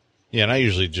fine. Yeah, and I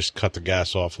usually just cut the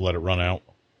gas off and let it run out.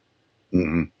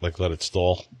 Mm-hmm. Like let it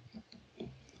stall.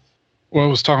 Well, I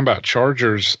was talking about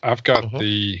chargers. I've got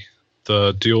the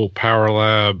Dual Power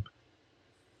Lab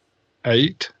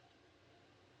 8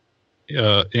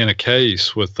 in a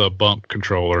case with a bump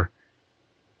controller.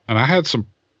 And I had some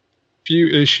few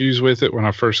issues with it when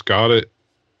I first got it.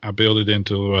 I built it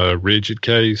into a rigid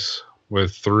case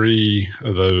with 3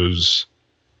 of those,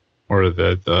 or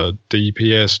the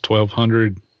DPS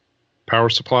 1200 power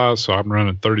supplies. So I'm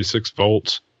running 36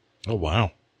 volts. Oh,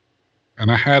 wow. And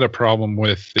I had a problem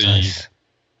with it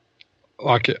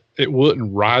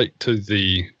wouldn't write to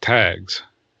the tags.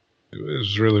 It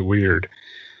was really weird.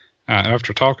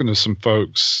 After talking to some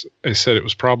folks, they said it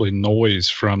was probably noise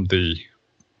from the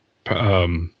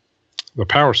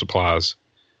power supplies.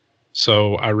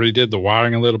 So I redid the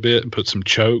wiring a little bit and put some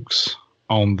chokes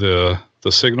on the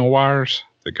signal wires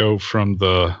that go from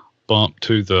the bump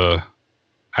to the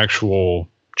actual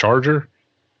charger.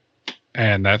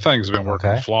 And that thing's been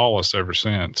working flawless ever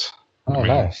since. Oh,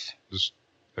 nice.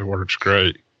 It works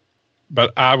great.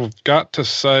 But I've got to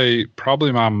say,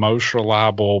 probably my most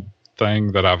reliable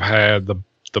thing that I've had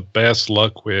the best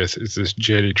luck with is this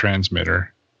Jetty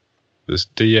transmitter, this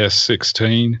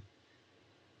DS16.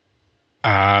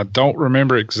 I don't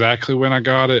remember exactly when I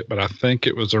got it, but I think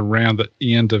it was around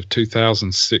the end of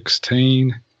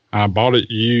 2016. I bought it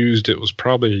used. It was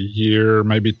probably a year,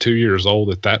 maybe 2 years old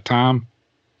at that time.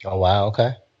 Oh, wow.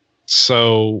 Okay.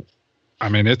 So, I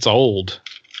mean, it's old,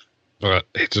 but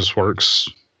it just works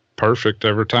perfect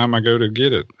every time I go to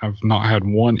get it. I've not had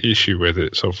one issue with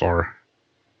it so far.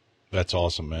 That's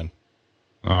awesome, man.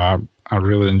 I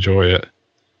really enjoy it.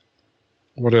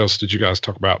 What else did you guys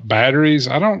talk about? Batteries.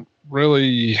 I don't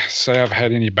really say I've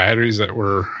had any batteries that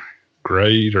were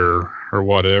great or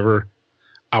whatever.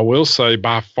 I will say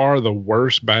by far the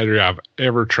worst battery I've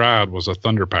ever tried was a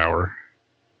Thunder Power.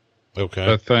 Okay.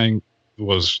 That thing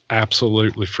was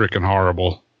absolutely freaking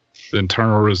horrible. The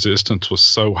internal resistance was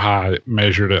so high, it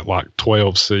measured at like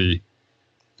 12C.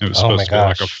 It was supposed to be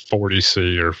like a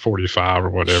 40C or 45 or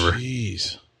whatever.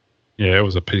 Jeez. Yeah, it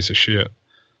was a piece of shit.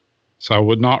 So I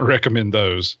would not recommend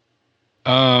those.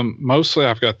 Mostly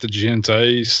I've got the Gens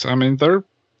Ace. I mean,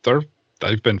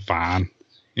 they've been fine.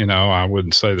 You know, I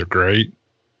wouldn't say they're great.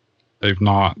 They've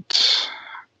not.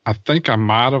 I think I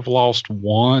might have lost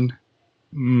one,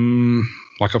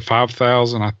 like a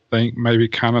 5,000. I think maybe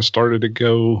kind of started to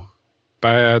go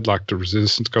bad, like the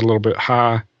resistance got a little bit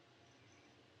high.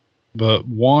 But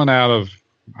one out of,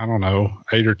 I don't know,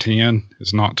 8 or 10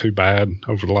 is not too bad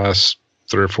over the last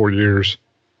 3 or 4 years.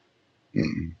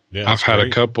 Yeah, I've had a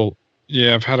couple.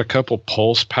 Yeah, I've had a couple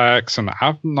pulse packs, and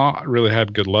I've not really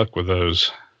had good luck with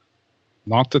those.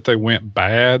 Not that they went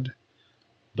bad,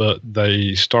 but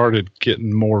they started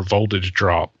getting more voltage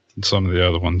drop than some of the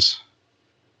other ones.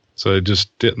 So they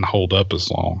just didn't hold up as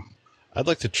long. I'd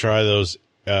like to try those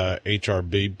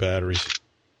HRB batteries.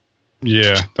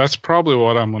 Yeah, that's probably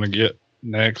what I'm going to get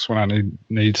next when I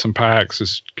need some packs,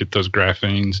 is get those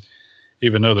graphene.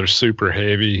 Even though they're super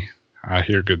heavy, I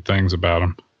hear good things about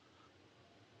them.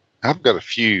 I've got a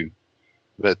few,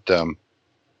 but the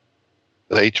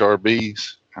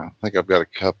HRBs, I think I've got a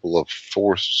couple of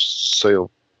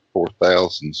cell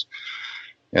 4000s.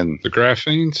 And the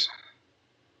graphenes?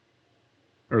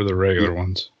 Or the regular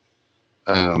ones?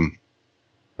 The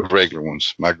regular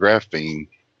ones. My graphene,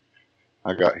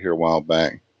 I got here a while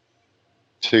back.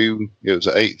 It was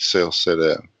an 8-cell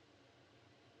setup.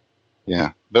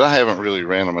 Yeah, but I haven't really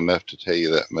ran them enough to tell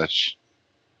you that much.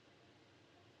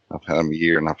 I've had them a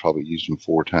year, and I probably used them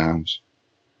 4 times.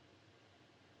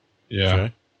 Yeah.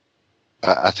 Okay.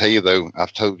 I tell you, though,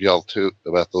 I've told y'all, too,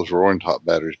 about those Roaring Top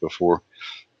batteries before.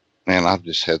 Man, I've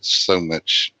just had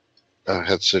I've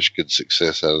had such good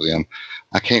success out of them.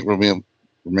 I can't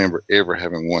remember ever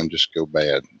having one just go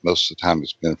bad. Most of the time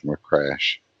it's been from a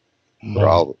crash. Or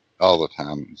all the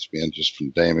time it's been just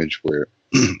from damage where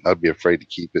I'd be afraid to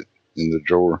keep it in the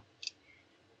drawer.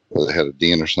 Or it had a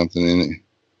dent or something in it.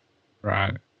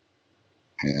 Right.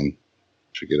 And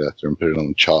to get out there and put it on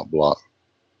the chop block.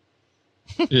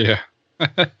 Yeah.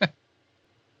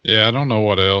 Yeah, I don't know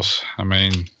what else. I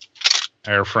mean,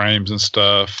 airframes and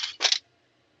stuff.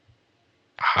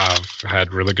 I've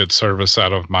had really good service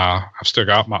out of I've still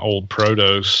got my old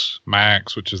Protos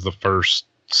Max, which is the first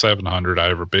 700 I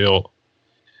ever built.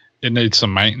 It needs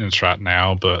some maintenance right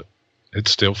now, but it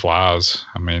still flies.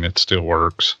 I mean, it still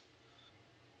works.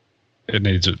 It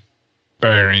needs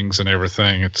bearings and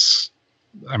everything. It's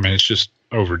just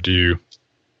overdue.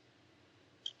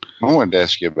 I wanted to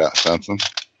ask you about something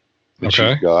that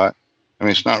you've got. I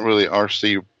mean, it's not really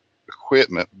RC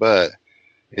equipment, but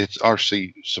it's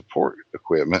RC support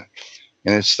equipment.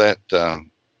 And it's that,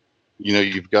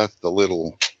 you've got the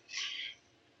little,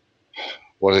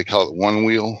 what do they call it, one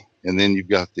wheel, and then you've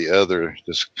got the other,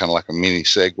 just kind of like a mini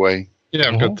Segway. Yeah,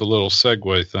 I've got the little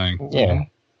Segway thing. Yeah.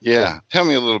 Yeah. Tell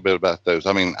me a little bit about those.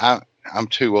 I mean, I'm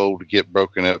too old to get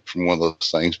broken up from one of those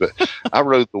things, but I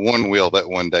rode the one wheel that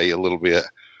one day a little bit,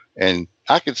 and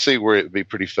I could see where it'd be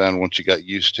pretty fun once you got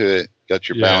used to it, got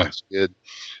your balance good.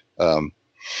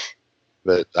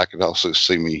 But I could also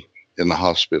see me in the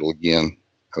hospital again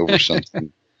over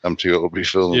something I'm too old to be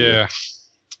feeling. Yeah.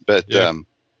 But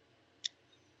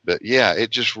yeah, it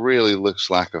just really looks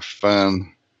like a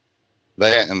fun,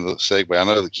 that and the Segway. I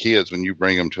know the kids, when you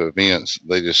bring them to events,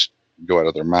 they just go out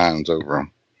of their minds over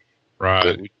them. Right.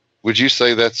 But would you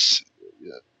say that's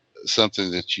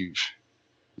something that you've,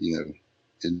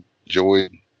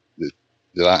 enjoyed?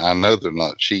 That I know they're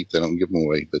not cheap; they don't give them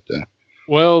away. But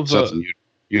something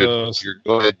you're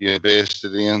glad you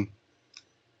invested in.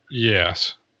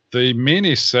 Yes, the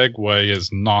mini Segway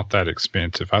is not that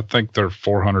expensive. I think they're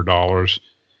 $400.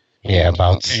 Yeah,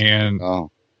 about. And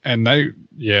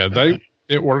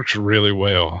it works really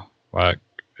well. Like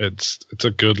it's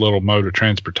a good little mode of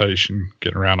transportation,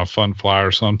 getting around a fun fly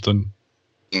or something.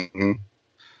 Mm-hmm.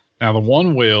 Now the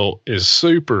one wheel is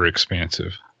super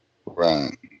expensive.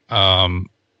 Right.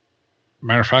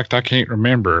 Matter of fact, I can't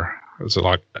remember. Is it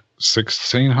like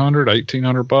 $1,600,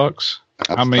 $1,800?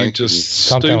 I mean, just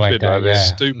something stupid, like that, yeah.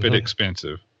 Stupid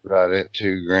expensive. Right at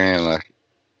 $2,000, like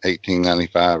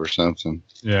 $1,895 or something.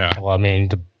 Yeah. Well, I mean,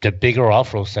 the bigger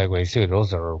off-road Segways too;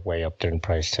 those are way up there in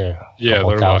price too. Yeah,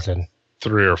 they're like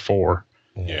 3 or 4.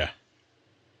 Yeah.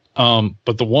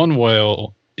 But the one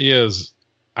wheel is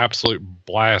absolute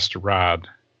blast to ride.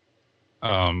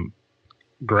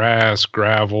 Grass,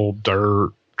 gravel,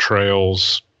 dirt,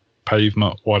 trails,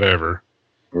 pavement, whatever.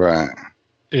 Right.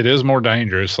 It is more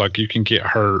dangerous. Like you can get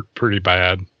hurt pretty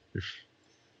bad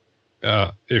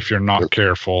if you're not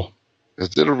careful.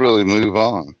 'Cause it'll really move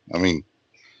on. I mean,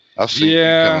 I've seen you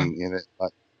Yeah. coming in it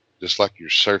just like you're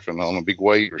surfing on a big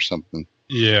wave or something.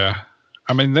 Yeah.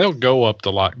 I mean, they'll go up to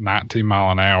like 19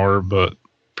 mile an hour, but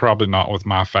probably not with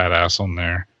my fat ass on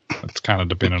there. It's kind of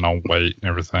depending on weight and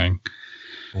everything.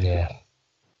 Yeah.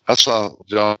 I saw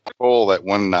John Cole that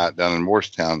one night down in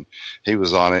Morristown. He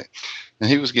was on it, and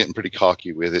he was getting pretty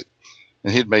cocky with it.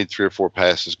 And he'd made 3 or 4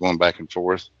 passes going back and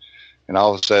forth. And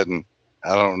all of a sudden,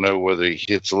 I don't know whether he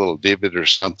hits a little divot or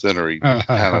something, or he kind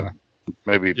of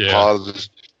maybe Yeah. pauses.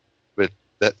 But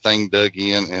that thing dug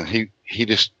in, and he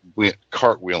just went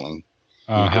cartwheeling.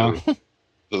 Uh-huh.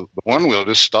 The one wheel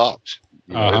just stopped.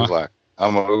 You know, It was Uh-huh. like,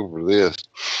 I'm over this.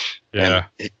 Yeah.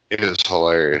 And it is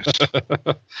hilarious.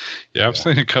 Yeah, I've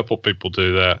seen a couple people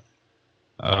do that.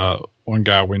 One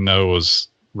guy we know was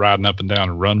riding up and down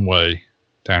a runway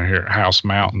down here at House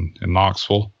Mountain in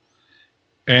Knoxville,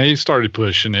 and he started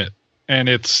pushing it. And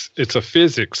it's a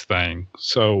physics thing.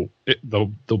 So the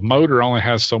motor only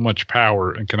has so much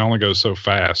power and can only go so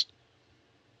fast.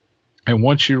 And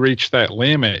once you reach that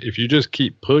limit, if you just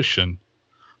keep pushing,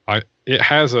 it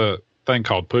has a thing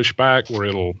called pushback where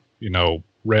it'll,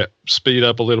 speed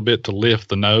up a little bit to lift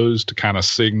the nose to kind of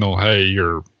signal, hey,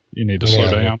 you need to slow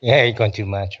down. Yeah, you're going too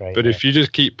much, right? But if you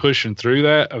just keep pushing through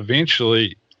that,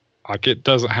 eventually, it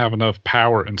doesn't have enough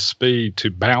power and speed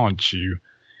to balance you,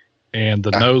 and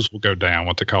the nose will go down,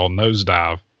 what they call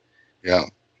nosedive. Yeah.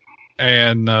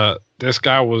 And this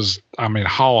guy was,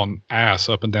 hauling ass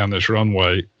up and down this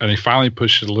runway, and he finally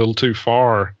pushed it a little too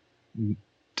far,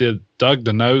 dug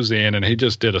the nose in, and he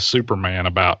just did a Superman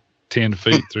about 10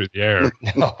 feet through the air.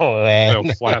 Oh, man.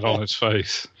 Fell flat on his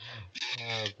face.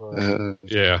 Oh, boy.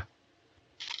 Yeah.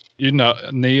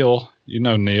 Neil.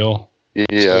 Neil.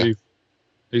 Yeah. Steve.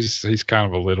 He's kind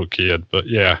of a little kid, but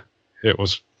yeah, it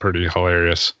was pretty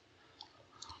hilarious.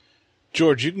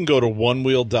 George, you can go to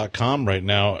onewheel.com right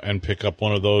now and pick up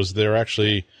one of those. They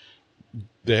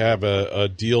have a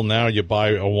deal now. You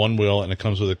buy a one wheel and it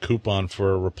comes with a coupon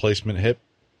for a replacement hip.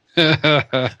 Get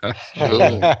that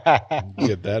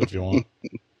if you want.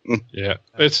 Yeah,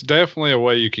 it's definitely a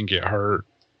way you can get hurt.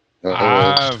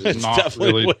 Uh-oh. It's Not definitely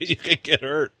really. a way you can get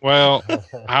hurt. Well,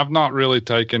 I've not really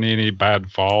taken any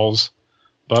bad falls,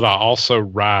 but I also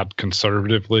ride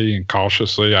conservatively and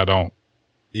cautiously. I don't,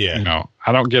 Yeah.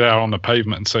 I don't get out on the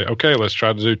pavement and say, okay, let's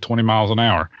try to do 20 miles an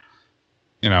hour.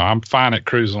 I'm fine at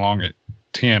cruising along at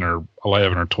 10 or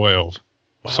 11 or 12.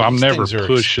 Wow, So I'm these never things are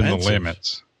pushing expensive. the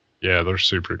limits. Yeah, they're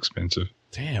super expensive.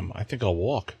 Damn, I think I'll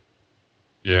walk.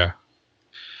 Yeah.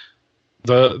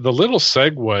 The little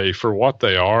Segway, for what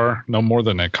they are, no more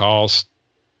than they cost,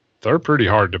 they're pretty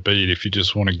hard to beat if you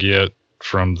just want to get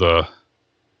from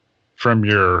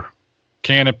your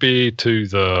canopy to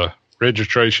the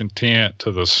registration tent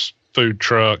to the food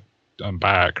truck and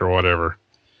back or whatever.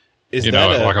 Is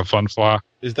Like a fun fly.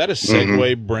 Is that a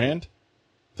Segway brand?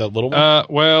 That little one?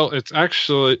 Well, it's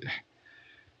actually,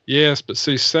 yes, but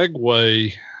see,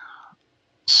 Segway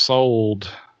sold,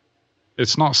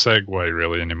 it's not Segway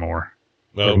really anymore.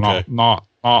 Oh, okay. Not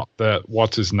that,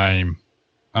 what's his name,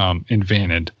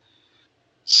 invented.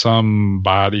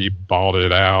 Somebody bought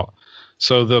it out.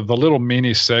 So the little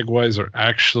mini Segways are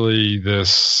actually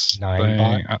this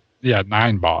Ninebot? thing.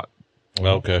 Ninebot.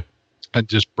 Okay. And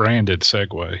just branded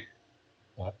Segway.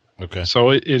 Okay. So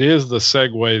it is the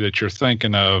Segway that you're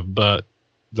thinking of, but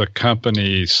the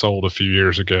company sold a few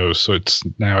years ago, so it's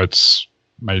made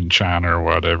in China or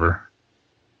whatever.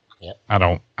 Yep. I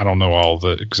don't know all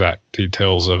the exact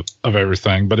details of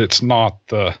everything, but it's not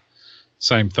the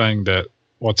same thing that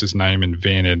what's his name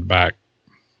invented back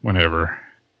whenever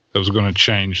it was going to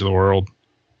change the world.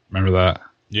 Remember that?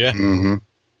 Yeah. Mm-hmm.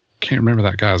 Can't remember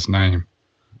that guy's name.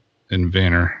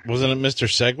 Inventor. Wasn't it Mr.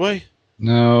 Segway?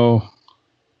 No.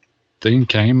 Dean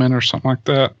Kamen or something like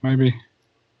that, maybe.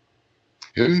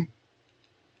 Who?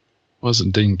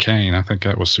 Wasn't Dean Kane. I think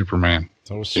that was Superman.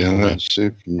 That was Yeah, Superman. that's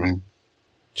Superman.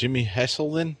 Jimmy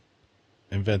Hesselden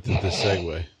invented the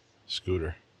Segway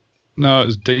scooter. No, it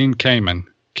was Dean Kamen.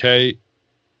 Kamen.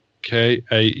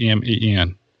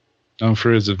 Known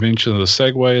for his invention of the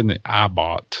Segway and the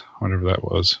iBot, whatever that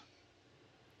was.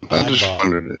 I just iBot.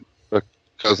 wondered it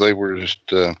because they were just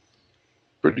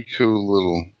pretty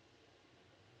cool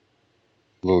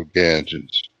little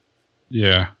gadgets.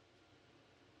 Yeah.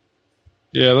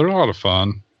 Yeah, they're a lot of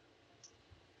fun.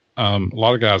 A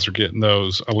lot of guys are getting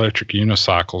those electric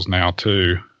unicycles now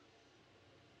too.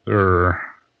 They're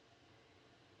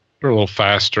They're a little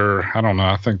faster. I don't know.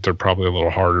 I think they're probably a little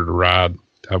harder to ride,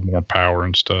 have more power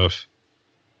and stuff.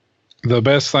 The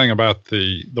best thing about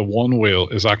the one wheel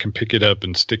is I can pick it up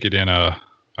and stick it in a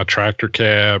tractor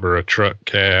cab or a truck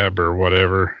cab or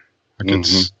whatever. Like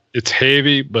it's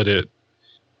heavy, but it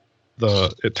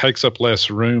takes up less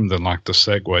room than like the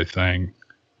Segway thing.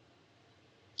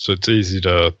 So it's easy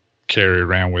to carry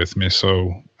around with me.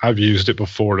 So I've used it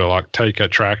before to like take a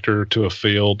tractor to a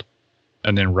field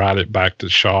and then ride it back to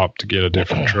the shop to get a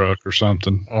different truck or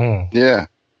something. Yeah,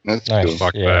 that's Nice. cool.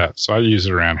 Like that. So I use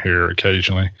it around here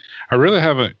occasionally. I really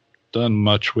haven't done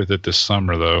much with it this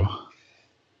summer though.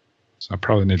 So I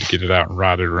probably need to get it out and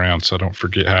ride it around so I don't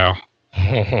forget how.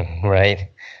 Right.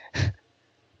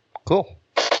 Cool.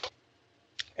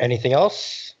 Anything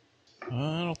else? I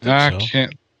don't think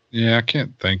so. I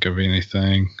can't think of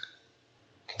anything.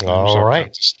 There's All right.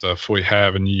 kinds of stuff we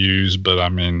have and use, but I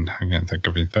mean, I can't think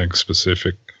of anything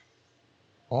specific.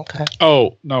 Okay.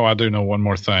 Oh, no, I do know one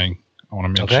more thing I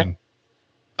want to mention. Okay.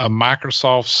 A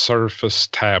Microsoft Surface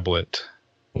tablet,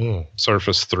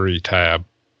 Surface 3 tab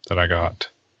that I got.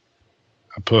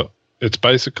 It's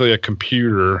basically a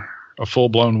computer, a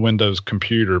full-blown Windows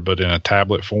computer, but in a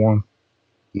tablet form.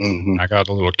 I got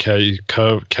a little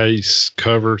case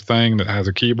cover thing that has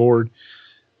a keyboard.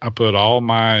 I put all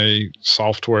my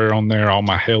software on there, all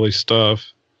my heli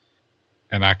stuff,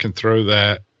 and I can throw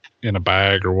that in a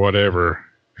bag or whatever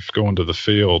if going to the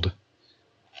field.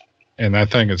 And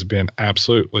that thing has been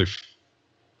absolutely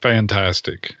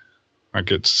fantastic.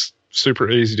 Like it's super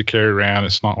easy to carry around.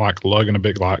 It's not like lugging a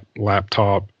big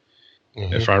laptop.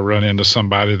 If I run into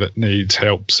somebody that needs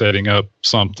help setting up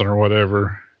something or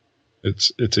whatever,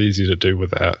 it's easy to do with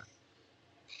that.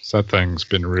 So that thing's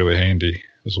been really handy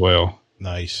as well.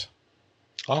 Nice.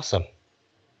 Awesome.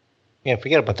 Yeah,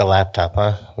 forget about the laptop,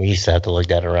 huh? We used to have to lug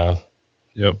that around.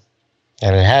 Yep.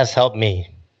 And it has helped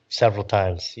me several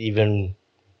times, even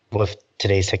with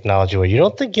today's technology where you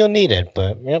don't think you'll need it,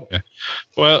 but yep. Yeah.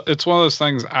 Well, it's one of those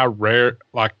things I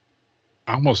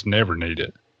almost never need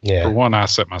it. Yeah. For one, I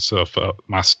set my stuff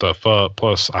up.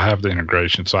 Plus, I have the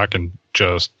integration, so I can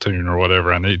just tune or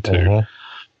whatever I need to.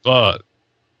 But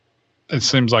it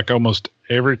seems like almost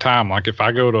every time, like if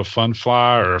I go to a fun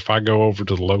fly or if I go over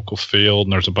to the local field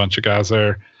and there's a bunch of guys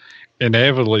there,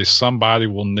 inevitably somebody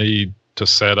will need to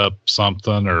set up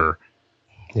something or,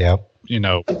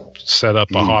 set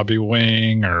up a hobby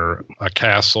wing or a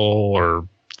castle or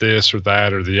this or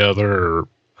that or the other or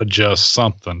adjust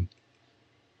something.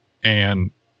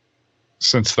 And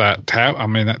since that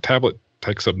tablet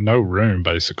takes up no room,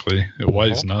 basically. It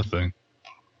weighs nothing.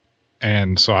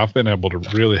 And so I've been able to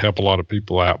really help a lot of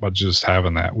people out by just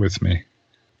having that with me.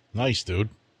 Nice, dude.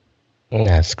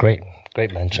 That's great.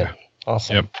 Great mention. Yeah.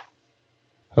 Awesome. Yep.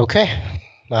 Okay.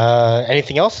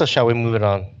 Anything else, or shall we move it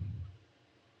on?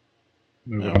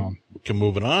 Moving on. We can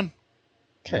move it on.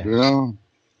 Okay. Yeah.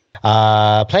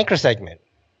 Planker segment.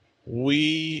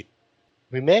 We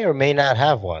may or may not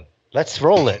have one. Let's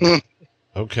roll it.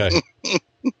 Okay.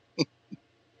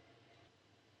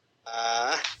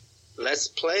 Let's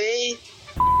play.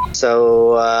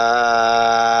 So,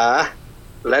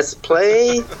 let's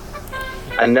play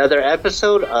another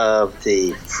episode of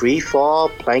the Free Fall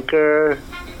Planker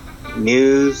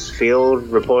News Field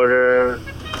Reporter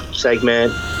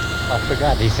segment. I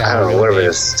forgot these. I don't know, whatever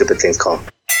this stupid thing's called.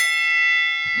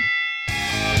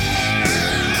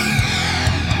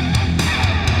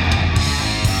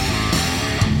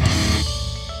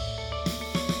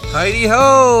 Heidi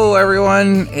ho,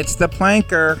 everyone! It's the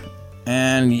Planker,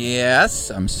 and yes,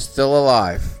 I'm still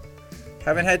alive.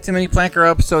 Haven't had too many Planker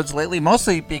episodes lately,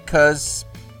 mostly because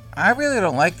I really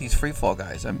don't like these freefall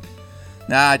guys.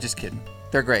 Just kidding.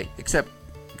 They're great, except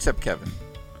Kevin.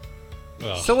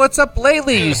 Oh. So what's up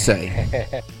lately, you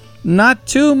say? Not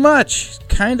too much.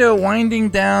 Kind of winding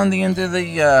down the end of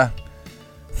the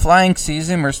flying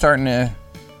season. We're starting to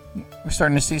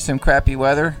see some crappy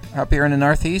weather up here in the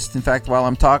Northeast. In fact, while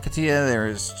I'm talking to you, there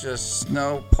is just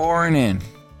snow pouring in.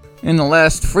 In the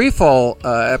last freefall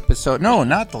episode, no,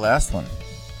 not the last one.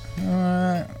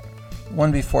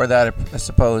 One before that, I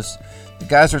suppose. The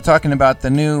guys were talking about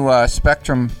the new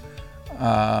Spectrum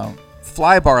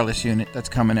fly barless unit that's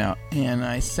coming out. And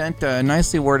I sent a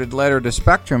nicely worded letter to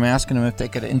Spectrum asking them if they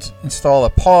could install a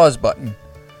pause button.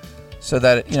 So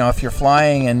that, if you're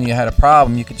flying and you had a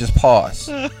problem, you could just pause.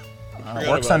 It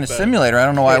works on the simulator. I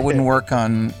don't know why it wouldn't work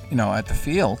on, at the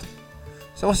field.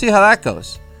 So we'll see how that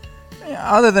goes.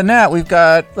 Other than that, we've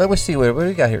got, let's see, what do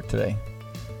we got here today?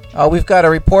 We've got a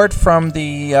report from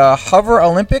the Hover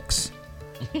Olympics.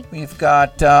 We've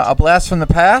got a blast from the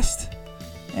past.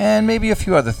 And maybe a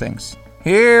few other things.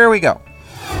 Here we go.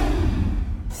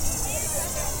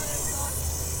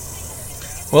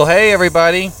 Well, hey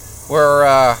everybody,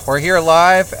 we're here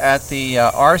live at the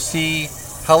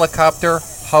RC Helicopter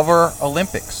Hover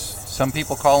Olympics. Some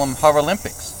people call them Hover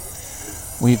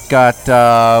Olympics. We've got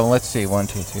let's see, 1,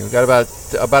 2, 3. We've got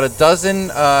about a dozen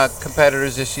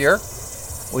competitors this year.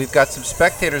 We've got some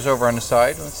spectators over on the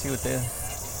side. Let's see what they.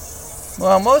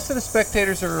 Well, most of the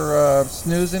spectators are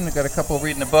snoozing. We've got a couple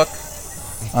reading a book.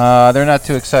 They're not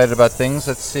too excited about things.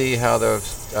 Let's see how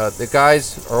the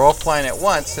guys are all flying at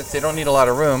once since they don't need a lot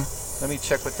of room. Let me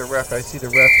check with the ref. I see the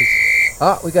ref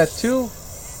is... we got 2.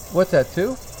 What's that,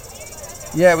 2?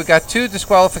 Yeah, we got 2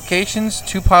 disqualifications.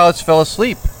 2 pilots fell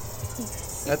asleep.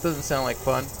 That doesn't sound like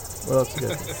fun. What else you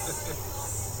got?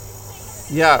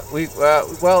 Yeah,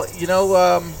 well, you know,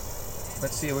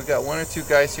 let's see. We got 1 or 2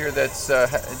 guys here that's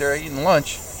they're eating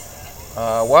lunch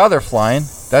while they're flying.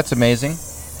 That's amazing.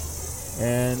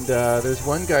 And there's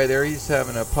one guy there. He's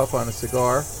having a puff on a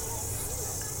cigar.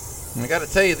 And I got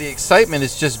to tell you, the excitement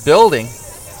is just building.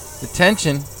 The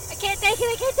tension. I can't take it.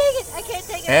 I can't take it. I can't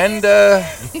take it. And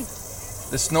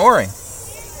the snoring.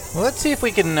 Well, let's see if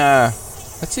we can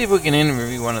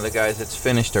interview one of the guys that's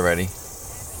finished already.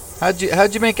 How'd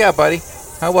you make out, buddy?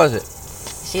 How was it?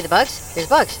 See the bugs? There's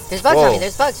bugs. There's bugs on me.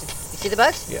 There's bugs. You see the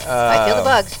bugs? Yeah. I feel the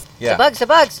bugs. Yeah. The bugs. The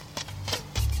bugs.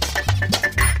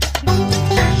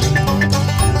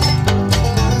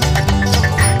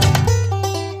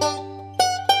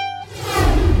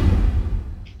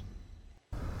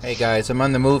 Hey guys, I'm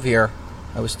on the move here.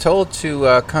 I was told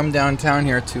to come downtown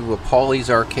here to Paulie's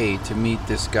Arcade to meet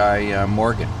this guy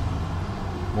Morgan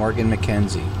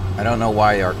McKenzie. I don't know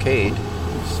why arcade.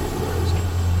 Let's see, where is it?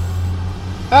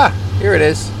 Ah, here it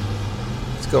is.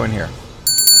 Let's go in here.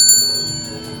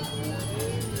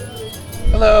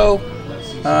 Hello.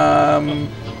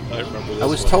 I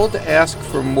was told to ask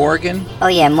for Morgan. Oh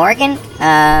yeah, Morgan.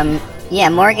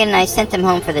 Morgan. I sent him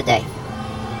home for the day.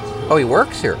 Oh, he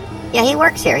works here. Yeah, he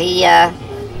works here. He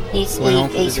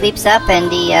sweeps up and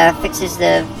he fixes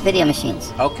the video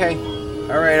machines. Okay.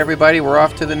 All right, everybody, we're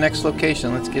off to the next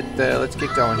location. Let's get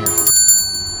going here.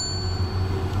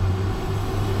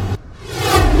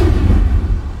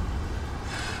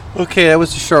 Okay, that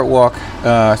was a short walk.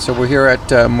 So we're here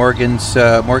at Morgan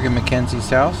McKenzie's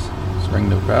house. Let's ring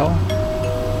the bell.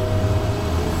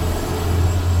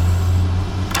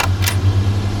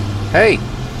 Hey,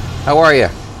 how are you?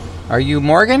 Are you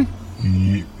Morgan?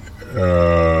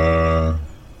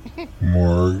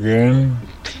 Morgan?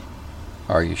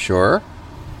 Are you sure?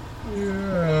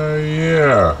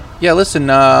 Yeah. Yeah, listen,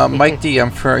 Mike D,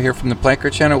 I'm here from the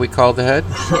Planker Channel. We called ahead.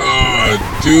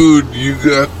 Dude, you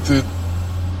got the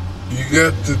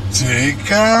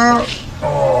takeout?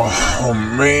 Oh,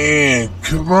 man,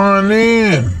 come on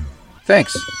in.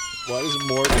 Thanks. Why does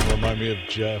Morgan remind me of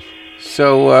Jeff?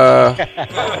 So, Oh, man,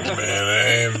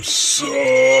 I am so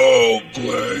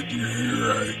glad you're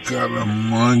here. I got a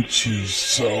munchie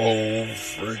so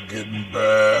friggin'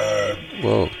 bad.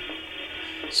 whoa.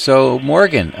 So,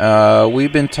 Morgan,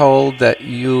 we've been told that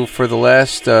you, for the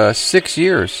last 6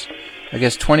 years, I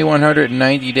guess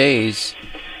 2,190 days,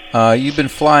 you've been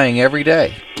flying every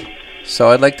day.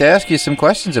 So I'd like to ask you some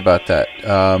questions about that.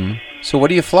 So what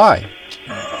do you fly?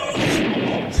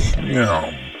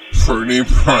 Pretty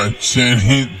much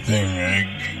anything I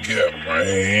can get my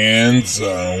hands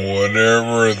on,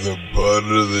 whatever the butt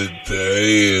of the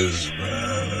day is,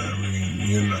 man. I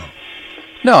mean,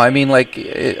 No, I mean, like,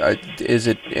 is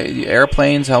it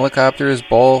airplanes, helicopters,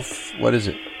 both? What is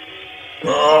it?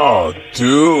 Oh,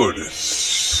 dude,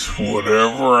 it's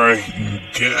whatever I can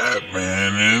get,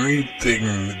 man. Anything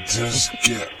to just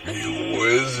get me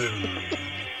whizzing,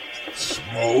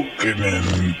 smoking,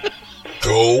 and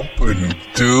dope, and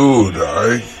dude,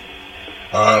 I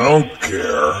don't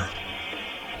care.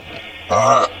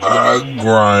 I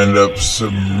grind up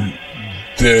some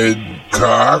dead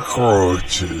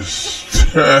cockroaches.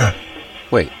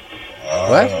 Wait,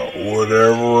 what?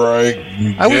 Whatever I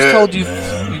can I was get, told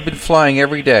man. you've been flying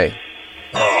every day.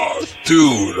 Oh,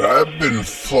 dude, I've been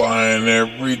flying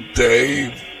every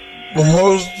day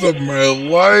most of my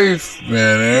life,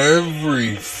 man.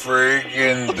 Every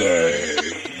friggin' day.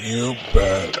 You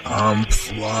bet I'm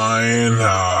flying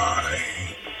high.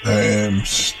 I am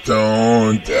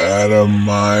stoned out of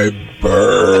my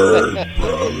bird,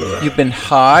 brother. You've been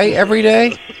high every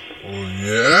day? Well,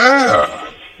 yeah.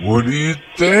 What are you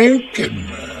thinking,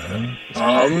 man?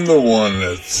 I'm the one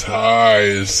that's high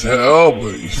as hell,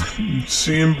 but it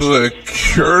seems like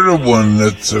you're the one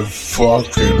that's a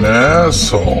fucking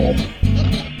asshole.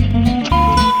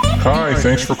 Hi,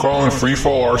 thanks for calling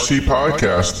Freefall RC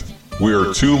Podcast. We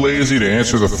are too lazy to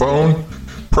answer the phone.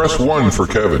 Press 1 for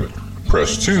Kevin.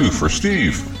 Press 2 for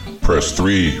Steve. Press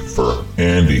 3 for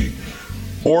Andy.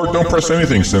 Or don't press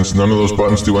anything since none of those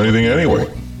buttons do anything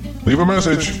anyway. Leave a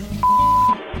message.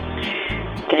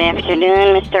 Good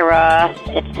afternoon, Mr. Ross.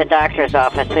 It's the doctor's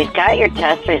office. We've got your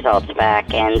test results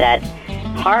back, and that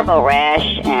horrible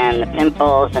rash and the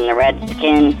pimples and the red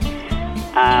skin.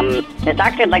 The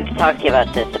doctor would like to talk to you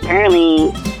about this.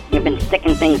 Apparently, you've been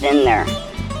sticking things in there.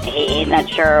 He's not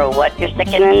sure what you're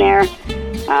sticking in there.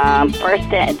 First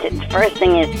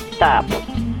thing is stop.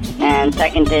 And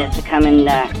second is to come and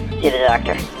see the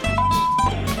doctor.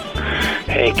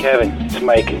 Hey, Kevin, it's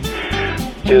Mike.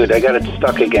 Dude, I got it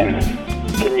stuck again.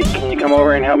 Can you come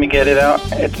over and help me get it out?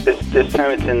 This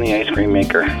time it's in the ice cream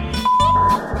maker.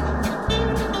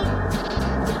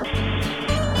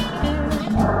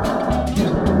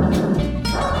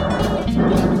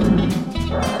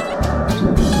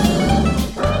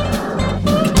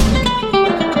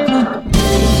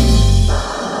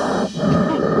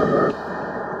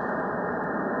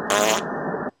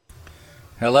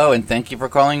 Hello, and thank you for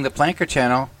calling the Planker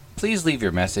channel. Please leave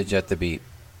your message at the beep.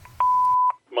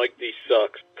 Mike D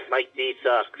sucks. Mike D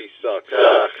sucks. He sucks.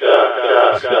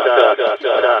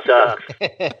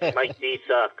 Sucks. Mike D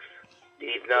sucks.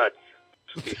 He's nuts.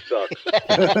 He sucks.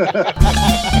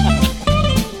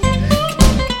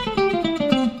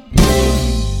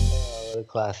 Oh,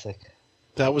 classic.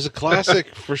 That was a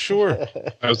classic for sure.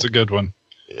 That was a good one.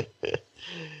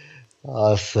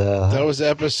 Awesome. That was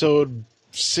episode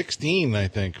 16, I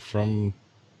think, from,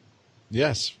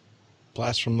 yes,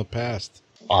 Blast from the Past.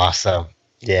 Awesome.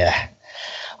 Yeah.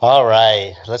 All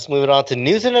right. Let's move it on to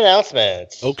news and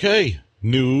announcements. Okay.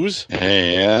 News.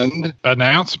 And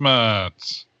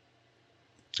announcements.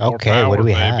 Okay, power, what do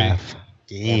we baby. have?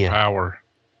 More power.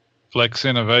 Flex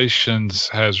Innovations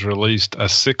has released a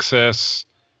 6S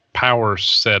power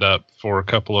setup for a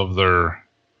couple of their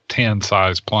 10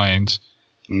 size planes.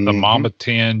 Mm-hmm. The Mamba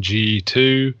 10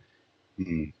 G2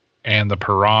 and the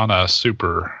Piranha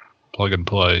Super plug and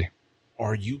play.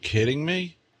 Are you kidding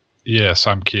me? Yes,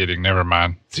 I'm kidding. Never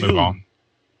mind. Dude, move on.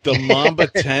 The Mamba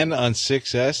 10 on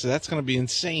 6S, that's going to be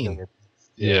insane.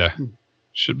 Yeah.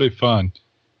 Should be fun.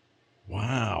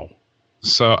 Wow.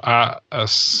 So I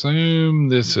assume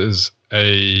this is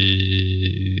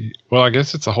I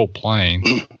guess it's a whole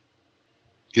plane.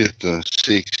 Get the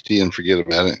 60 and forget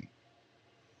about it.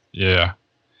 Yeah.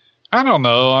 I don't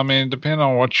know. I mean, depending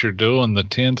on what you're doing, the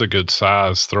 10's a good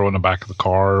size. Throw in the back of the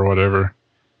car or whatever.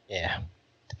 Yeah.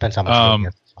 Depends how much you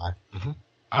get.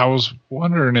 I was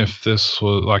wondering if this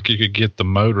was like you could get the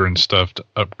motor and stuff to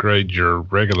upgrade your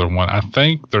regular one. I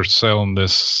think they're selling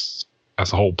this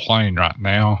as a whole plane right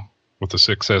now with the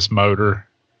 6S motor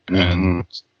and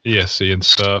ESC and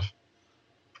stuff.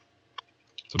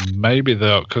 So maybe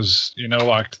they'll, because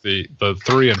like the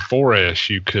 3 and 4S,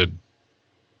 you could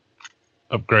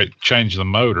upgrade, change the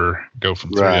motor, go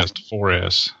from 3S to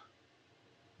 4S.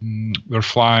 They're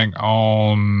flying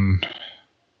on.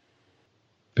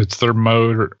 It's their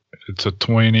motor. It's a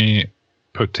 20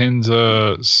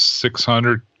 Potenza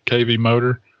 600 kV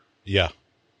motor. Yeah.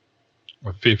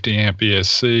 With 50 amp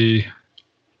ESC.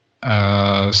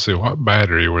 Let's see, what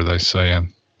battery were they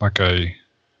saying?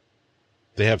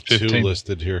 They have 15, 2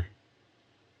 listed here.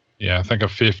 Yeah, I think a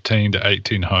 15 to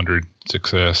 1800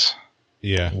 6S.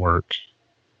 Yeah. Work.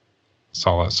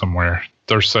 Saw that somewhere.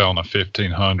 They're selling a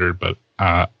 1500, but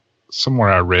somewhere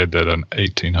I read that an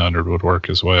 1800 would work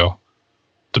as well.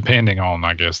 Depending on,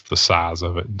 I guess, the size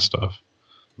of it and stuff.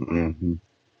 Mm-hmm.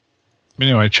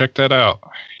 Anyway, check that out.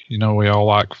 We all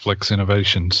like Flex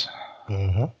Innovations.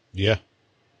 Mm-hmm. Yeah.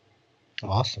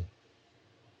 Awesome.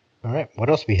 All right. What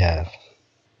else we have?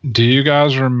 Do you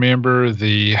guys remember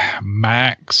the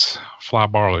Max Fly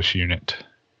Barless unit?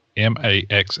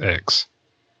 MAXX.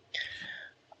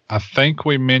 I think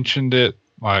we mentioned it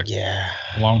a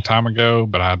long time ago,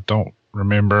 but I don't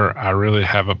remember. I really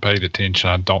haven't paid attention.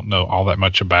 I don't know all that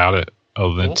much about it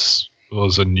other than it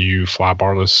was a new fly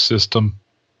barless system.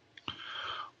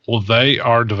 Well, they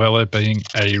are developing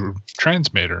a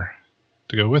transmitter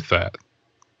to go with that.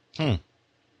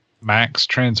 Max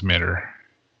transmitter.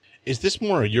 Is this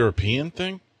more a European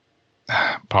thing?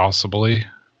 Possibly.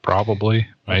 Probably.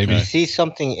 Maybe. Do you see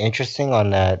something interesting on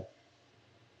that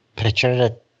picture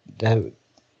that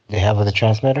they have of the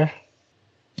transmitter?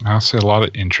 I see a lot of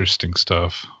interesting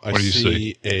stuff. What do you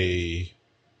see?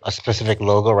 A specific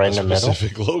logo right in the middle. A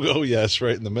specific logo, yes,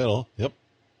 right in the middle. Yep.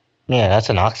 Yeah, that's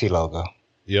an Oxy logo.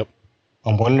 Yep.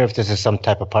 I'm wondering if this is some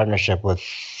type of partnership with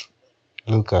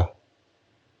Luca.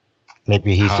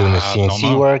 Maybe he's doing the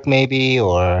CNC work, maybe,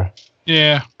 or...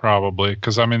 Yeah, probably.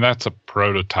 Because, that's a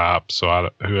prototype, so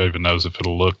who even knows if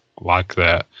it'll look like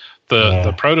that.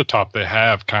 The prototype they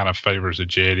have kind of favors a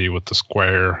Jetty with the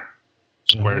square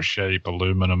shape,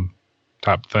 aluminum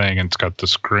type thing, and it's got the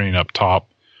screen up top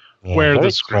Yeah, where very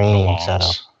the screen strange belongs.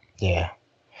 setup. Yeah.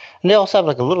 And they also have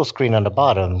like a little screen on the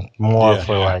bottom, more Yeah.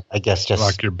 for like, I guess just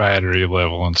Like your battery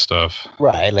level and stuff.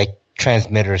 right, like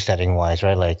transmitter setting wise,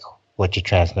 right? Like what you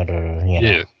transmit or, you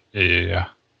know. Yeah.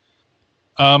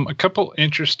 A couple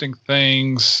interesting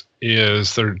things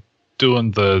is they're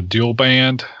doing the dual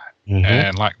band, Mhm.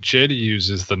 and like Jetty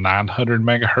uses the 900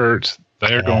 megahertz.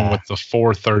 They're going with the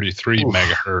 433 Oof.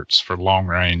 megahertz for long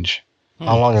range.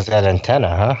 How long is that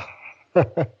antenna, huh?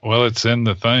 Well, it's in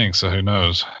the thing, so who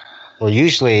knows? Well,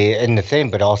 usually in the thing,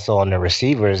 but also on the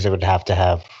receivers, it would have to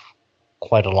have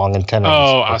quite a long antenna.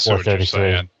 Oh, for I see what you're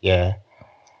 433. saying. Yeah.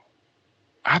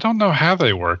 I don't know how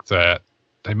they work that.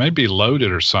 They may be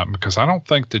loaded or something, because I don't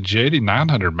think the Jetty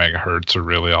 900 megahertz are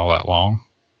really all that long.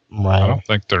 I Right. don't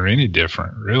think they're any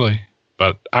different, really.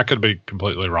 But I could be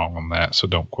completely wrong on that, so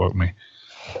don't quote me.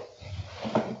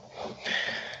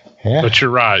 Yeah. But you're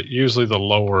right. Usually the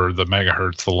lower the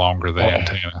megahertz, the longer the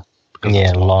antenna. because Yeah,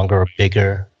 it's long. longer,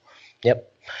 bigger.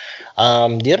 Yep.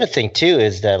 The other thing too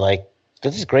is that like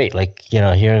this is great, like, you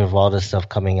know, hearing of all this stuff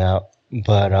coming out,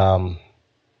 but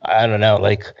I don't know,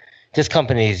 like this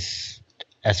company's,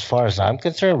 as far as I'm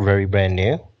concerned, very brand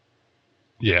new.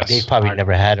 Yes. They've probably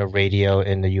never had a radio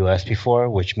in the U.S. before,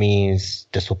 which means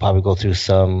this will probably go through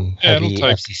some Yeah, it'll heavy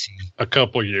take FCC a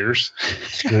couple years.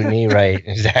 scrutiny. Right,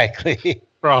 exactly.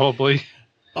 Probably.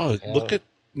 Oh, look at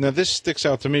now. This sticks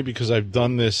out to me because I've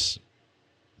done this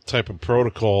type of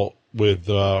protocol with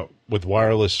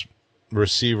wireless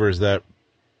receivers that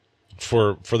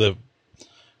for the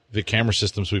camera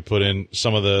systems we put in.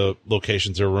 Some of the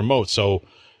locations are remote, so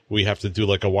we have to do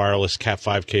like a wireless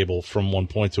Cat5 cable from one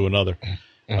point to another.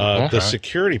 The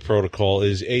security protocol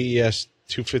is AES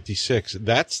 256.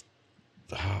 That's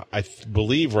I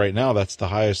believe right now that's the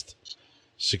highest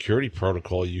security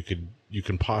protocol you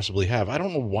can possibly have. I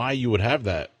don't know why you would have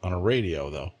that on a radio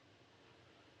though.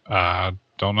 I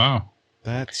don't know.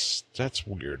 That's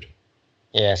weird.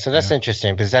 Yeah, so that's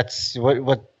interesting because that's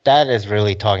what that is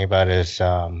really talking about is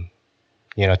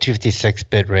 256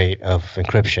 bit rate of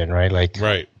encryption, right? Like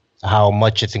Right. how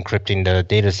much it's encrypting the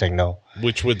data signal.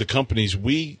 Which with the companies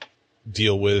we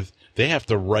deal with, they have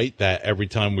to write that every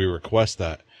time we request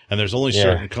that. And there's only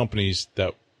certain companies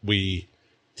that we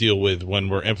deal with when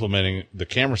we're implementing the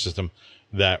camera system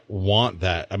that want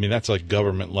that. I mean, that's like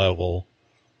government level.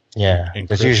 Yeah,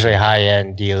 it's encryption. usually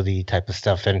high-end DoD type of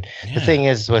stuff. And the thing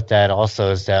is with that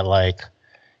also is that, like,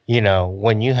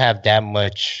 when you have that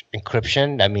much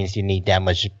encryption, that means you need that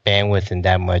much bandwidth and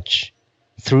that much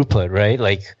throughput, right?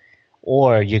 Like,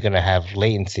 or you're going to have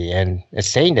latency. And it's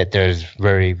saying that there's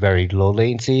very, very low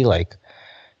latency. Like,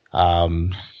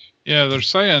 Yeah, they're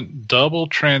saying double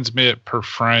transmit per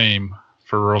frame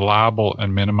for reliable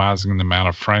and minimizing the amount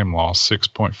of frame loss,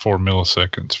 6.4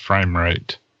 milliseconds frame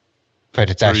rate. but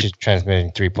it's actually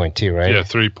transmitting 3.2, right? Yeah,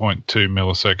 3.2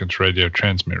 milliseconds radio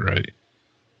transmit rate.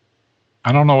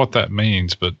 I don't know what that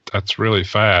means, but that's really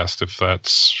fast if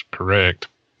that's correct.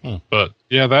 But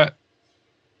yeah,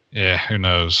 who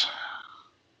knows?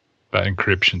 That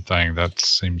encryption thing, that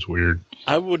seems weird.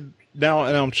 I would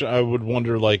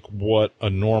wonder like what a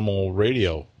normal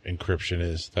radio encryption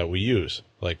is that we use.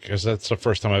 Like, 'cause that's the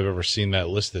first time I've ever seen that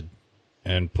listed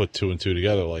and put two and two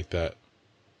together like that.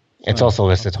 It's also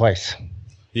listed twice.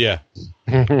 Yeah.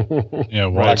 Yeah,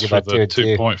 once for the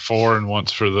 2.4 and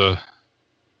once for the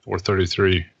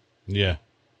 433. Yeah.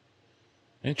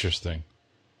 Interesting.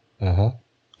 Uh-huh.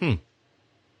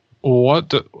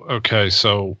 Okay,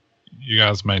 so you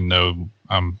guys may know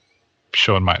I'm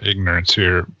showing my ignorance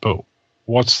here, but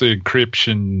what's the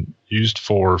encryption used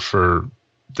for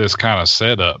this kind of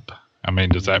setup? I mean,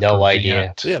 does that No prevent,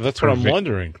 idea. Yeah, that's what I'm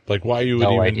wondering. Like, why you would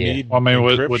No even idea. need Well, I mean,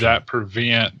 would encryption? that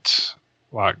prevent,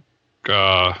 like,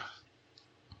 I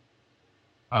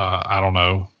don't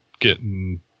know,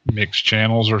 getting mixed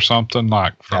channels or something,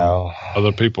 like from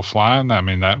other people flying? I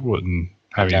mean, that wouldn't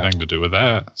have No. anything to do with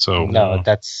that. So No,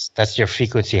 that's your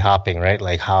frequency hopping, right?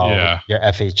 Like how your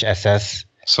FHSS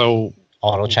So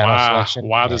auto channel selection.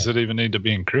 why does it even need to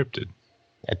be encrypted?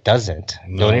 It doesn't.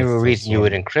 No, The only it's reason you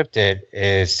would encrypt it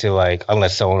is to, like,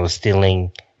 unless someone was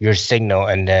stealing your signal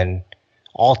and then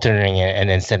altering it and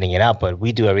then sending it out. But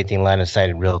we do everything line of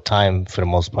sight in real time for the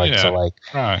most part. So, like,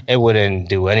 Right. it wouldn't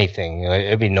do anything. Like,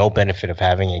 it'd be no benefit of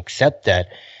having it, except that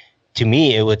to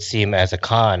me, it would seem as a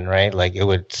con, right? Like, it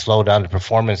would slow down the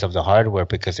performance of the hardware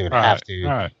because it would have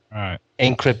to Right.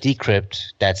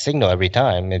 decrypt that signal every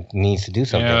time it needs to do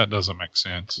something. Yeah, that doesn't make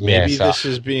sense. Maybe Yeah, so- this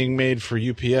is being made for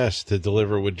UPS to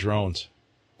deliver with drones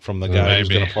from the guy who's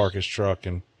Maybe. going to park his truck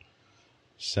and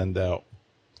send out.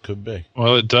 Could be.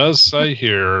 Well, it does say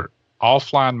here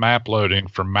offline map loading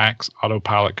for Max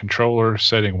Autopilot controller,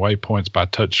 setting waypoints by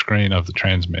touchscreen of the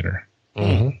transmitter.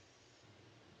 Mm-hmm.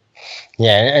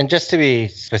 Yeah, and just to be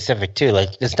specific too, like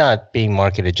it's not being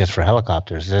marketed just for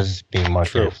helicopters. It's being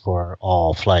marketed for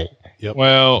all flight. Yep.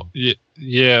 Well,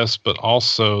 yes, but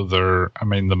also the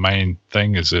main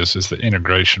thing is the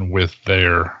integration with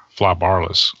their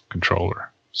Flybarless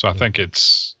controller. So I think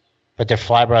it's. But their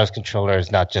Flybarless controller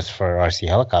is not just for RC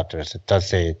helicopters. It does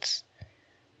say it's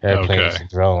airplanes and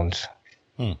drones.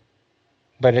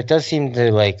 But it does seem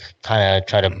to like kind of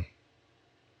try to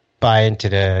buy into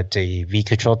the V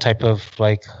control type of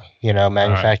like,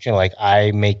 manufacturing. Right. Like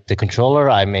I make the controller,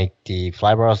 I make the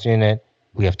Flybarless unit.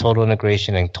 We have total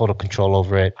integration and total control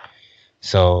over it.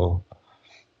 So,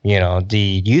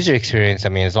 the user experience,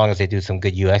 as long as they do some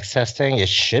good UX testing, it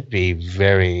should be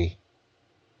very,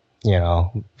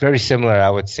 very similar, I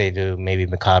would say, to maybe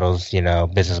Mikado's,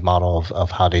 business model of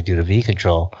how they do the V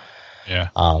control. Yeah.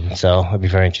 So it'd be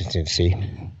very interesting to see.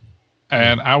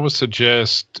 And I would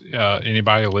suggest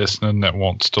anybody listening that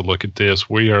wants to look at this,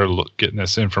 we are getting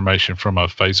this information from a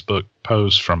Facebook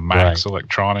post from Max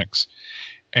Electronics.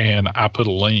 And I put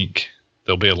a link.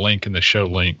 There'll be a link in the show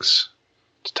links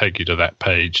to take you to that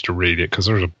page to read it because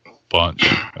there's a bunch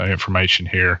of information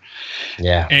here.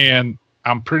 Yeah. And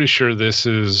I'm pretty sure this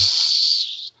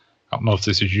is, I don't know if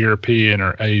this is European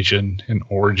or Asian in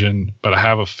origin, but I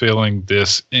have a feeling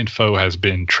this info has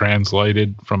been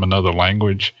translated from another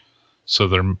language. So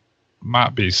there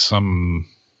might be some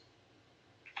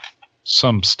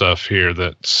stuff here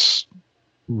that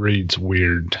reads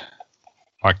weird.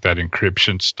 Like that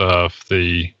encryption stuff,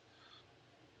 and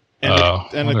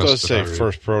it does say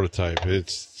first prototype.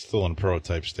 It's still in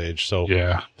prototype stage, so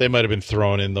yeah, they might have been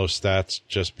throwing in those stats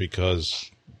just because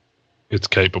it's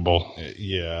capable.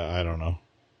 Yeah, I don't know.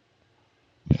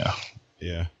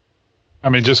 Yeah.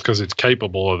 Just because it's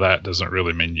capable of that doesn't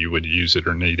really mean you would use it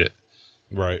or need it.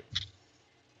 Right.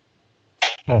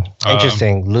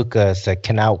 Interesting. Luca said,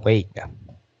 "Cannot wait."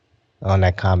 On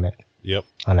that comment. Yep.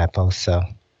 On that post, so.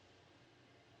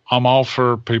 I'm all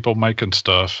for people making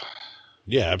stuff.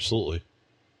 Yeah, absolutely.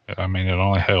 It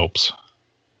only helps.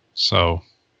 So,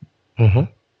 be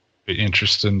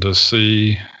interesting to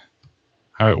see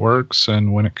how it works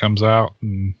and when it comes out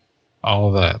and all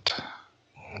of that.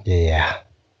 Yeah.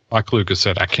 Like Lucas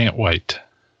said, I can't wait.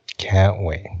 Can't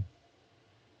wait.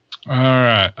 All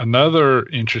right. Another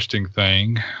interesting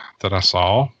thing that I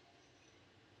saw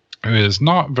is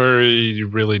not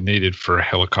really needed for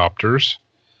helicopters,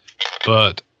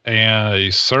 but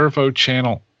a servo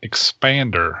channel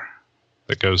expander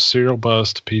that goes serial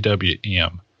bus to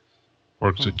PWM.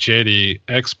 Works with Jetty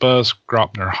X-Bus,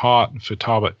 Gropner Hot, and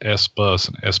Futaba S-Bus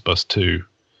and S-Bus 2.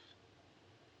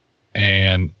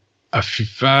 And I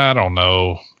don't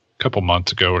know, a couple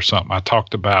months ago or something, I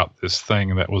talked about this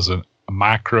thing that was a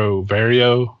micro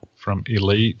Vario from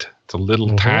Elite. It's a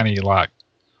little tiny, like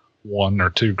 1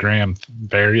 or 2 gram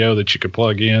Vario that you could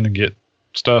plug in and get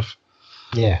stuff.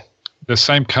 Yeah. The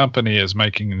same company is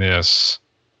making this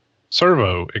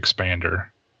servo expander.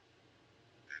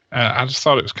 I just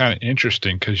thought it was kind of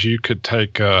interesting because you could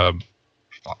take a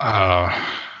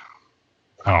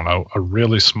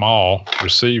really small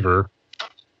receiver,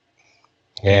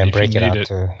 and break it out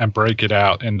and break it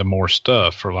out into more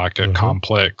stuff for like a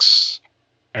complex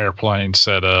airplane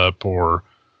setup or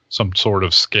some sort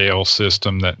of scale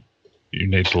system that you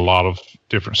need a lot of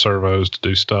different servos to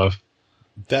do stuff.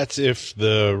 That's if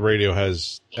the radio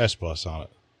has S-Bus on it,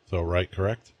 though, right?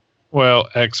 Correct? Well,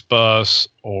 X-Bus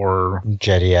or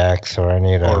Jetty X or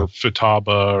any of that. Or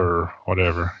Futaba or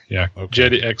whatever. Yeah. Okay.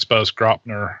 Jetty X-Bus,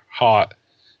 Gropner Hot,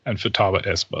 and Futaba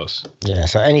S-Bus. Yeah,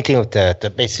 so anything with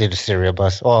the basically the serial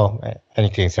bus. Well,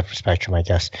 anything except for Spectrum, I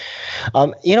guess.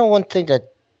 One thing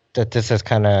that this has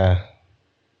kind of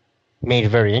made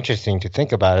very interesting to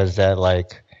think about is that,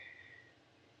 like,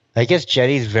 I guess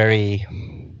Jetty's very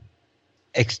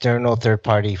external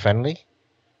third-party friendly,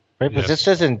 right? But this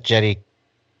isn't Jetty,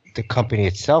 the company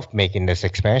itself, making this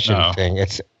expansion thing.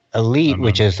 It's Elite,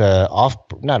 which is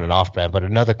not an off-brand, but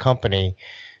another company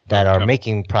that are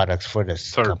making products for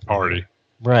this third-party.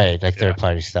 Right, like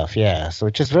third-party stuff, yeah. So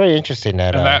it's just very interesting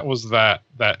that... And that was that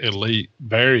Elite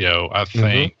Vario, I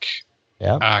think.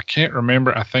 Yeah. I can't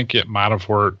remember. I think it might have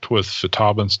worked with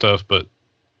Futaba and stuff, but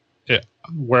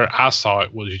where I saw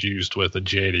it was used with a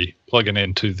Jetty, plugging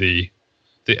into the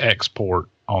export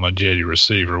on a Jetty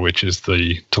receiver, which is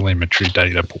the telemetry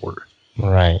data port.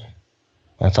 Right.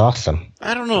 That's awesome.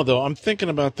 I don't know, though. I'm thinking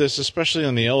about this, especially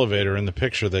on the elevator in the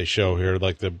picture they show here,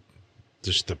 like the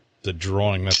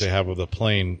drawing that they have of the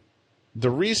plane. The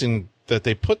reason that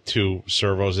they put 2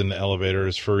 servos in the elevator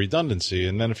is for redundancy.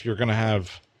 And then if you're going to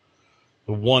have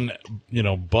one,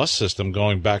 bus system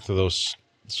going back to those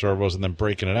servos and then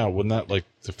breaking it out. Wouldn't that like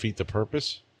defeat the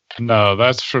purpose? No,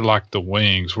 that's for like the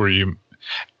wings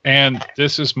and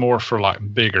this is more for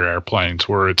like bigger airplanes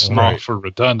where it's not for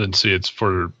redundancy. It's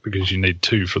because you need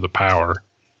 2 for the power.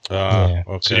 Okay.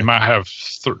 So you might have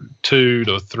 2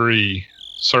 to 3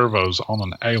 servos on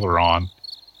an aileron.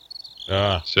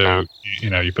 So,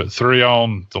 you put 3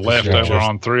 on the left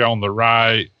aileron, 3 on the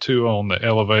right, 2 on the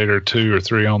elevator, 2 or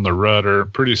 3 on the rudder.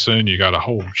 Pretty soon you got a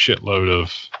whole shitload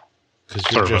of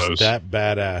because you're just that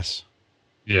badass.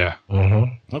 Yeah.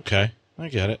 Mm-hmm. Okay. I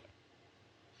get it.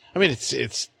 I mean,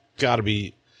 it's got to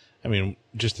be,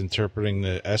 just interpreting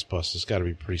the S-Bus has got to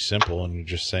be pretty simple, and you're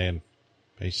just saying,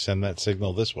 hey, send that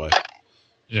signal this way.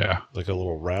 Yeah. Like a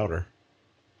little router.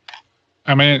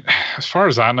 I mean, as far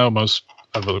as I know, most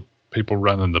of the people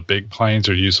running the big planes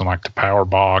are using like the power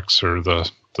box or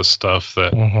the stuff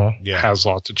that has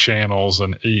lots of channels,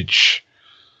 and each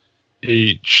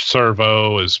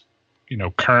servo is,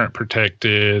 current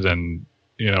protected and,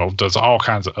 does all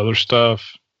kinds of other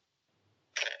stuff.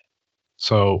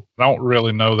 So I don't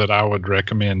really know that I would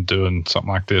recommend doing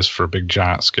something like this for a big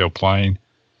giant scale plane.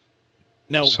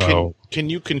 Now, can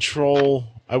you control,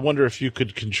 I wonder if you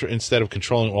could control, instead of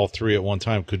controlling all 3 at one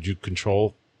time, could you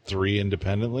control 3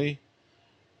 independently?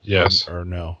 Yes. Or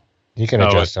no? You can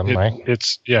adjust them, right?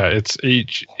 It's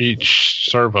each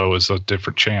servo is a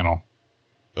different channel.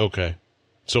 Okay.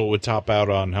 So it would top out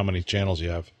on how many channels you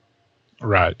have.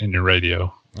 Right, in your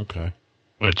radio. Okay.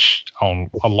 Which on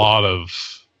a lot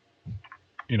of,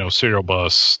 serial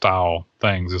bus style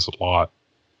things is a lot.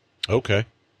 Okay.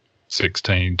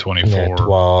 16, 24,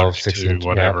 12, 32, 16,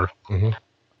 whatever. Yeah. Mm-hmm.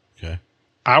 Okay.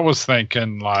 I was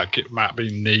thinking like it might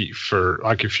be neat for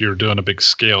like if you're doing a big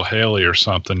scale heli or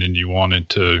something and you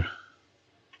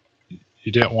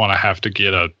didn't want to have to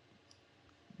get a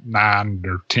 9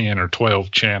 or 10 or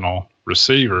 12 channel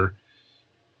receiver.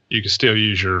 You could still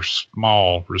use your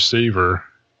small receiver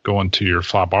going to your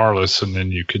flybarless, and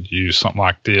then you could use something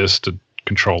like this to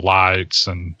control lights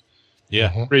and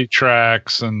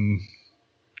retracts and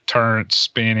turrets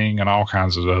spinning and all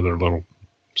kinds of other little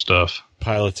stuff.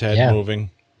 Pilot's head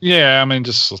moving. Yeah,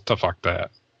 just stuff like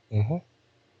that. Mm-hmm.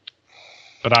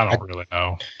 But I don't really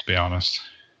know, to be honest.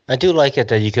 I do like it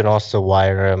that you can also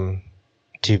wire them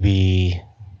to be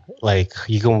like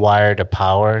you can wire the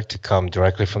power to come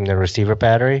directly from the receiver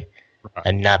battery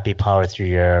and not be powered through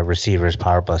your receiver's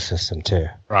power bus system too.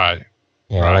 Right.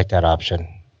 Yeah, I like that option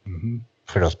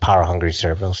for those power hungry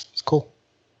servos. It's cool.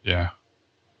 Yeah.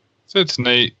 So it's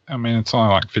neat. It's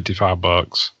only like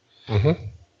 $55.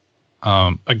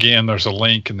 Mm-hmm. Again, there's a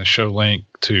link in the show link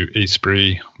to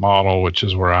Esprit model, which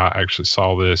is where I actually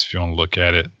saw this. If you want to look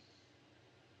at it,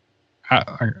 like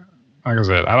I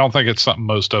said, I don't think it's something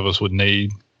most of us would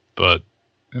need, but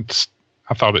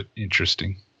I thought it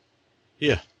interesting.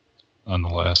 Yeah,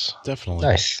 nonetheless, definitely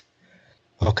nice.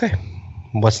 Okay,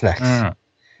 what's next?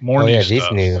 More new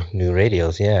stuff. These new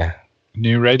radios. Yeah,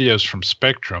 new radios from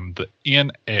Spectrum, the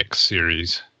NX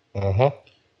series.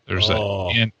 There's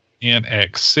a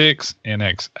NX6,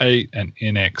 NX8, and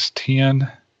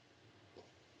NX10.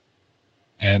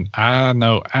 And I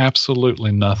know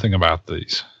absolutely nothing about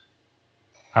these.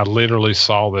 I literally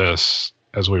saw this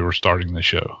as we were starting the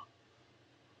show.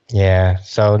 Yeah,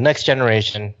 so next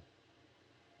generation,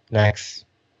 NX,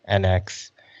 NX.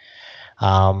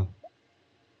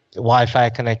 Wi-Fi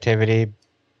connectivity.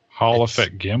 Hall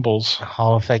effect gimbals.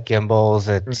 Hall effect gimbals.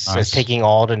 It's taking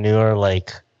all the newer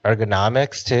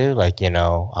ergonomics too,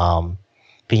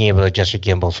 being able to adjust your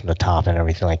gimbals from the top and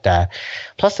everything like that.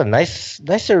 Plus a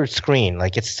nicer screen.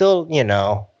 It's still,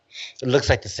 it looks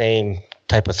like the same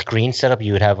type of screen setup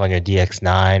you would have on your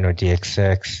DX9 or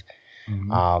DX6,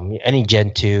 any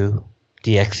Gen 2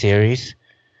 DX series.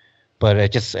 But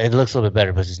it looks a little bit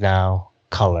better because it's now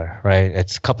color, right?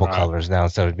 It's a couple colors now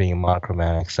instead of being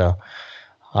monochromatic. So,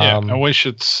 and we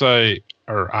should say,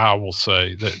 or I will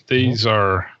say, that these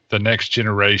are the next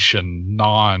generation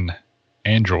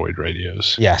non-Android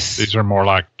radios. Yes. These are more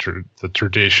like the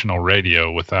traditional radio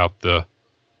without the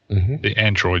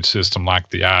Android system like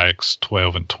the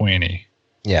iX12 and 20.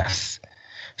 Yes.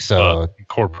 So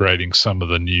incorporating some of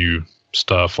the new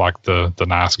stuff like the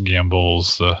nice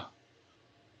gimbals, like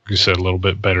you said, a little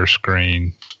bit better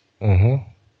screen.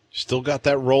 Still got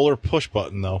that roller push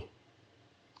button though.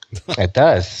 It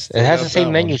does. It has the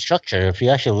same menu structure. If you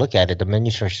actually look at it, the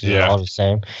menu structures are all the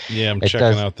same. Yeah, I'm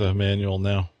checking out the manual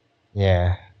now.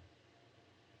 Yeah.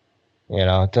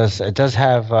 It does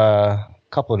have a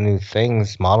couple of new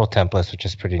things, model templates, which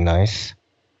is pretty nice.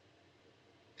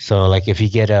 So, if you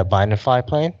get a bind and fly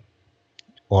plane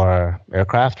or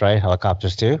aircraft, right,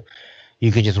 helicopters too,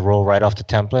 you could just roll right off the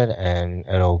template, and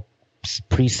it'll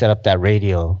pre-set up that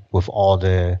radio with all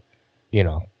the,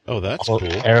 Oh, that's quote,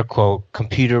 cool. air quote,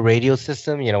 computer radio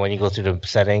system. When you go through the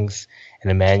settings in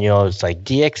the manual, it's like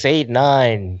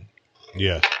DX89.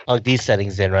 Yeah. Plug these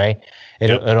settings in, right?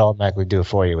 It'll automatically do it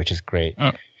for you, which is great.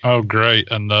 Oh, great.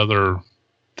 Another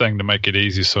thing to make it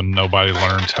easy so nobody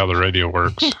learns how the radio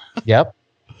works. Yep.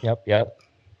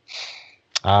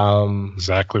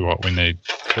 Exactly what we need.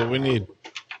 What we need.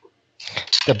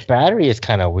 The battery is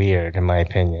kind of weird, in my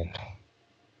opinion.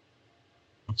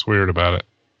 What's weird about it?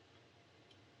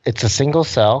 It's a single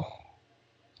cell.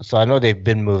 So I know they've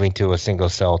been moving to a single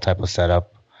cell type of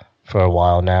setup for a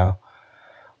while now.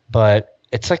 But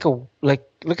it's like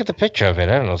look at the picture of it.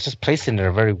 I don't know. It's just placed in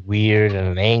a very weird and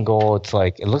an angle. It's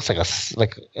like it looks like a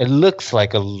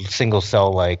single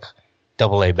cell like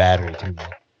AA battery to me.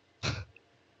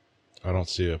 I don't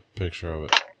see a picture of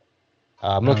it.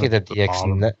 I'm looking at the DX8.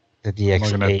 I'm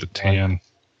looking at the 10.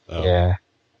 Oh. Yeah.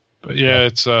 But yeah,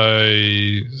 it's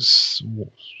a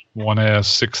 1S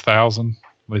 6000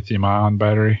 lithium ion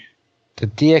battery. The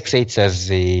DX8 says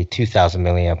the 2000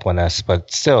 milliamp 1S, but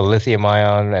still lithium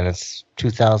ion, and it's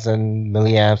 2000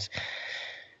 milliamps.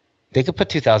 They could put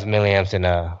 2000 milliamps in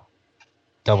a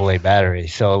AA battery.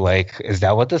 So, like, is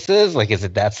that what this is? Like, is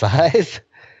it that size?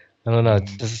 I don't know. It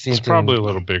doesn't seem It's probably a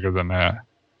little bigger than that.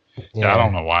 Yeah, I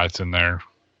don't know why it's in there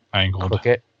angled.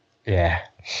 Crooked. Yeah.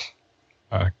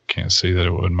 I can't see that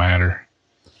it would matter.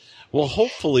 Well,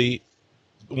 hopefully,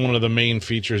 one of the main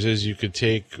features is you could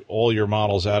take all your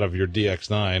models out of your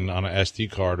DX9 on an SD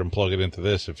card and plug it into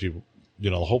this. If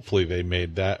hopefully they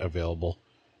made that available.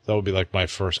 That would be like my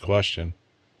first question.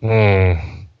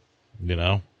 That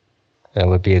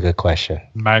would be a good question.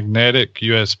 Magnetic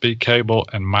USB cable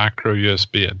and micro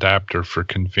USB adapter for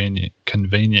convenient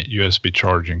USB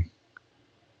charging.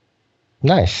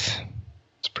 Nice.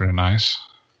 It's pretty nice.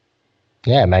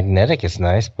 Yeah, magnetic is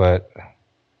nice, but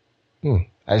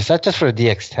is that just for the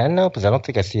DX10 now? Because I don't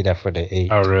think I see that for the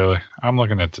 8. Oh, really? I'm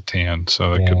looking at the 10,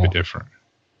 so it could be different.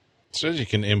 It says you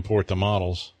can import the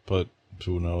models, but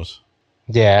who knows?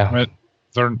 Yeah. I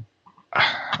mean,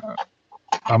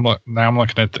 I'm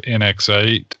looking at the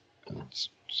NX8.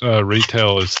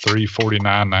 Retail is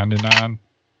 $349.99,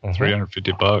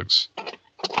 $350.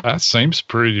 That seems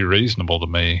pretty reasonable to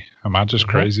me. Am I just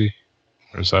crazy?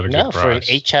 Or is that a good price? For an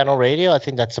 8-channel radio, I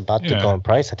think that's about to go in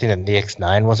price. I think the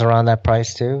DX9 was around that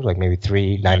price too, like maybe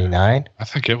 $399. I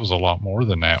think it was a lot more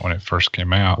than that when it first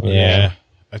came out. Yeah.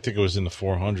 I think it was in the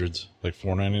 400s, like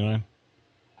 $499.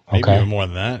 Maybe even more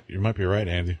than that. You might be right,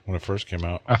 Andy, when it first came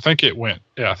out. I think it went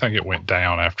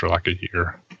down after like a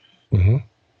year. Mm-hmm.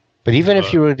 But even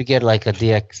if you were to get like a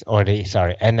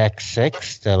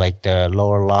NX6, the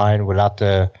lower line without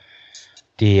the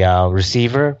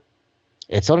receiver,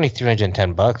 it's only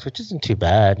 $310, which isn't too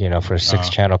bad, for a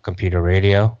 6-channel computer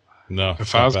radio. No.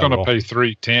 If I was going to pay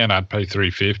 $310, I'd pay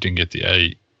 $350 and get the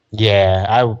 8. Yeah,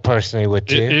 I personally would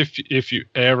too. If you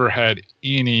ever had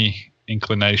any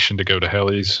inclination to go to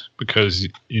helis, because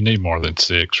you need more than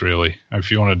 6, really. If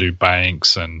you want to do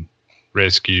banks and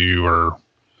rescue or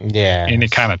any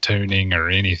kind of tuning or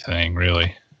anything,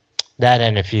 really. That,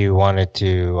 and if you wanted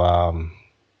to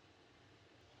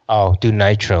do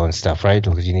nitro and stuff, right?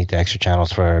 Because you need the extra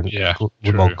channels for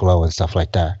remote glow and stuff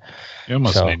like that. You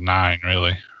almost need 9,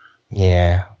 really.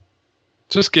 Yeah.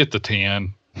 Just get the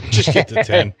 10. Just get the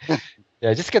 10.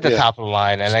 Yeah, just get the top of the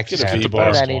line. NX10, get a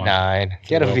V-bar. $499.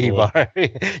 Get a V-bar.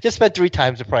 Just spend 3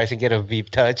 times the price and get a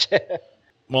V-Touch.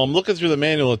 Well, I'm looking through the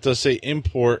manual. It does say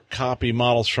import copy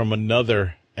models from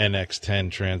another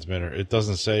NX10 transmitter. It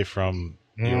doesn't say from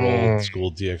your old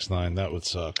school DX9. That would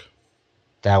suck.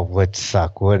 That would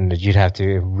suck, wouldn't it? You'd have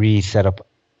to reset up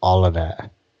all of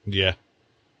that. Yeah.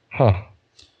 Huh.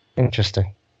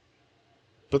 Interesting.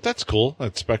 But that's cool.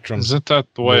 That Spectrum. Isn't that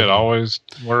the way it always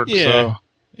works? Yeah. Though?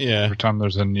 Yeah. Every time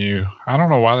there's a new, I don't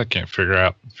know why they can't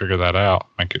figure that out,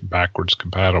 make it backwards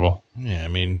compatible. Yeah, I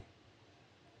mean,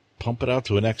 pump it out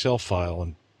to an Excel file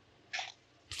and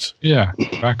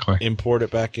exactly. Import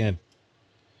it back in.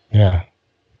 Yeah.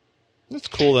 It's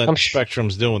cool that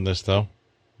Spectrum's doing this, though.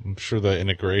 I'm sure the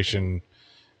integration,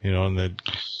 and the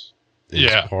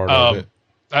part of it.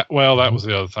 That was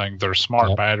the other thing. Their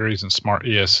smart batteries and smart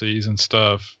ESCs and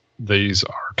stuff. These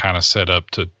are kind of set up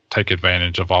to take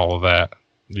advantage of all of that.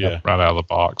 Yeah. Right out of the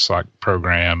box, like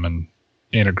program and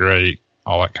integrate,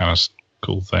 all that kind of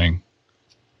cool thing.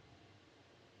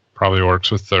 Probably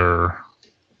works with their,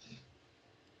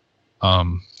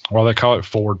 they call it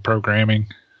forward programming.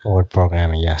 Forward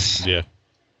programming, yes. Yeah.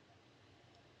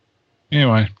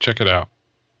 Anyway, check it out.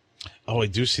 Oh, I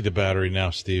do see the battery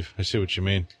now, Steve. I see what you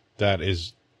mean. That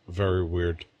is very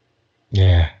weird.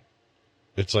 Yeah.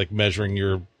 It's like measuring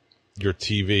your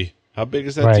TV. How big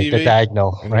is that Right, TV? the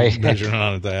diagonal, And right? Measuring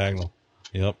on a diagonal.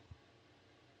 Yep.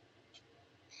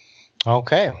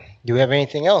 Okay. Do we have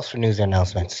anything else for news and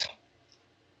announcements?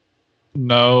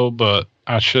 No, but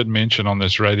I should mention on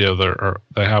this radio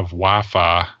they have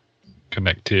Wi-Fi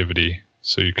connectivity,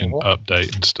 so you can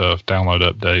update and stuff, download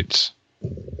updates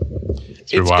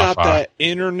through It's Wi-Fi. got that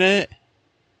internet.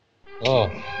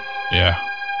 Oh. Yeah.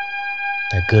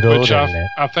 That good old Which internet.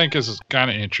 I think is kind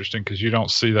of interesting because you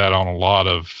don't see that on a lot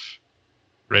of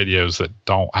radios that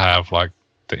don't have like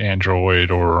the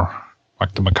Android or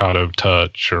like the Mikado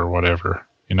Touch or whatever.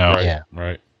 You know, Right. Yeah.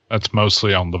 Right. that's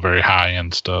mostly on the very high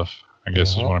end stuff, I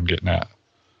guess is what I'm getting at.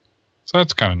 So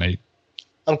that's kind of neat.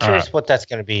 I'm curious what that's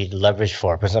going to be leveraged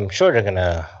for, because I'm sure they're going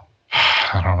to...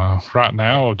 I don't know. Right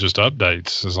now, just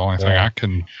updates is the only thing I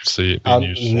can see it being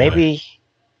used for.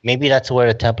 Maybe that's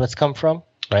where the templates come from,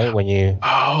 right? When you...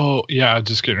 Oh, yeah, I was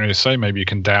just getting ready to say maybe you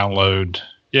can download.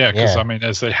 Yeah, because, I mean,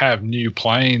 as they have new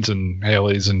planes and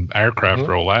helis and aircraft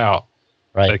roll out,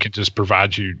 they can just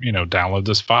provide you, download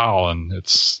this file and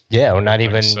it's... Yeah, or not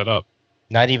even... set up.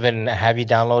 Not even have you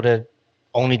downloaded...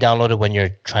 Only download it when you're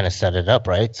trying to set it up,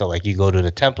 right? So, like, you go to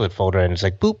the template folder and it's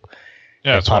like, boop.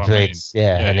 Yeah, it that's what I mean. populates.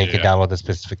 And then you can download the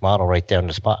specific model right there on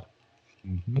the spot.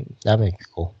 That makes it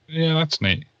cool. Yeah, that's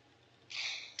neat.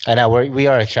 I know we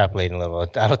are extrapolating a little.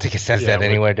 I don't think it says that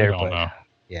anywhere there, we don't but know.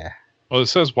 yeah. Well, it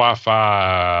says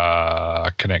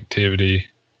Wi-Fi connectivity.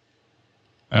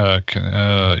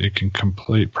 You can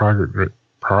complete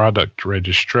product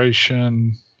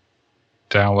registration,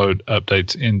 download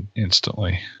updates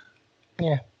instantly.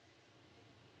 Yeah.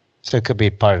 So it could be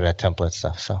part of that template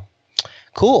stuff. So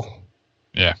cool.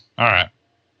 Yeah. All right.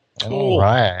 Cool. All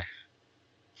right.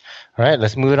 All right.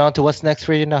 Let's move it on to what's next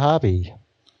for you in the hobby.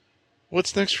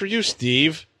 What's next for you,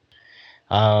 Steve?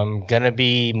 I'm gonna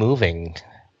be moving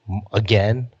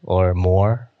again, or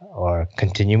more, or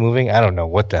continue moving. I don't know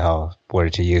what the hell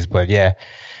word to use, but yeah,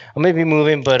 I'm gonna be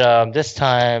moving. But this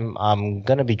time I'm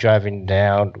gonna be driving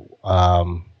down.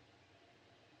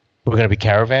 We're gonna be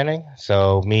caravanning.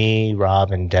 So me,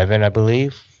 Rob, and Devin, I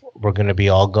believe, we're gonna be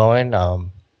all going.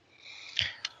 I'm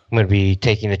gonna be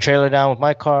taking the trailer down with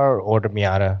my car or the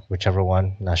Miata, whichever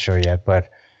one. Not sure yet,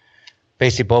 but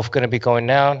basically both gonna be going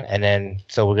down. And then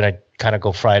so we're gonna kind of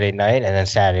go Friday night, and then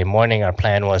Saturday morning. Our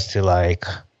plan was to like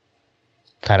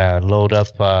kind of load up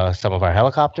some of our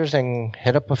helicopters and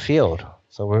hit up a field.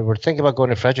 So we're thinking about going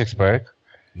to Fredericksburg.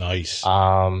 Nice.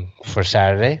 For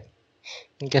Saturday.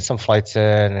 And get some flights in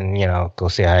and, go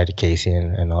say hi to Casey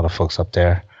and all the folks up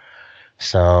there.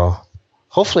 So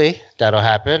hopefully that'll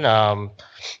happen.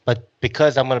 But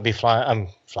because I'm going to be I'm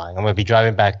going to be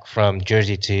driving back from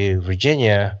Jersey to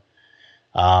Virginia,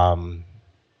 won't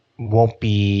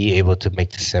be able to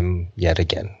make the sim yet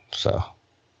again. So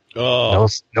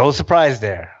no surprise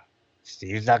there.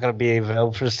 Steve's not going to be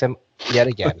available for the sim yet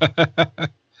again.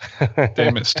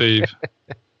 Damn it, Steve.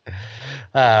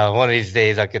 One of these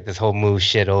days I'll get this whole move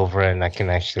shit over and I can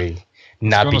actually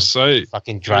not be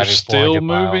fucking driving. You're still 400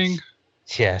 moving? miles.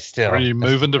 Yeah, still. Are you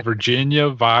moving to Virginia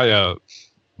via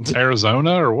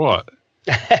Arizona or what?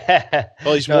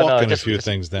 Well, he's walking a few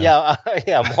things down. Yeah,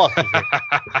 I'm walking.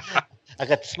 I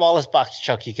got the smallest box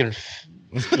truck you can,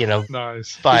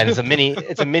 nice. find. It's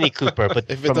a Mini Cooper, but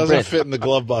If it doesn't fit in the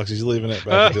glove box, he's leaving it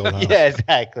back at the old house. Yeah,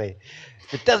 exactly.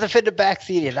 If it doesn't fit in the back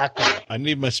seat, you're not going. I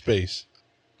need my space.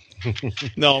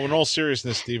 No, in all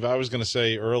seriousness, Steve, I was going to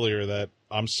say earlier that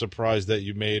I'm surprised that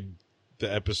you made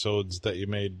the episodes that you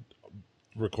made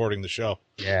recording the show.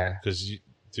 Yeah. Because,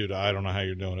 dude, I don't know how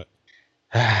you're doing it.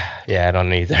 Yeah, I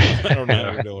don't either. I don't know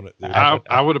how you're doing it, dude.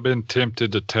 I would have been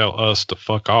tempted to tell us to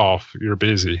fuck off. You're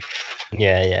busy.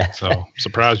 Yeah. So,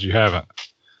 surprised you haven't.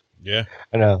 Yeah.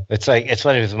 I know. It's funny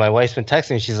because my wife's been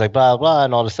texting me. She's like, blah, blah,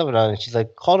 and all this stuff. And she's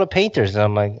like, call the painters. And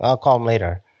I'm like, I'll call them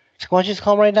later. She's like, why don't you just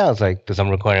call them right now? It's like, because I'm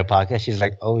recording a podcast. She's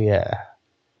like, oh, yeah.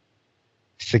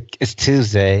 It's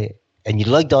Tuesday, and you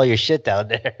lugged all your shit down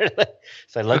there.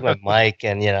 So I lugged my mic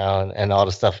and, and all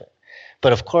the stuff.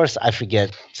 But, of course, I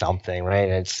forget something, right?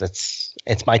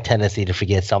 It's my tendency to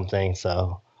forget something.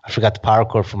 So I forgot the power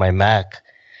cord for my Mac.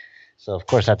 So, of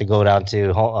course, I had to go down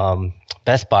to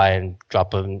Best Buy and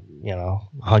drop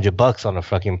 $100 on a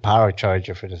fucking power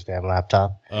charger for this damn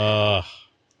laptop. Well,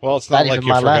 it's not like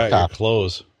you forgot your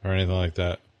clothes or anything like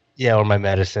that. Yeah, or my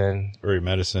medicine. Or your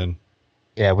medicine.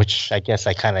 Yeah, which I guess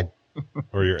I kind of...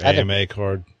 Or your AMA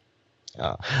card.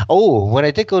 When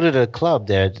I did go to the club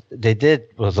there, they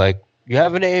was like, you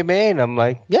have an AMA? And I'm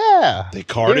like, yeah. They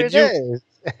carded you?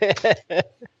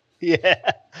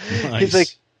 Yeah. Nice. He's like,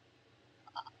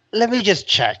 let me just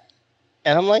check.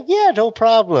 And I'm like, yeah, no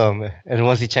problem. And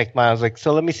once he checked mine, I was like,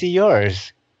 so let me see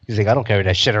yours. He's like, I don't carry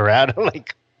that shit around. I'm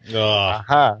like,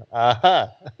 I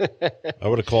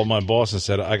would have called my boss and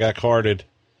said, I got carded.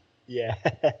 Yeah.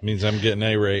 Means I'm getting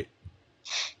A rate.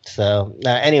 So,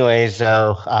 anyways,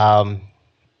 yeah,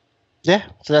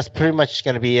 so that's pretty much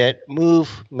going to be it.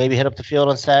 Move, maybe hit up the field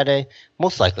on Saturday.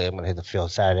 Most likely I'm going to hit the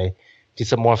field Saturday. Do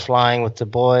some more flying with the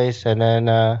boys, and then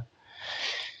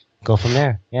go from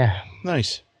there. Yeah.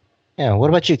 Nice. Yeah, what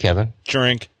about you, Kevin?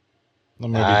 Drink.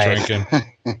 I'm going to be drinking.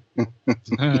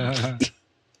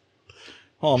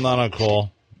 Well, I'm not on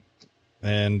call.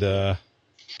 And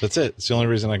that's it. It's the only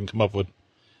reason I can come up with.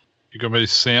 You going to be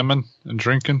simming and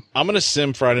drinking? I'm going to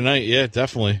sim Friday night. Yeah,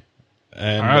 definitely.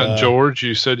 And, all right, George,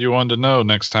 you said you wanted to know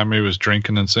next time he was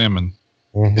drinking and simming.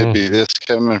 It'd be this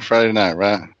coming Friday night,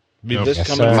 right? Be this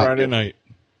coming Friday night.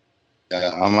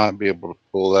 Yeah, I might be able to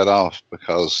pull that off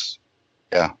because,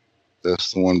 yeah,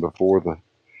 that's the one before the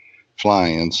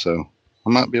fly-in, so I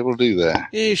might be able to do that.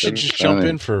 Yeah, you should just jump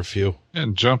in for a few.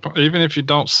 And even if you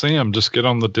don't see him, just get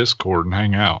on the Discord and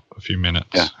hang out a few minutes.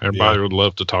 Yeah. Everybody would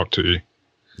love to talk to you.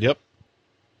 Yep.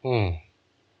 I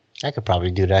could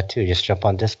probably do that too. Just jump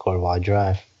on Discord while I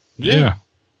drive. Yeah.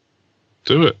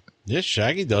 Do it. Yeah,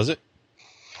 Shaggy does it.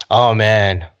 Oh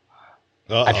man.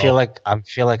 Uh-oh. I feel like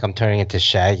I'm turning into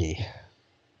Shaggy.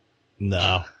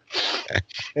 No.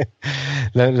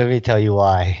 let me tell you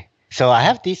why. So I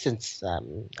have decent.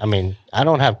 I mean, I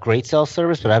don't have great cell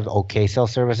service, but I have okay cell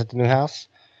service at the new house.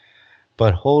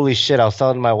 But holy shit, I was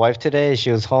telling my wife today,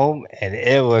 she was home, and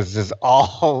it was just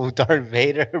all Darth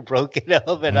Vader broken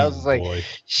up, and I was like,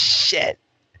 shit,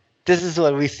 this is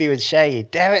what we see with Shaggy.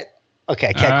 Damn it. Okay,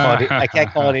 I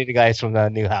can't call any of the guys from the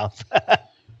new house.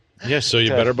 Yeah, so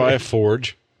you better buy a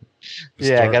forge.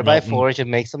 Yeah, I gotta buy a forge and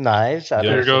make some knives out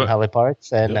of some heli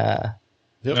parts, and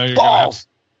balls.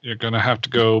 You're gonna have to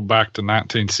go back to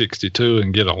 1962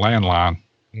 and get a landline.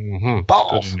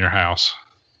 Balls. Put in your house.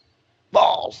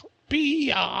 Balls.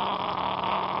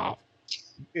 Yeah,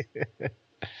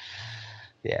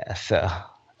 so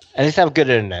at least I have good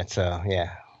internet, so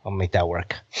yeah, I'll make that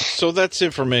work. So that's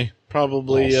it for me.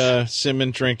 Probably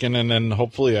simming, drinking, and then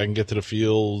hopefully I can get to the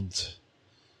field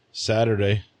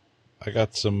Saturday. I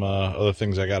got some other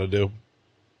things I got to do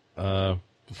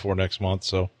before next month,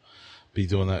 so be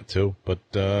doing that too. But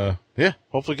yeah,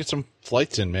 hopefully get some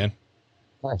flights in, man.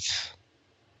 Nice.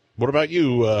 What about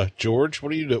you, George?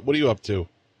 What are you up to?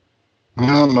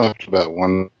 I'm up to about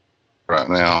one right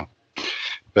now.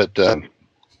 But as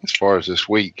far as this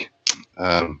week,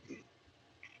 I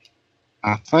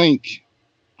think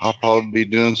I'll probably be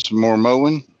doing some more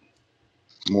mowing,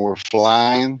 more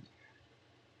flying,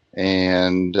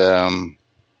 and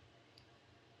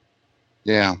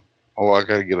yeah. Oh, I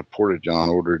got to get a Porta-John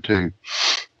ordered too.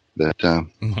 But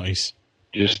nice.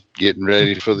 Just getting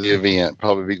ready for the event.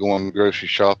 Probably be going to grocery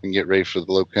shopping, get ready for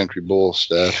the Low Country Bull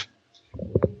stuff.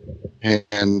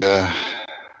 And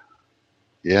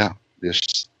yeah,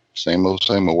 just same old,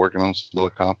 working on some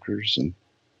helicopters and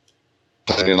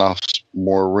cutting off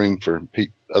more room for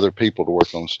other people to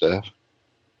work on stuff.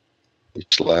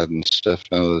 Just sliding stuff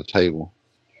under the table.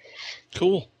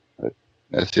 Cool.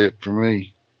 That's it for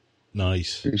me.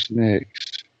 Nice. Who's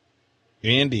next?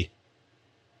 Andy.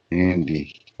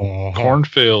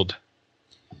 Cornfield.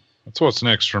 That's what's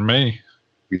next for me.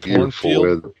 Beautiful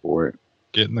weather for it.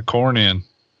 Getting the corn in.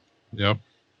 Yep.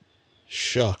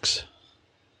 Shucks.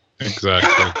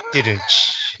 Exactly.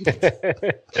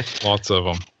 Lots of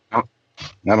them. I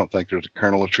don't think there's a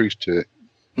kernel of truth to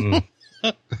it.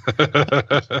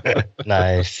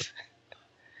 Nice.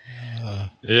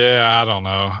 Yeah, I don't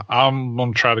know. I'm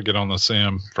gonna try to get on the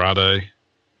sim Friday.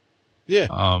 Yeah.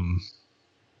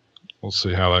 We'll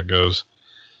see how that goes.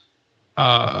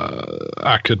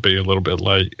 I could be a little bit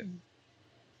late,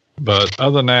 but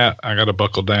other than that, I got to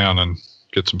buckle down and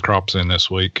get some crops in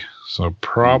this week. So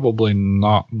probably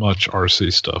not much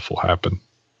RC stuff will happen.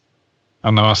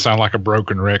 I know I sound like a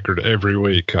broken record every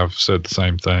week. I've said the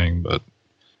same thing, but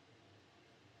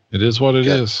it is what it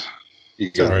is.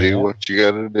 You got to do what you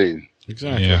got to do.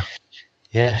 Exactly. Yeah.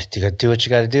 Yeah, you got to do what you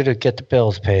got to do to get the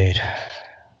bills paid.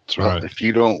 That's right. If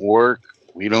you don't work,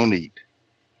 we don't eat.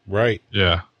 Right.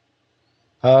 Yeah.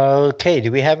 Okay,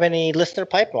 do we have any listener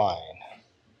pipeline?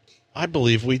 I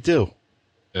believe we do.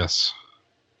 Yes.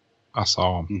 I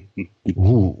saw him.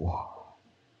 Ooh.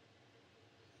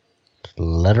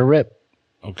 Let her rip.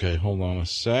 Okay, hold on a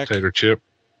sec. Tater chip.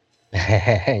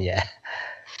 Yeah.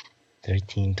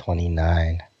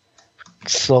 1329.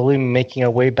 Slowly making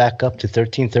our way back up to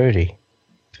 1330.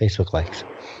 Facebook likes.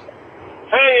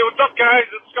 Hey, what's up, guys?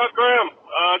 It's Scott Graham.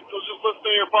 I was just listening to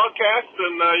your podcast,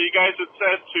 and you guys had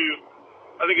said to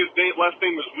I think his last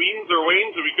name was Weens or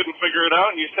Waynes, and we couldn't figure it out.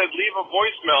 And you said leave a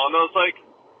voicemail, and I was like,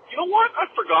 you know what? I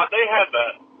forgot they had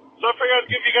that, so I figured I'd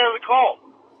give you guys a call.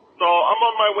 So I'm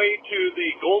on my way to the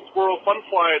Goldsboro Fun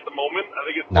Fly at the moment. I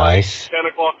think it's Nice. like 10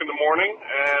 o'clock in the morning,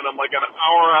 and I'm like an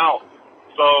hour out.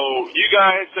 So you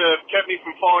guys have kept me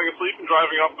from falling asleep and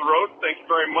driving off the road. Thank you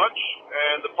very much.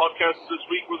 And the podcast this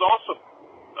week was awesome.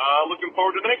 Looking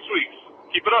forward to next week's.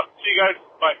 Keep it up. See you guys.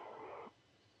 Bye.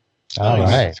 All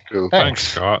right. Cool. Thanks,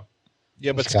 Scott.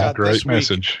 Yeah, but Scott, Scott, this Great week,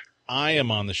 message. I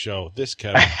am on the show. This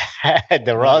Kevin.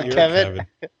 The wrong Not your Kevin?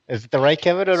 Is it the right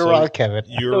Kevin or the So wrong Kevin?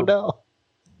 I you're- don't know.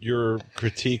 Your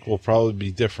critique will probably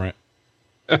be different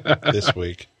this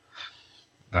week.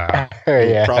 Nah.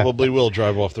 Yeah. Probably will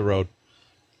drive off the road.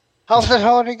 How's it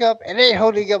holding up? It ain't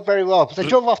holding up very well because I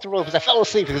drove off the road because I fell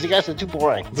asleep because you guys are too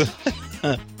boring.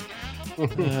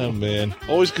 Oh, man.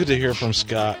 Always good to hear from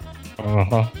Scott.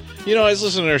 Uh-huh. You know, I was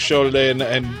listening to their show today,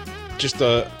 and just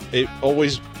it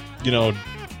always,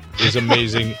 is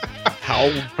amazing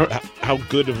how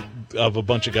good of a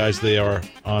bunch of guys they are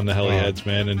on the Heliheads,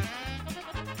 man. And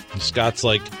Scott's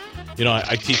like,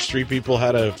 I teach 3 people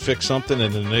how to fix something,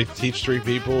 and then they teach 3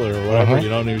 people or whatever,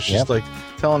 Uh-huh. and he was just like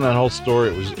telling that whole story.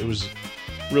 It was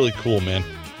really cool, man.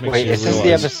 Makes Wait, you is this the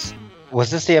realize- episode?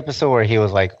 Was this the episode where he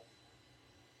was like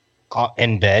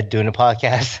in bed doing a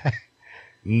podcast?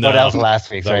 No, that was last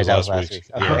week's, that right? was That was last last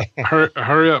week's. week's. Okay.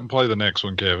 Hurry up and play the next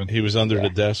one, Kevin. He was under the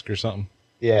desk or something.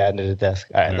 Yeah, under the desk.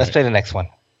 All right, All let's right. play the next one.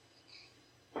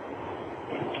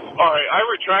 All right, I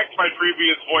retract my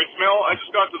previous voicemail. I just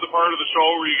got to the part of the show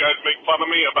where you guys make fun of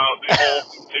me about the whole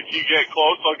if you get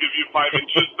close, I'll give you 5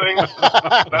 inches thing.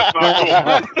 That's not cool.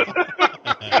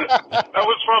 That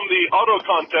was from the auto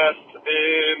contest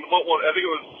in, I think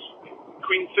it was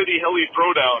Queen City Heli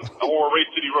Throwdown or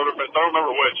Race City Rotorfest. I don't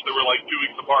remember which. They were like 2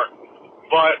 weeks apart.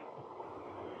 But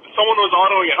someone was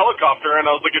autoing a helicopter, and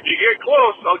I was like, if you get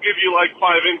close, I'll give you like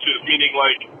 5 inches, meaning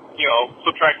like,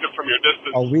 subtract it from your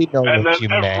distance. Oh, we know And then what you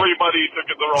meant. everybody took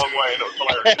it the wrong way, and it was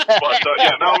hilarious. But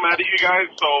yeah, now I'm mad at you guys,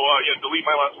 so delete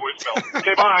my last voicemail.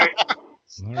 Okay, bye.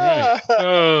 All right.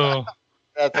 Oh,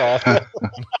 That's awesome.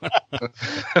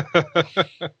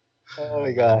 Oh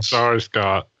my gosh. sorry,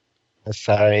 Scott.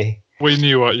 Sorry. We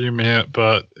knew what you meant,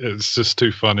 but it's just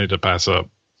too funny to pass up.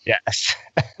 Yes.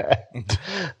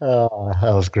 Oh,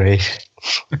 that was great.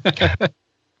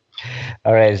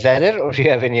 All right, is that it, or do you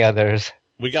have any others?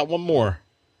 We got one more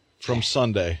from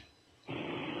Sunday.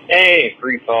 Hey,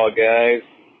 Free Fall guys.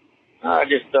 I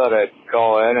just thought I'd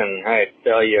call in and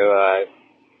tell you I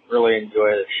really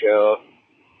enjoy the show.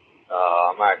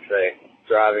 I'm actually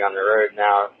driving on the road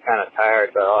now, kind of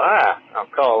tired, but I'll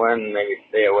call in and maybe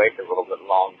stay awake a little bit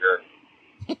longer.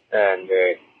 And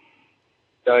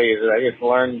tell you that I just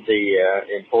learned the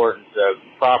importance of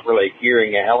properly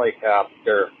gearing a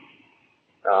helicopter.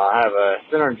 I have a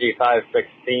Synergy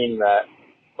 516 that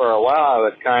for a while I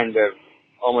was kind of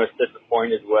almost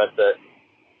disappointed with it.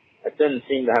 It didn't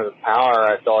seem to have the power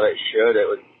I thought it should. It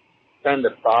would tend to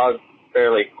fog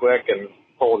fairly quick and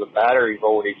pull the battery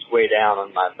voltage way down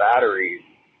on my batteries.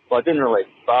 Well, it didn't really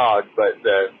fog, but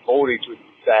the voltage would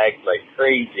sag like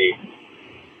crazy.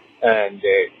 And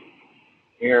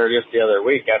here just the other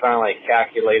week, I finally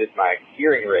calculated my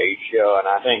gearing ratio, and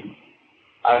I think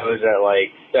I was at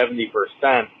like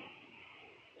 70%.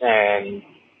 And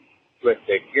with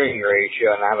the gearing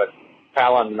ratio, and I have a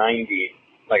Talon 90,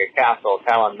 like a Castle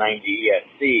Talon 90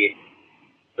 ESC.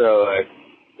 So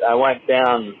I went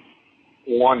down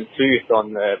 1 tooth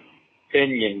on the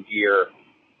pinion gear.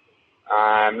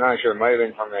 I'm not sure, it might have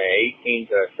been from the 18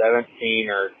 to 17,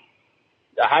 or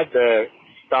I had the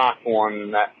stock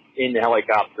one that in the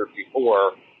helicopter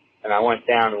before, and I went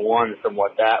down 1 from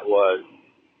what that was.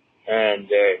 And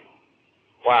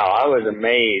wow, I was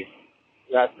amazed.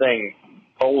 That thing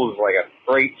pulls like a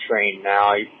freight train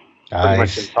now. It's pretty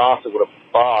much impossible to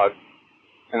fog,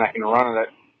 and I can run it at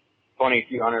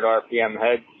 2,200 RPM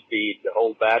head speed, the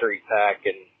whole battery pack,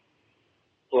 and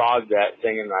flog that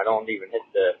thing, and I don't even hit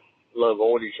the low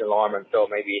voltage alarm until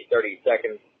maybe 30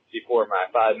 seconds before my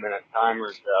 5-minute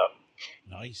timer's up.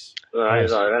 Nice. So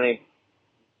if any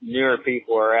newer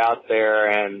people are out there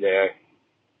and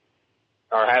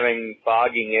are having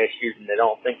fogging issues and they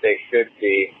don't think they should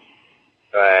be,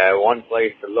 one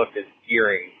place to look is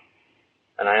gearing.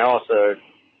 And I also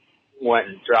went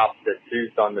and dropped the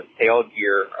tooth on the tail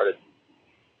gear,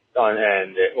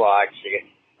 actually,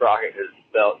 Sprocket his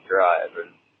belt drive.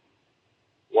 And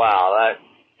wow, that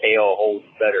tail holds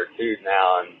better too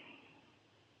now, and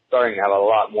starting to have a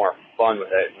lot more fun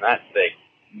with it. And that thing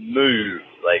moves,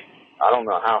 like, I don't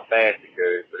know how fast it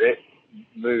goes, but it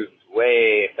moves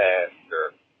way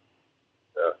faster.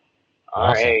 So, all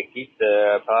right, hey, keep the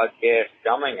podcast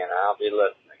coming, and I'll be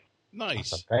listening.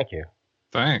 Nice. Awesome. Thank you.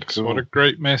 Thanks. What a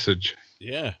great message.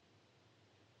 Yeah.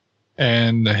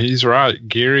 And he's right.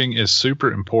 Gearing is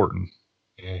super important.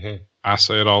 Mm-hmm. I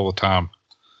say it all the time.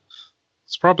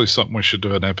 It's probably something we should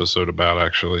do an episode about,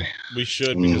 actually. We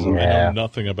should, because I know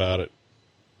nothing about it.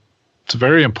 It's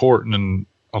very important, and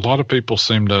a lot of people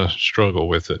seem to struggle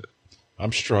with it.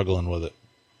 I'm struggling with it.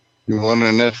 You want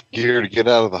enough gear to get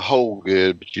out of the hole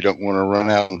good, but you don't want to run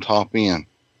out and top in.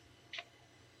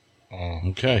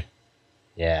 Okay.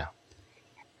 Yeah.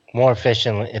 More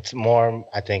efficient. It's more,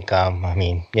 I think, that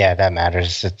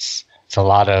matters. It's a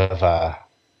lot of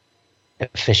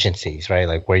efficiencies, right?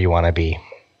 Like where you want to be.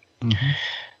 Mm-hmm.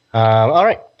 All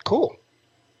right, cool.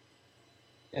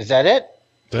 Is that it?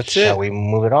 That's Shall it. we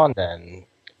move it on then?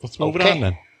 Let's move it on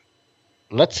then.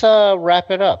 Let's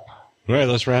wrap it up. All right,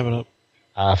 let's wrap it up.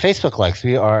 Facebook likes,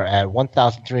 we are at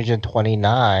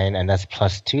 1,329, and that's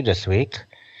 +2 this week.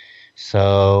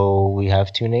 So we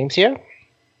have 2 names here.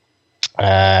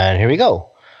 And here we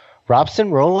go. Robson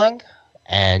Rowling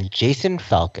and Jason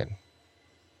Falcon.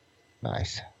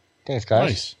 Nice. Thanks, guys.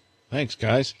 Nice. Thanks,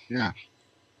 guys. Yeah.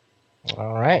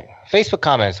 All right. Facebook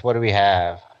comments. What do we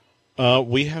have?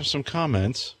 We have some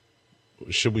comments.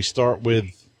 Should we start with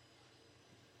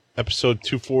episode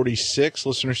 246,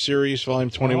 Listener Series, Volume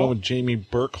 21 with Jamie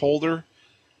Burkholder?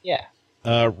 Yeah.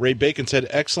 Ray Bacon said,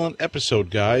 excellent episode,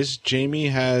 guys. Jamie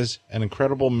has an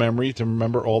incredible memory to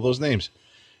remember all those names.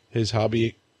 His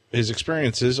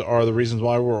experiences are the reasons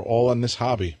why we're all in this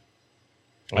hobby.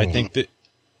 I think that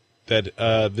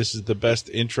this is the best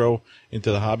intro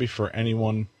into the hobby for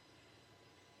anyone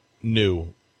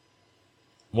new.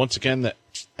 Once again, the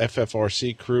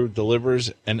FFRC crew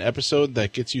delivers an episode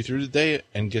that gets you through the day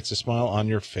and gets a smile on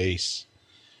your face.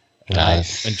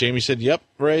 Nice. And Jamie said, yep,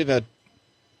 Ray, that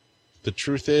the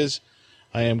truth is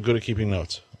I am good at keeping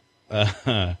notes.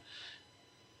 And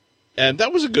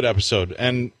that was a good episode.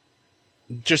 And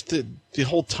just the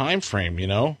whole time frame, you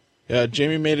know?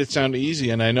 Jamie made it sound easy,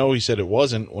 and I know he said it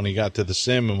wasn't when he got to the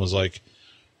sim and was like,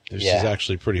 this is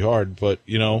actually pretty hard. But,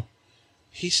 you know,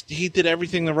 he did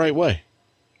everything the right way.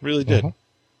 Really did.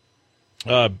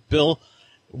 Bill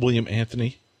William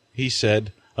Anthony, he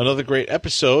said, another great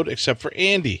episode, except for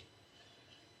Andy.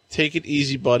 Take it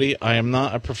easy, buddy. I am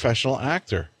not a professional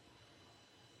actor.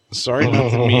 Sorry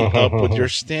not to meet up with your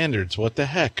standards. What the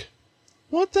heck?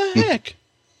 What the heck?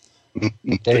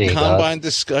 The combine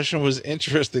discussion was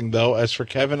interesting, though. As for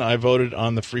Kevin, I voted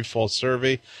on the free fall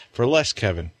survey for less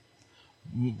Kevin,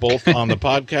 both on the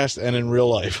podcast and in real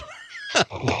life.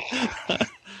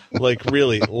 Like,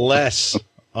 really, less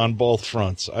on both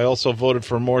fronts. I also voted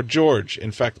for more George.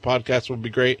 In fact, the podcast would be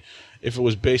great if it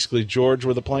was basically George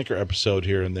with a Planker episode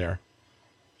here and there.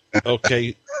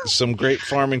 Okay, some great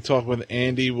farming talk with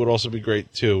Andy would also be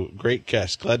great, too. Great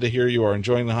guest. Glad to hear you are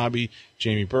enjoying the hobby.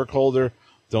 Jamie Burkholder.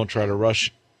 Don't try to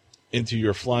rush into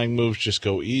your flying moves. Just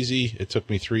go easy. It took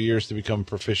me 3 years to become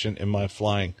proficient in my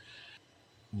flying.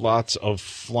 Lots of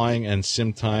flying and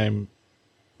sim time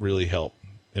really help.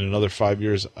 In another 5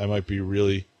 years, I might be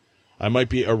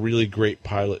a really great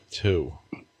pilot too.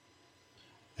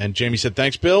 And Jamie said,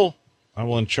 thanks, Bill. I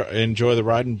will enjoy the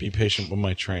ride and be patient with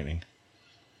my training.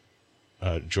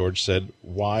 George said,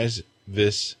 wise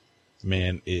this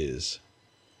man is.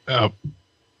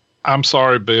 I'm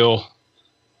sorry, Bill.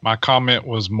 My comment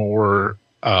was more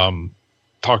talking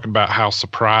about how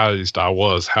surprised I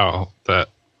was how that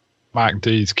Mike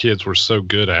D's kids were so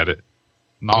good at it.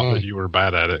 Not that you were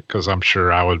bad at it, because I'm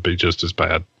sure I would be just as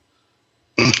bad.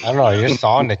 I don't know. Your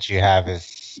song that you have is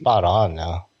spot on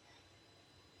now.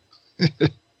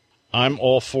 I'm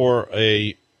all for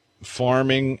a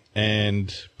farming and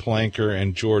Planker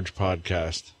and George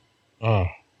podcast.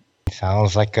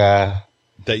 Sounds like a...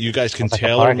 that you guys can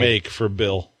tailor make for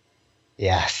Bill.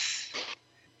 Yes.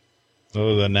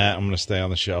 Other than that, I'm going to stay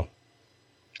on the show.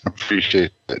 I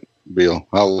appreciate that, Bill.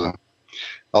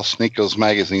 I'll sneak those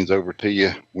magazines over to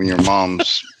you when your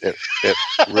mom's at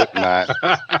rip night.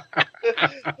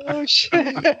 Oh,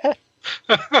 shit.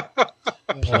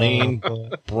 Plain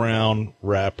brown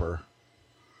wrapper.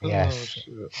 Yes.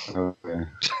 Okay.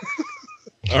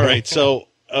 All right, so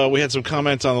we had some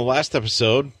comments on the last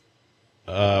episode,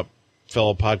 Fellow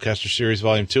Podcaster Series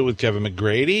Volume 2 with Kevin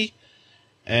McGrady,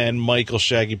 and Michael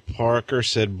Shaggy Parker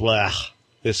said, blah,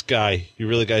 this guy, you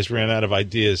really guys ran out of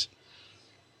ideas.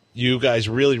 You guys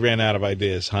really ran out of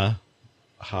ideas, huh?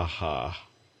 Ha ha.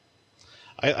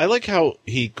 I like how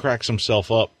he cracks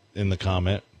himself up in the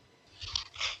comment.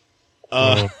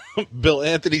 Bill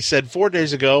Anthony said, 4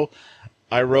 days ago,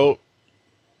 I wrote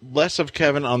less of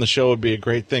Kevin on the show would be a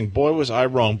great thing. Boy, was I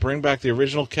wrong. Bring back the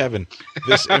original Kevin.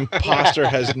 This imposter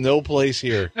has no place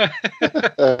here.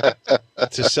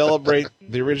 To celebrate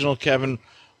the original Kevin,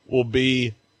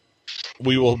 we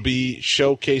will be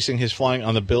showcasing his flying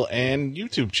on the Bill and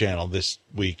YouTube channel this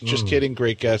week. Just kidding.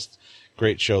 Great guest.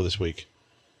 Great show this week.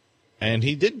 And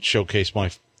he did showcase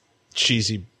my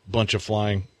cheesy bunch of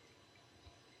flying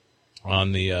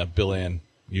on the Bill and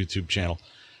YouTube channel.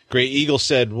 Great Eagle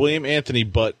said, William Anthony,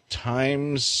 but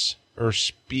times or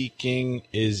speaking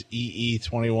is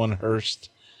EE21 Hurst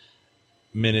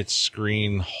minutes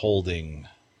screen holding.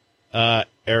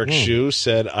 Eric Shue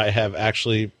said, I have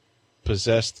actually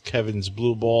possessed Kevin's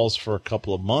blue balls for a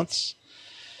couple of months.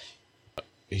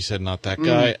 He said, not that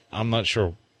guy. I'm not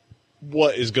sure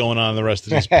what is going on in the rest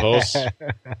of these posts.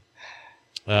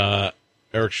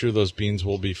 Eric Shue, those beans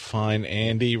will be fine.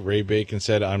 Andy, Ray Bacon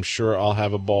said, I'm sure I'll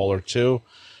have a ball or two.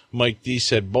 Mike D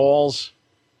said balls.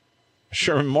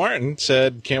 Sherman Martin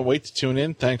said, can't wait to tune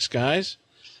in. Thanks, guys.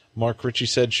 Mark Ritchie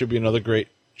said, should be another great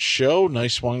show.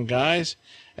 Nice one, guys.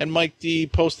 And Mike D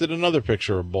posted another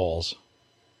picture of balls.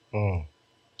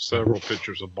 Several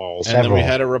pictures of balls. And then we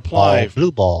had a reply.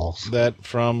 Blue balls. That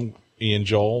from Ian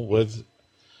Joel with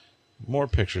more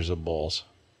pictures of balls.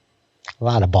 A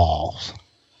lot of balls.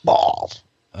 Balls.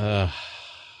 All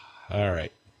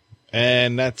right.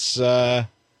 And that's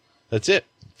it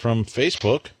from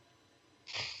Facebook.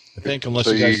 I think, unless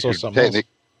you guys saw something else.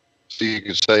 So you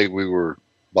could say we were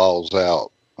balls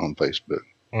out on Facebook.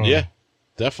 Yeah,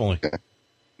 definitely.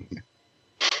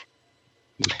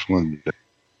 Just wanted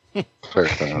to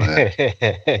clarify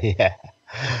that. Yeah.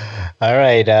 All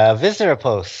right. Visitor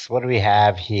posts. What do we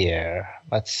have here?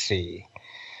 Let's see.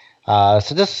 So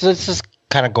this is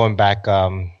kind of going back a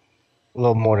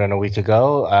little more than a week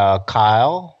ago.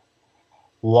 Kyle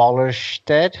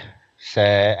Wallerstedt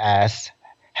asked,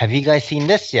 have you guys seen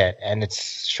this yet? And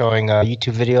it's showing a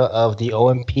YouTube video of the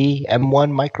OMP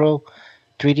M1 Micro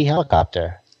 3D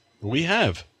helicopter. We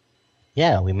have.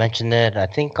 Yeah, we mentioned it, I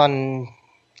think, on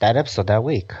that episode that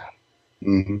week.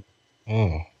 Darren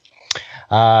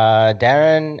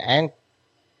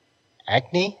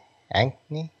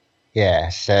Ankney? Yeah,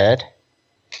 said,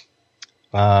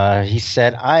 he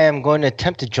said, I am going to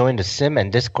attempt to join the Sim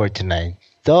and Discord tonight,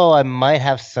 though I might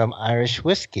have some Irish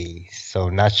whiskey, so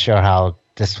not sure how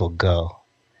this will go.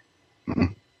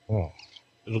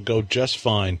 It'll go just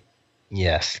fine.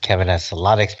 Yes, Kevin has a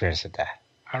lot of experience with that.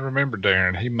 I remember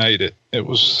Darren. He made it. He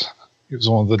was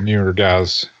one of the newer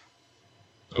guys.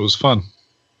 It was fun.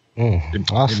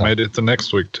 Awesome. He made it the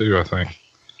next week too, I think.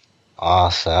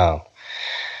 Awesome.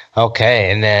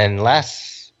 Okay, and then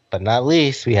last but not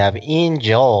least, we have Ian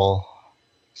Joel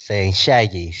saying,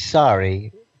 Shaggy,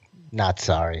 sorry, not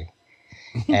sorry.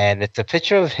 And it's a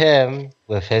picture of him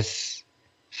with his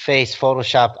face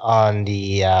photoshopped on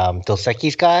the Dos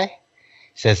Equis guy.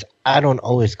 He says, I don't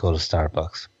always go to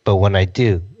Starbucks, but when I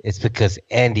do, it's because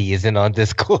Andy isn't on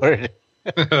Discord.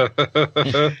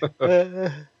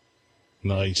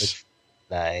 Nice.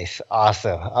 Nice.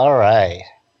 Awesome. All right.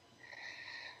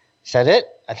 Is that it?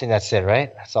 I think that's it,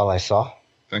 right? That's all I saw. I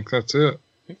think that's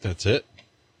it.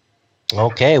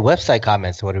 Okay. Website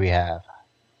comments. What do we have?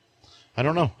 I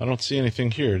don't know. I don't see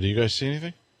anything here. Do you guys see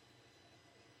anything?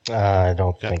 I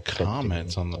don't think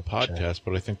comments on the podcast,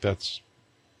 but I think that's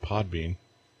Podbean.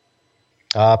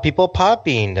 People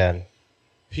Podbean then.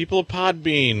 People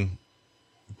Podbean.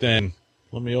 Then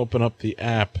let me open up the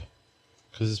app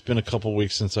because it's been a couple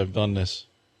weeks since I've done this.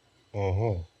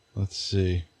 Let's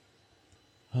see.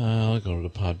 I'll go to the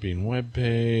Podbean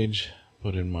webpage,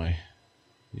 put in my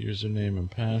username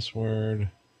and password.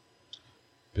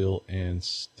 Bill and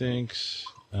Stinks.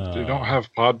 You don't have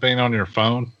Podbean on your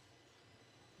phone?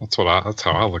 That's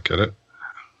how I look at it.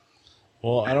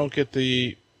 Well, I don't get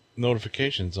the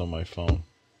notifications on my phone.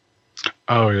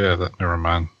 Oh yeah, never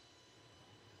mind.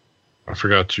 I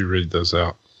forgot you read those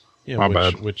out. Yeah, My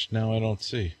bad. Which now I don't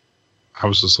see. I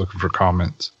was just looking for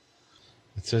comments.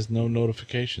 It says no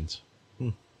notifications.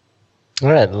 All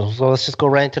right, well, let's just go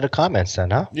right into the comments then,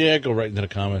 huh? Yeah, go right into the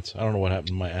comments. I don't know what happened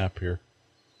to my app here.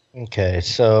 Okay,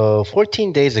 so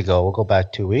 14 days ago, we'll go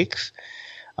back 2 weeks.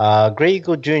 Grey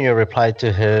Eagle Jr. replied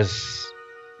to his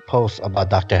post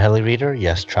about Dr. Heli Reader.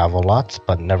 Yes, travel lots,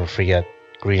 but never forget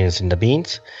greetings in the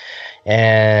beans.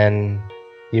 And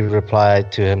he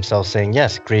replied to himself saying,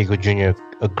 yes, Grey Eagle Jr.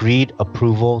 agreed,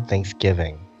 approval,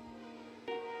 Thanksgiving.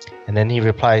 And then he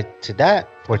replied to that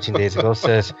 14 days ago,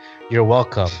 says, you're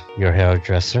welcome, your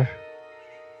hairdresser.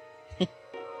 He's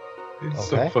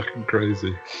so fucking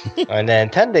crazy. And then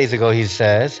 10 days ago, he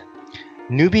says,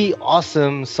 newbie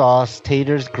awesome sauce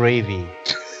taters gravy.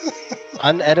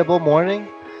 Unedible morning,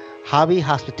 Hobby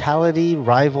Hospitality,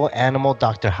 Rival Animal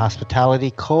Dr.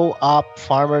 Hospitality, Co-op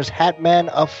Farmers, Hatman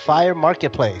of Fire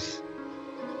Marketplace.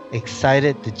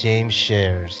 Excited the James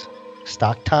shares.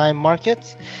 Stock Time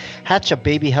Markets. Hatch a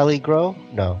baby heli grow.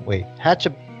 No, wait. Hatch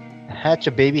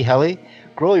a baby heli.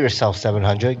 Grow yourself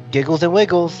 700. Giggles and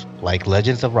wiggles like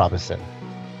Legends of Robinson.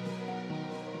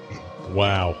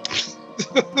 Wow.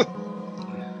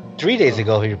 3 days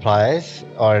ago, he replies,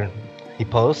 or he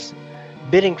posts,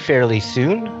 bidding fairly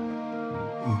soon,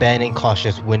 banning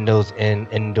cautious windows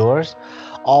indoors,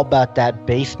 all about that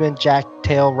basement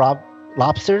jacktail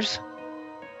lobsters,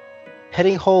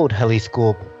 heading hold heli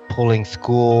school, pulling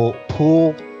school,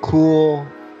 pool, cool,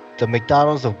 the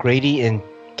McDonald's of Grady and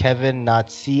Kevin, not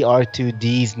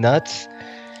CR2D's nuts,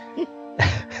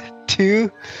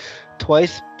 2,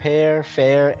 twice pair,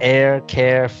 fair, air,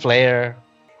 care, flare,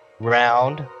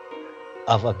 round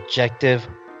of objective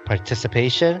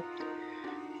participation.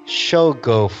 Show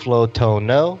go flow tone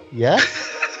no. Yes.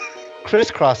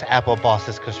 Crisscross Apple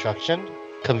Bosses construction.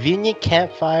 Convenient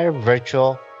campfire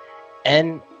virtual.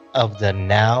 End of the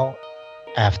now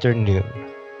afternoon.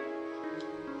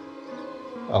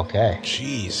 Okay.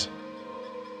 Jeez.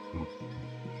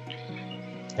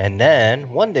 And then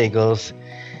one day goes,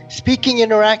 speaking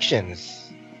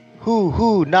interactions.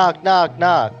 Who, knock, knock,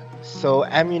 knock. So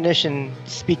ammunition,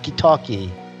 speaky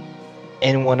talkie.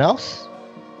 Anyone else?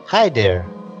 Hi there.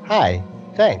 Hi.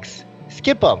 Thanks.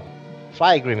 Skip 'em.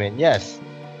 Fly agreement. Yes.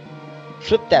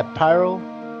 Flip that pyro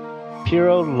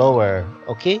lower.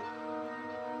 Okay.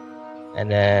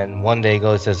 And then one day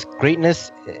goes, says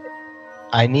greatness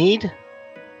I need,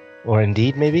 or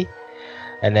indeed maybe.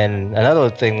 And then another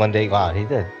thing one day. Wow, he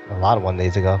did a lot of 1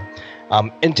 days ago.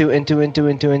 Into.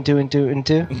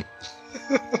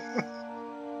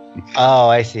 Oh,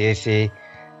 I see.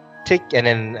 Tick, and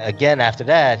then again after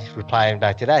that, replying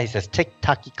back to that, he says, tick,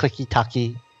 tocky, clicky,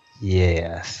 tocky.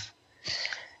 Yes.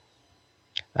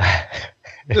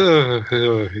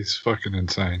 He's fucking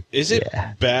insane. Is it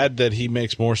bad that he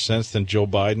makes more sense than Joe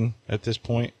Biden at this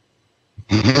point?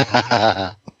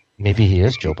 Maybe he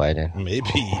is Joe Biden.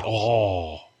 Maybe.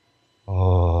 Oh,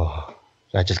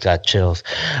 I just got chills.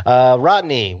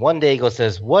 Rodney, one day ago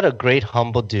says, what a great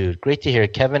humble dude. Great to hear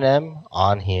Kevin M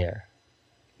on here.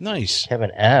 Nice.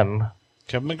 Kevin M.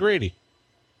 Kevin McGrady.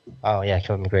 Oh, yeah,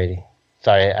 Kevin McGrady.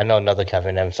 Sorry, I know another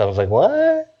Kevin M, so I was like,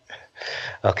 what?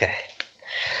 Okay.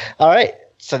 All right.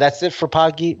 So that's it for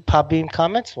Podbean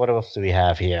comments. What else do we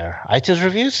have here? iTunes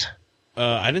reviews?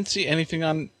 I didn't see anything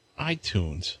on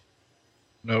iTunes.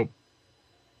 Nope.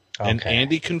 And Okay.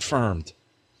 Andy confirmed.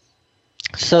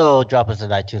 So drop us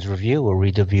an iTunes review. We'll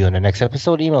read the review in the next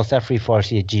episode. Email us at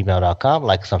freeforc@gmail.com.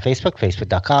 Like us on Facebook,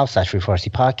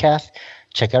 facebook.com/freeforcpodcast.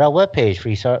 Check out our webpage,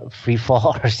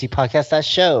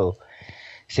 freefallrcpodcast.show.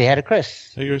 Say hi to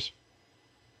Chris. Hey,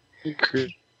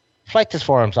 Chris. Flight Test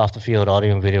Forums, off the field,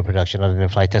 audio and video production other than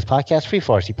Flight Test Podcast, Free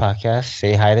for RC Podcast.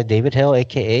 Say hi to David Hill,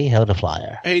 a.k.a. Hill the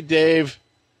Flyer. Hey, Dave.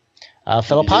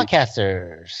 Fellow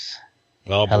podcasters.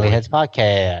 Oh, boy. Heliheads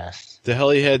Podcast. The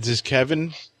Heliheads is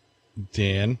Kevin,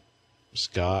 Dan,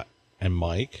 Scott, and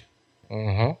Mike.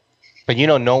 Mm-hmm. But you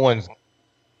know no one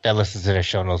that listens to the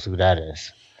show knows who that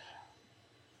is.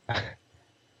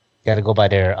 Got to go by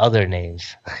their other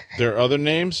names. Their other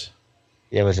names?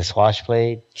 Yeah, it was a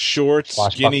Swashblade. Shorts,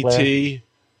 Skinny Tea.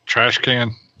 Trash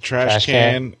can. Trash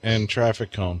can, and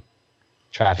Traffic Cone.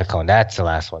 Traffic Cone, that's the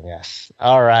last one, yes.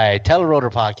 All right,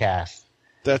 Telerotor Podcast.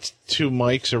 That's two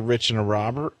Mikes, a Rich and a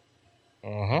Robert.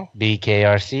 Mm-hmm.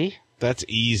 BKRC. That's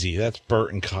easy. That's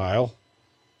Bert and Kyle.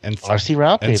 And RC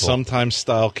Roundtable. And sometimes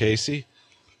Style Casey.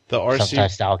 The RC.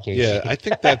 Sometimes Style Casey. Yeah, I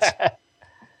think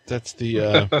that's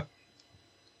the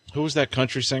who was that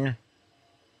country singer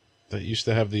that used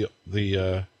to have the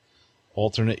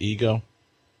alternate ego?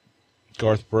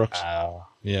 Garth Brooks. Oh.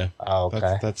 Yeah. Oh,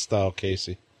 okay. That's Style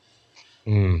Casey.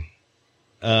 Mm.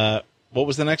 What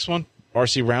was the next one?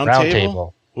 RC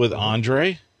Roundtable with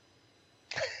Andre.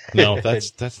 No,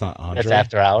 that's not Andre. That's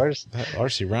After Hours. That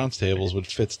RC Roundtables with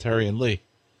Fitz, Terry, and Lee.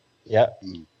 Yep.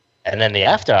 And then the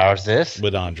After Hours is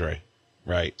with Andre.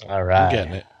 Right. All right. I'm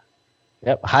getting it.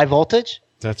 Yep. High Voltage.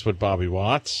 That's with Bobby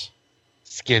Watts.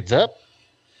 Skids Up.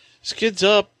 Skids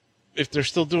Up, if they're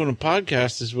still doing a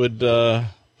podcast, is with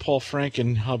Paul Frank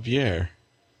and Javier.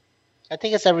 I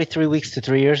think it's every 3 weeks to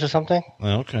 3 years or something.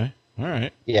 Oh, okay. All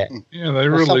right. Yeah. Yeah, they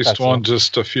released one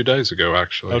just a few days ago,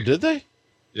 actually. Oh, did they?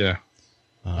 Yeah.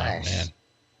 Oh, nice. Man.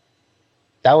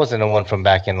 That wasn't the one from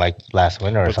back in like last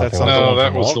winter or something. No,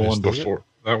 that was the one before.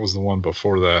 That was the one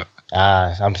before that.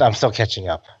 I'm still catching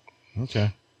up.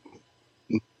 Okay.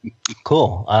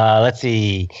 Cool. Let's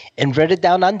see. Inverted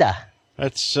Down Under.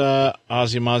 That's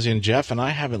Ozzy, Mozzie, and Jeff, and I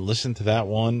haven't listened to that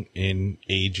one in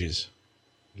ages.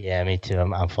 Yeah, me too.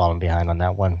 I'm falling behind on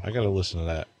that one. I got to listen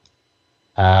to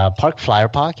that. Park Flyer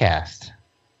Podcast.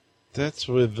 That's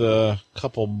with a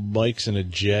couple Mikes and a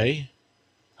J.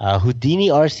 Houdini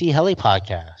RC Heli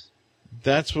Podcast.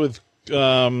 That's with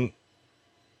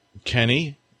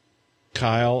Kenny,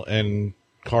 Kyle, and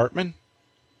Cartman.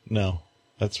 No,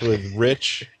 that's with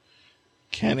Rich,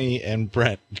 Kenny, and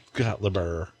Brent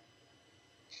Gottliber.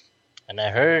 And I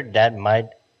heard that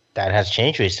has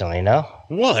changed recently, no?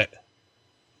 What?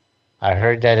 I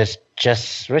heard that it's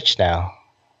just Rich now.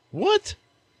 What?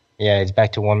 Yeah, it's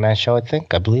back to one-man show,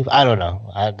 I believe. I don't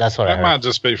know. That's what I That heard. might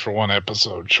just be for one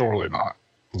episode. Surely not.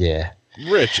 Yeah.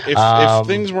 Rich, if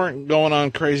things weren't going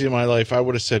on crazy in my life, I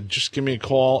would have said, just give me a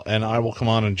call and I will come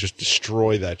on and just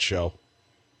destroy that show.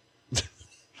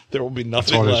 There will be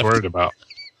nothing That's what left. he's worried about.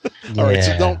 All right,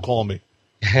 so Yeah. don't call me.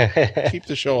 Keep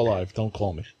the show alive. Don't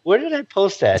call me. Where did I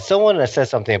post that? Someone that said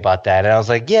something about that, and I was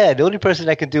like, yeah, the only person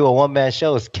that can do a one-man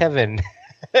show is Kevin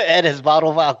and his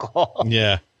bottle of alcohol.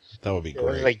 Yeah, that would be It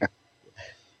was great. like,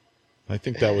 I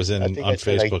think that was on I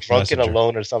said, Facebook like drunk and Messenger.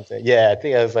 alone or something. Yeah, I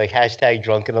think I was like hashtag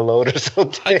drunk and alone or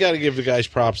something. I got to give the guys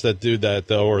props that do that,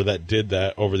 though, or that did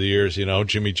that over the years. You know,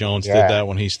 Jimmy Jones Yeah. did that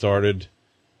when he started.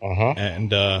 Uh-huh.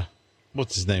 And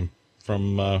what's his name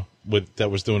from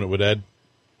that was doing it with Ed?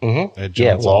 Mm-hmm. Ed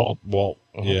Yeah, Jones. Walt. Walt.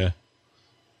 Yeah.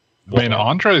 I mean,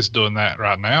 Andre's doing that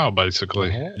right now, basically.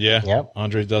 Yeah. Yep.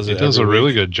 Andre does He it. does a every really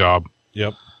week. good job.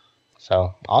 Yep.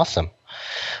 So awesome.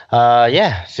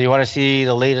 Yeah. So you want to see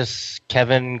the latest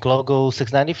Kevin Glogo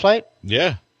 690 flight?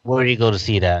 Yeah. Where do you go to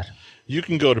see that? You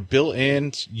can go to Bill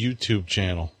Ann's YouTube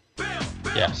channel.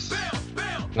 Yes.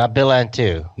 Not Bill Ann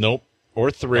 2. Nope. Or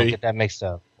Don't 3. get that mixed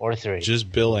up. Or 3.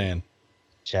 Just Bill Ann.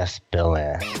 Just Bill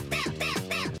Ann.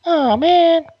 Oh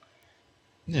man.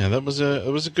 Yeah, it was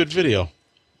a good video.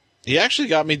 He actually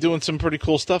got me doing some pretty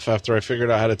cool stuff after I figured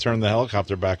out how to turn the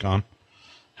helicopter back on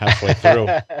halfway through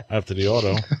after the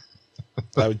auto.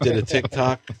 I did a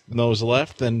TikTok, nose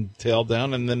left, then tail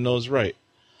down, and then nose right.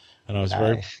 And I was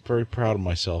very, Nice. very proud of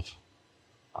myself.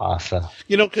 Awesome.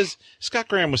 You know, because Scott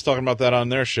Graham was talking about that on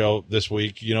their show this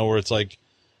week, you know, where it's like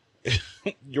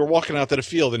you're walking out to the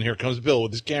field and here comes Bill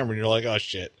with his camera and you're like, oh,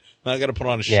 shit. Now I got to put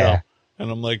on a show. Yeah. And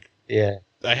I'm like, Yeah.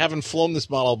 I haven't flown this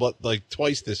model but like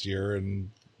twice this year. And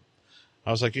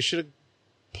I was like, you should have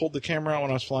pulled the camera out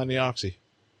when I was flying the Oxy.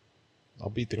 I'll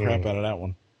beat the crap out of that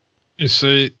one. You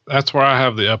see, that's where I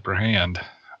have the upper hand.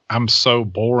 I'm so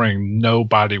boring,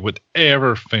 nobody would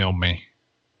ever film me.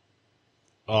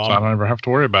 So I don't ever have to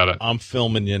worry about it. I'm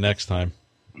filming you next time.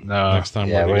 No. Next time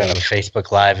Yeah, we're gonna together.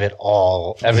 Facebook Live it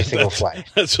all, every single flight.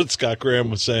 That's what Scott Graham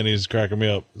was saying. He's cracking me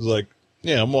up. He's like,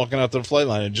 yeah, I'm walking out to the flight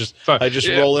line and I just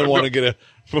yeah, roll in, I'm want to get a,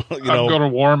 you know, I'm going to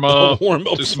warm up,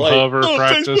 do some flight. hover Oh,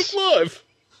 practice. Facebook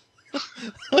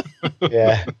Live.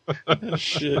 Yeah.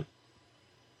 Shit.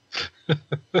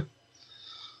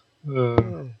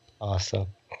 Awesome.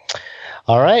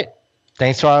 All right.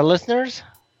 Thanks to our listeners.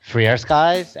 Free our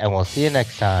skies, and we'll see you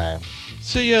next time.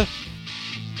 See ya.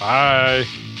 Bye.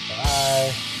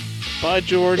 Bye. Bye,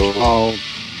 George. Go long.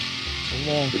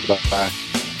 So long. Goodbye.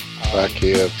 Bye,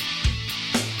 kid.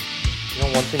 You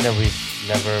know, one thing that we've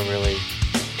never really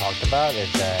talked about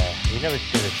is we never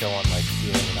did a show on like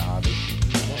stealing in a hobby.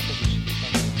 I don't think we should do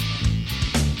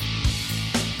something.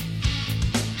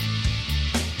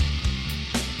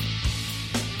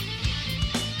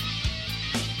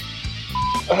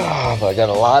 Oh, but I got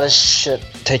a lot of shit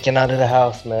taken out of the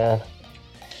house, man.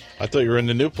 I thought you were in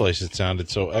the new place. It sounded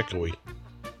so echoey.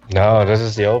 No, this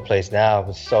is the old place now.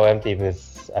 It's so empty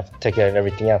because I've taken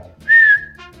everything out.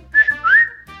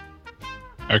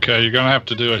 Okay, you're going to have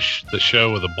to do the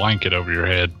show with a blanket over your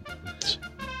head.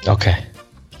 Okay.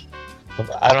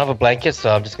 I don't have a blanket,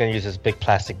 so I'm just going to use this big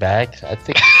plastic bag. I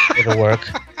think it'll work.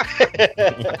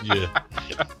 Yeah.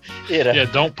 You know. Yeah,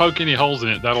 don't poke any holes in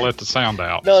it. That'll let the sound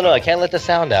out. No, I can't let the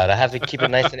sound out. I have to keep it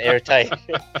nice and airtight.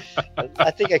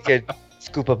 I think I could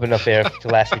scoop up enough air to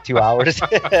last me 2 hours.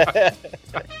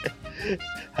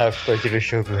 Have to the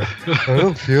show. I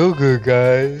don't feel good,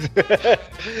 guys.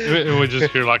 It would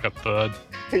just hear like a thud.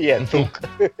 Yeah.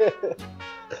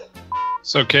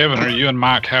 So, Kevin, are you and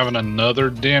Mike having another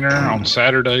dinner on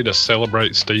Saturday to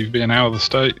celebrate Steve being out of the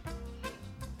state?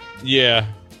 Yeah.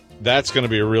 That's going to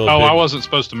be a real Oh, big... I wasn't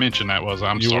supposed to mention that, was I?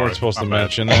 I'm you sorry. weren't supposed to My bad.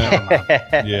 mention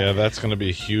that. Yeah, that's going to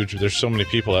be huge. There's so many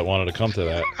people that wanted to come to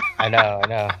that. I know.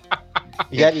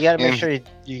 You got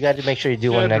to make sure you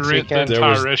do one had to next rent the weekend.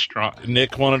 entire restaurant.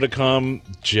 Nick wanted to come.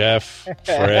 Jeff,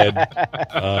 Fred.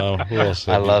 Who else?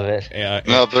 I love it. Yeah,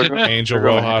 No, they're gonna- Angel they're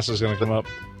gonna- Rojas is going to come up.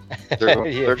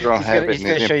 They're going to have it He's in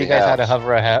going to an show you empty guys how to house.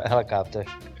 hover a helicopter.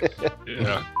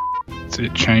 Yeah. So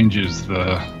it changes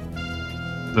the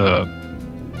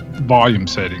volume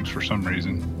settings for some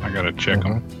reason. I gotta check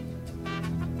them.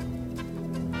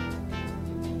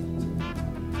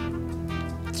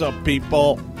 What's up,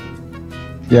 people?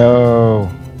 Yo.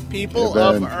 People Yeah,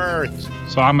 of man. Earth.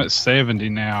 So I'm at 70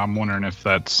 now. I'm wondering if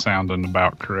that's sounding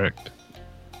about correct.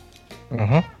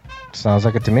 Sounds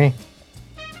like it to me.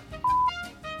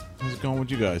 How's it going with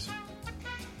you guys?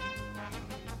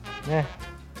 Yeah.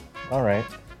 All right.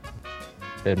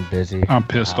 Been busy. I'm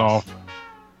pissed off.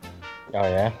 Oh,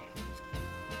 yeah?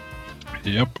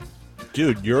 Yep.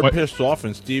 Dude, you're What? pissed off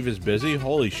and Steve is busy?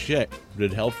 Holy shit.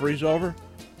 Did hell freeze over?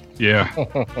 Yeah.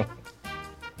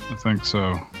 I think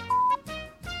so.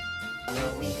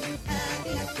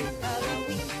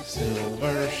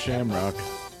 Silver Shamrock.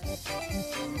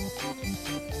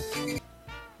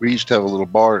 We used to have a little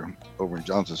bar over in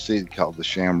Johnson City called the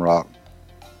Shamrock.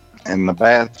 And the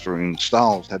bathroom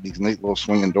stalls had these neat little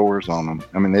swinging doors on them.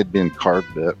 I mean, they'd been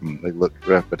carved up and they looked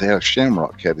rough, but they had a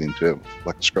shamrock cut into it,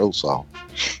 like a scroll saw.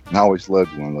 And I always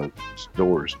loved one of those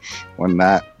doors. One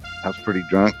night, I was pretty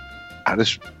drunk. I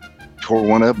just tore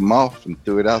one of them off and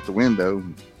threw it out the window.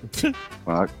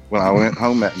 When I went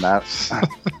home that night, I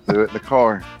threw it in the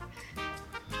car.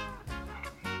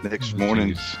 Next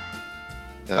morning,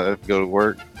 I had to go to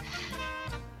work.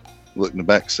 Look in the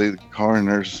back seat of the car, and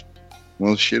there's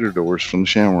one of the shitter doors from the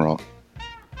Shamrock.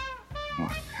 I'm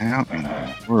like, how in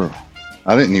the world?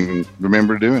 I didn't even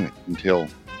remember doing it until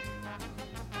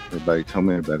everybody told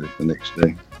me about it the next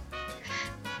day.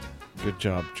 Good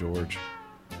job, George.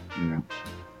 Yeah.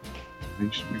 It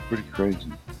used to be pretty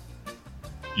crazy.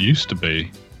 Used to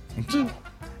be.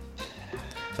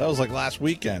 That was like last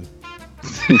weekend.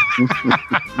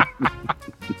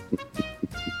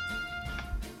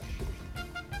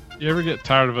 You ever get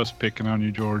tired of us picking on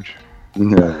you, George?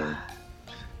 No.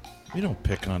 You don't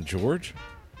pick on George.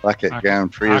 Like that guy in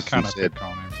prison kinda said, pick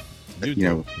on him. you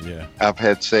know, yeah. I've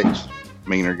had sex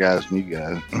meaner guys than you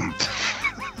guys.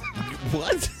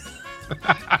 What?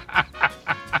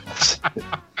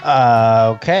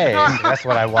 Okay. That's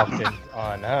what I walked in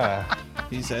on, huh?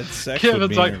 He's had sex Kevin's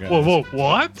with like, meaner whoa, guys. whoa,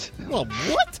 what? Well,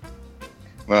 what?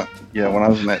 Well, yeah, when I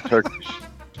was in that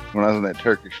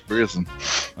Turkish prison,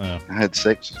 Oh. I had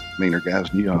sex with meaner guys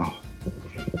than you all.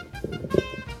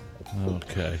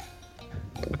 Okay.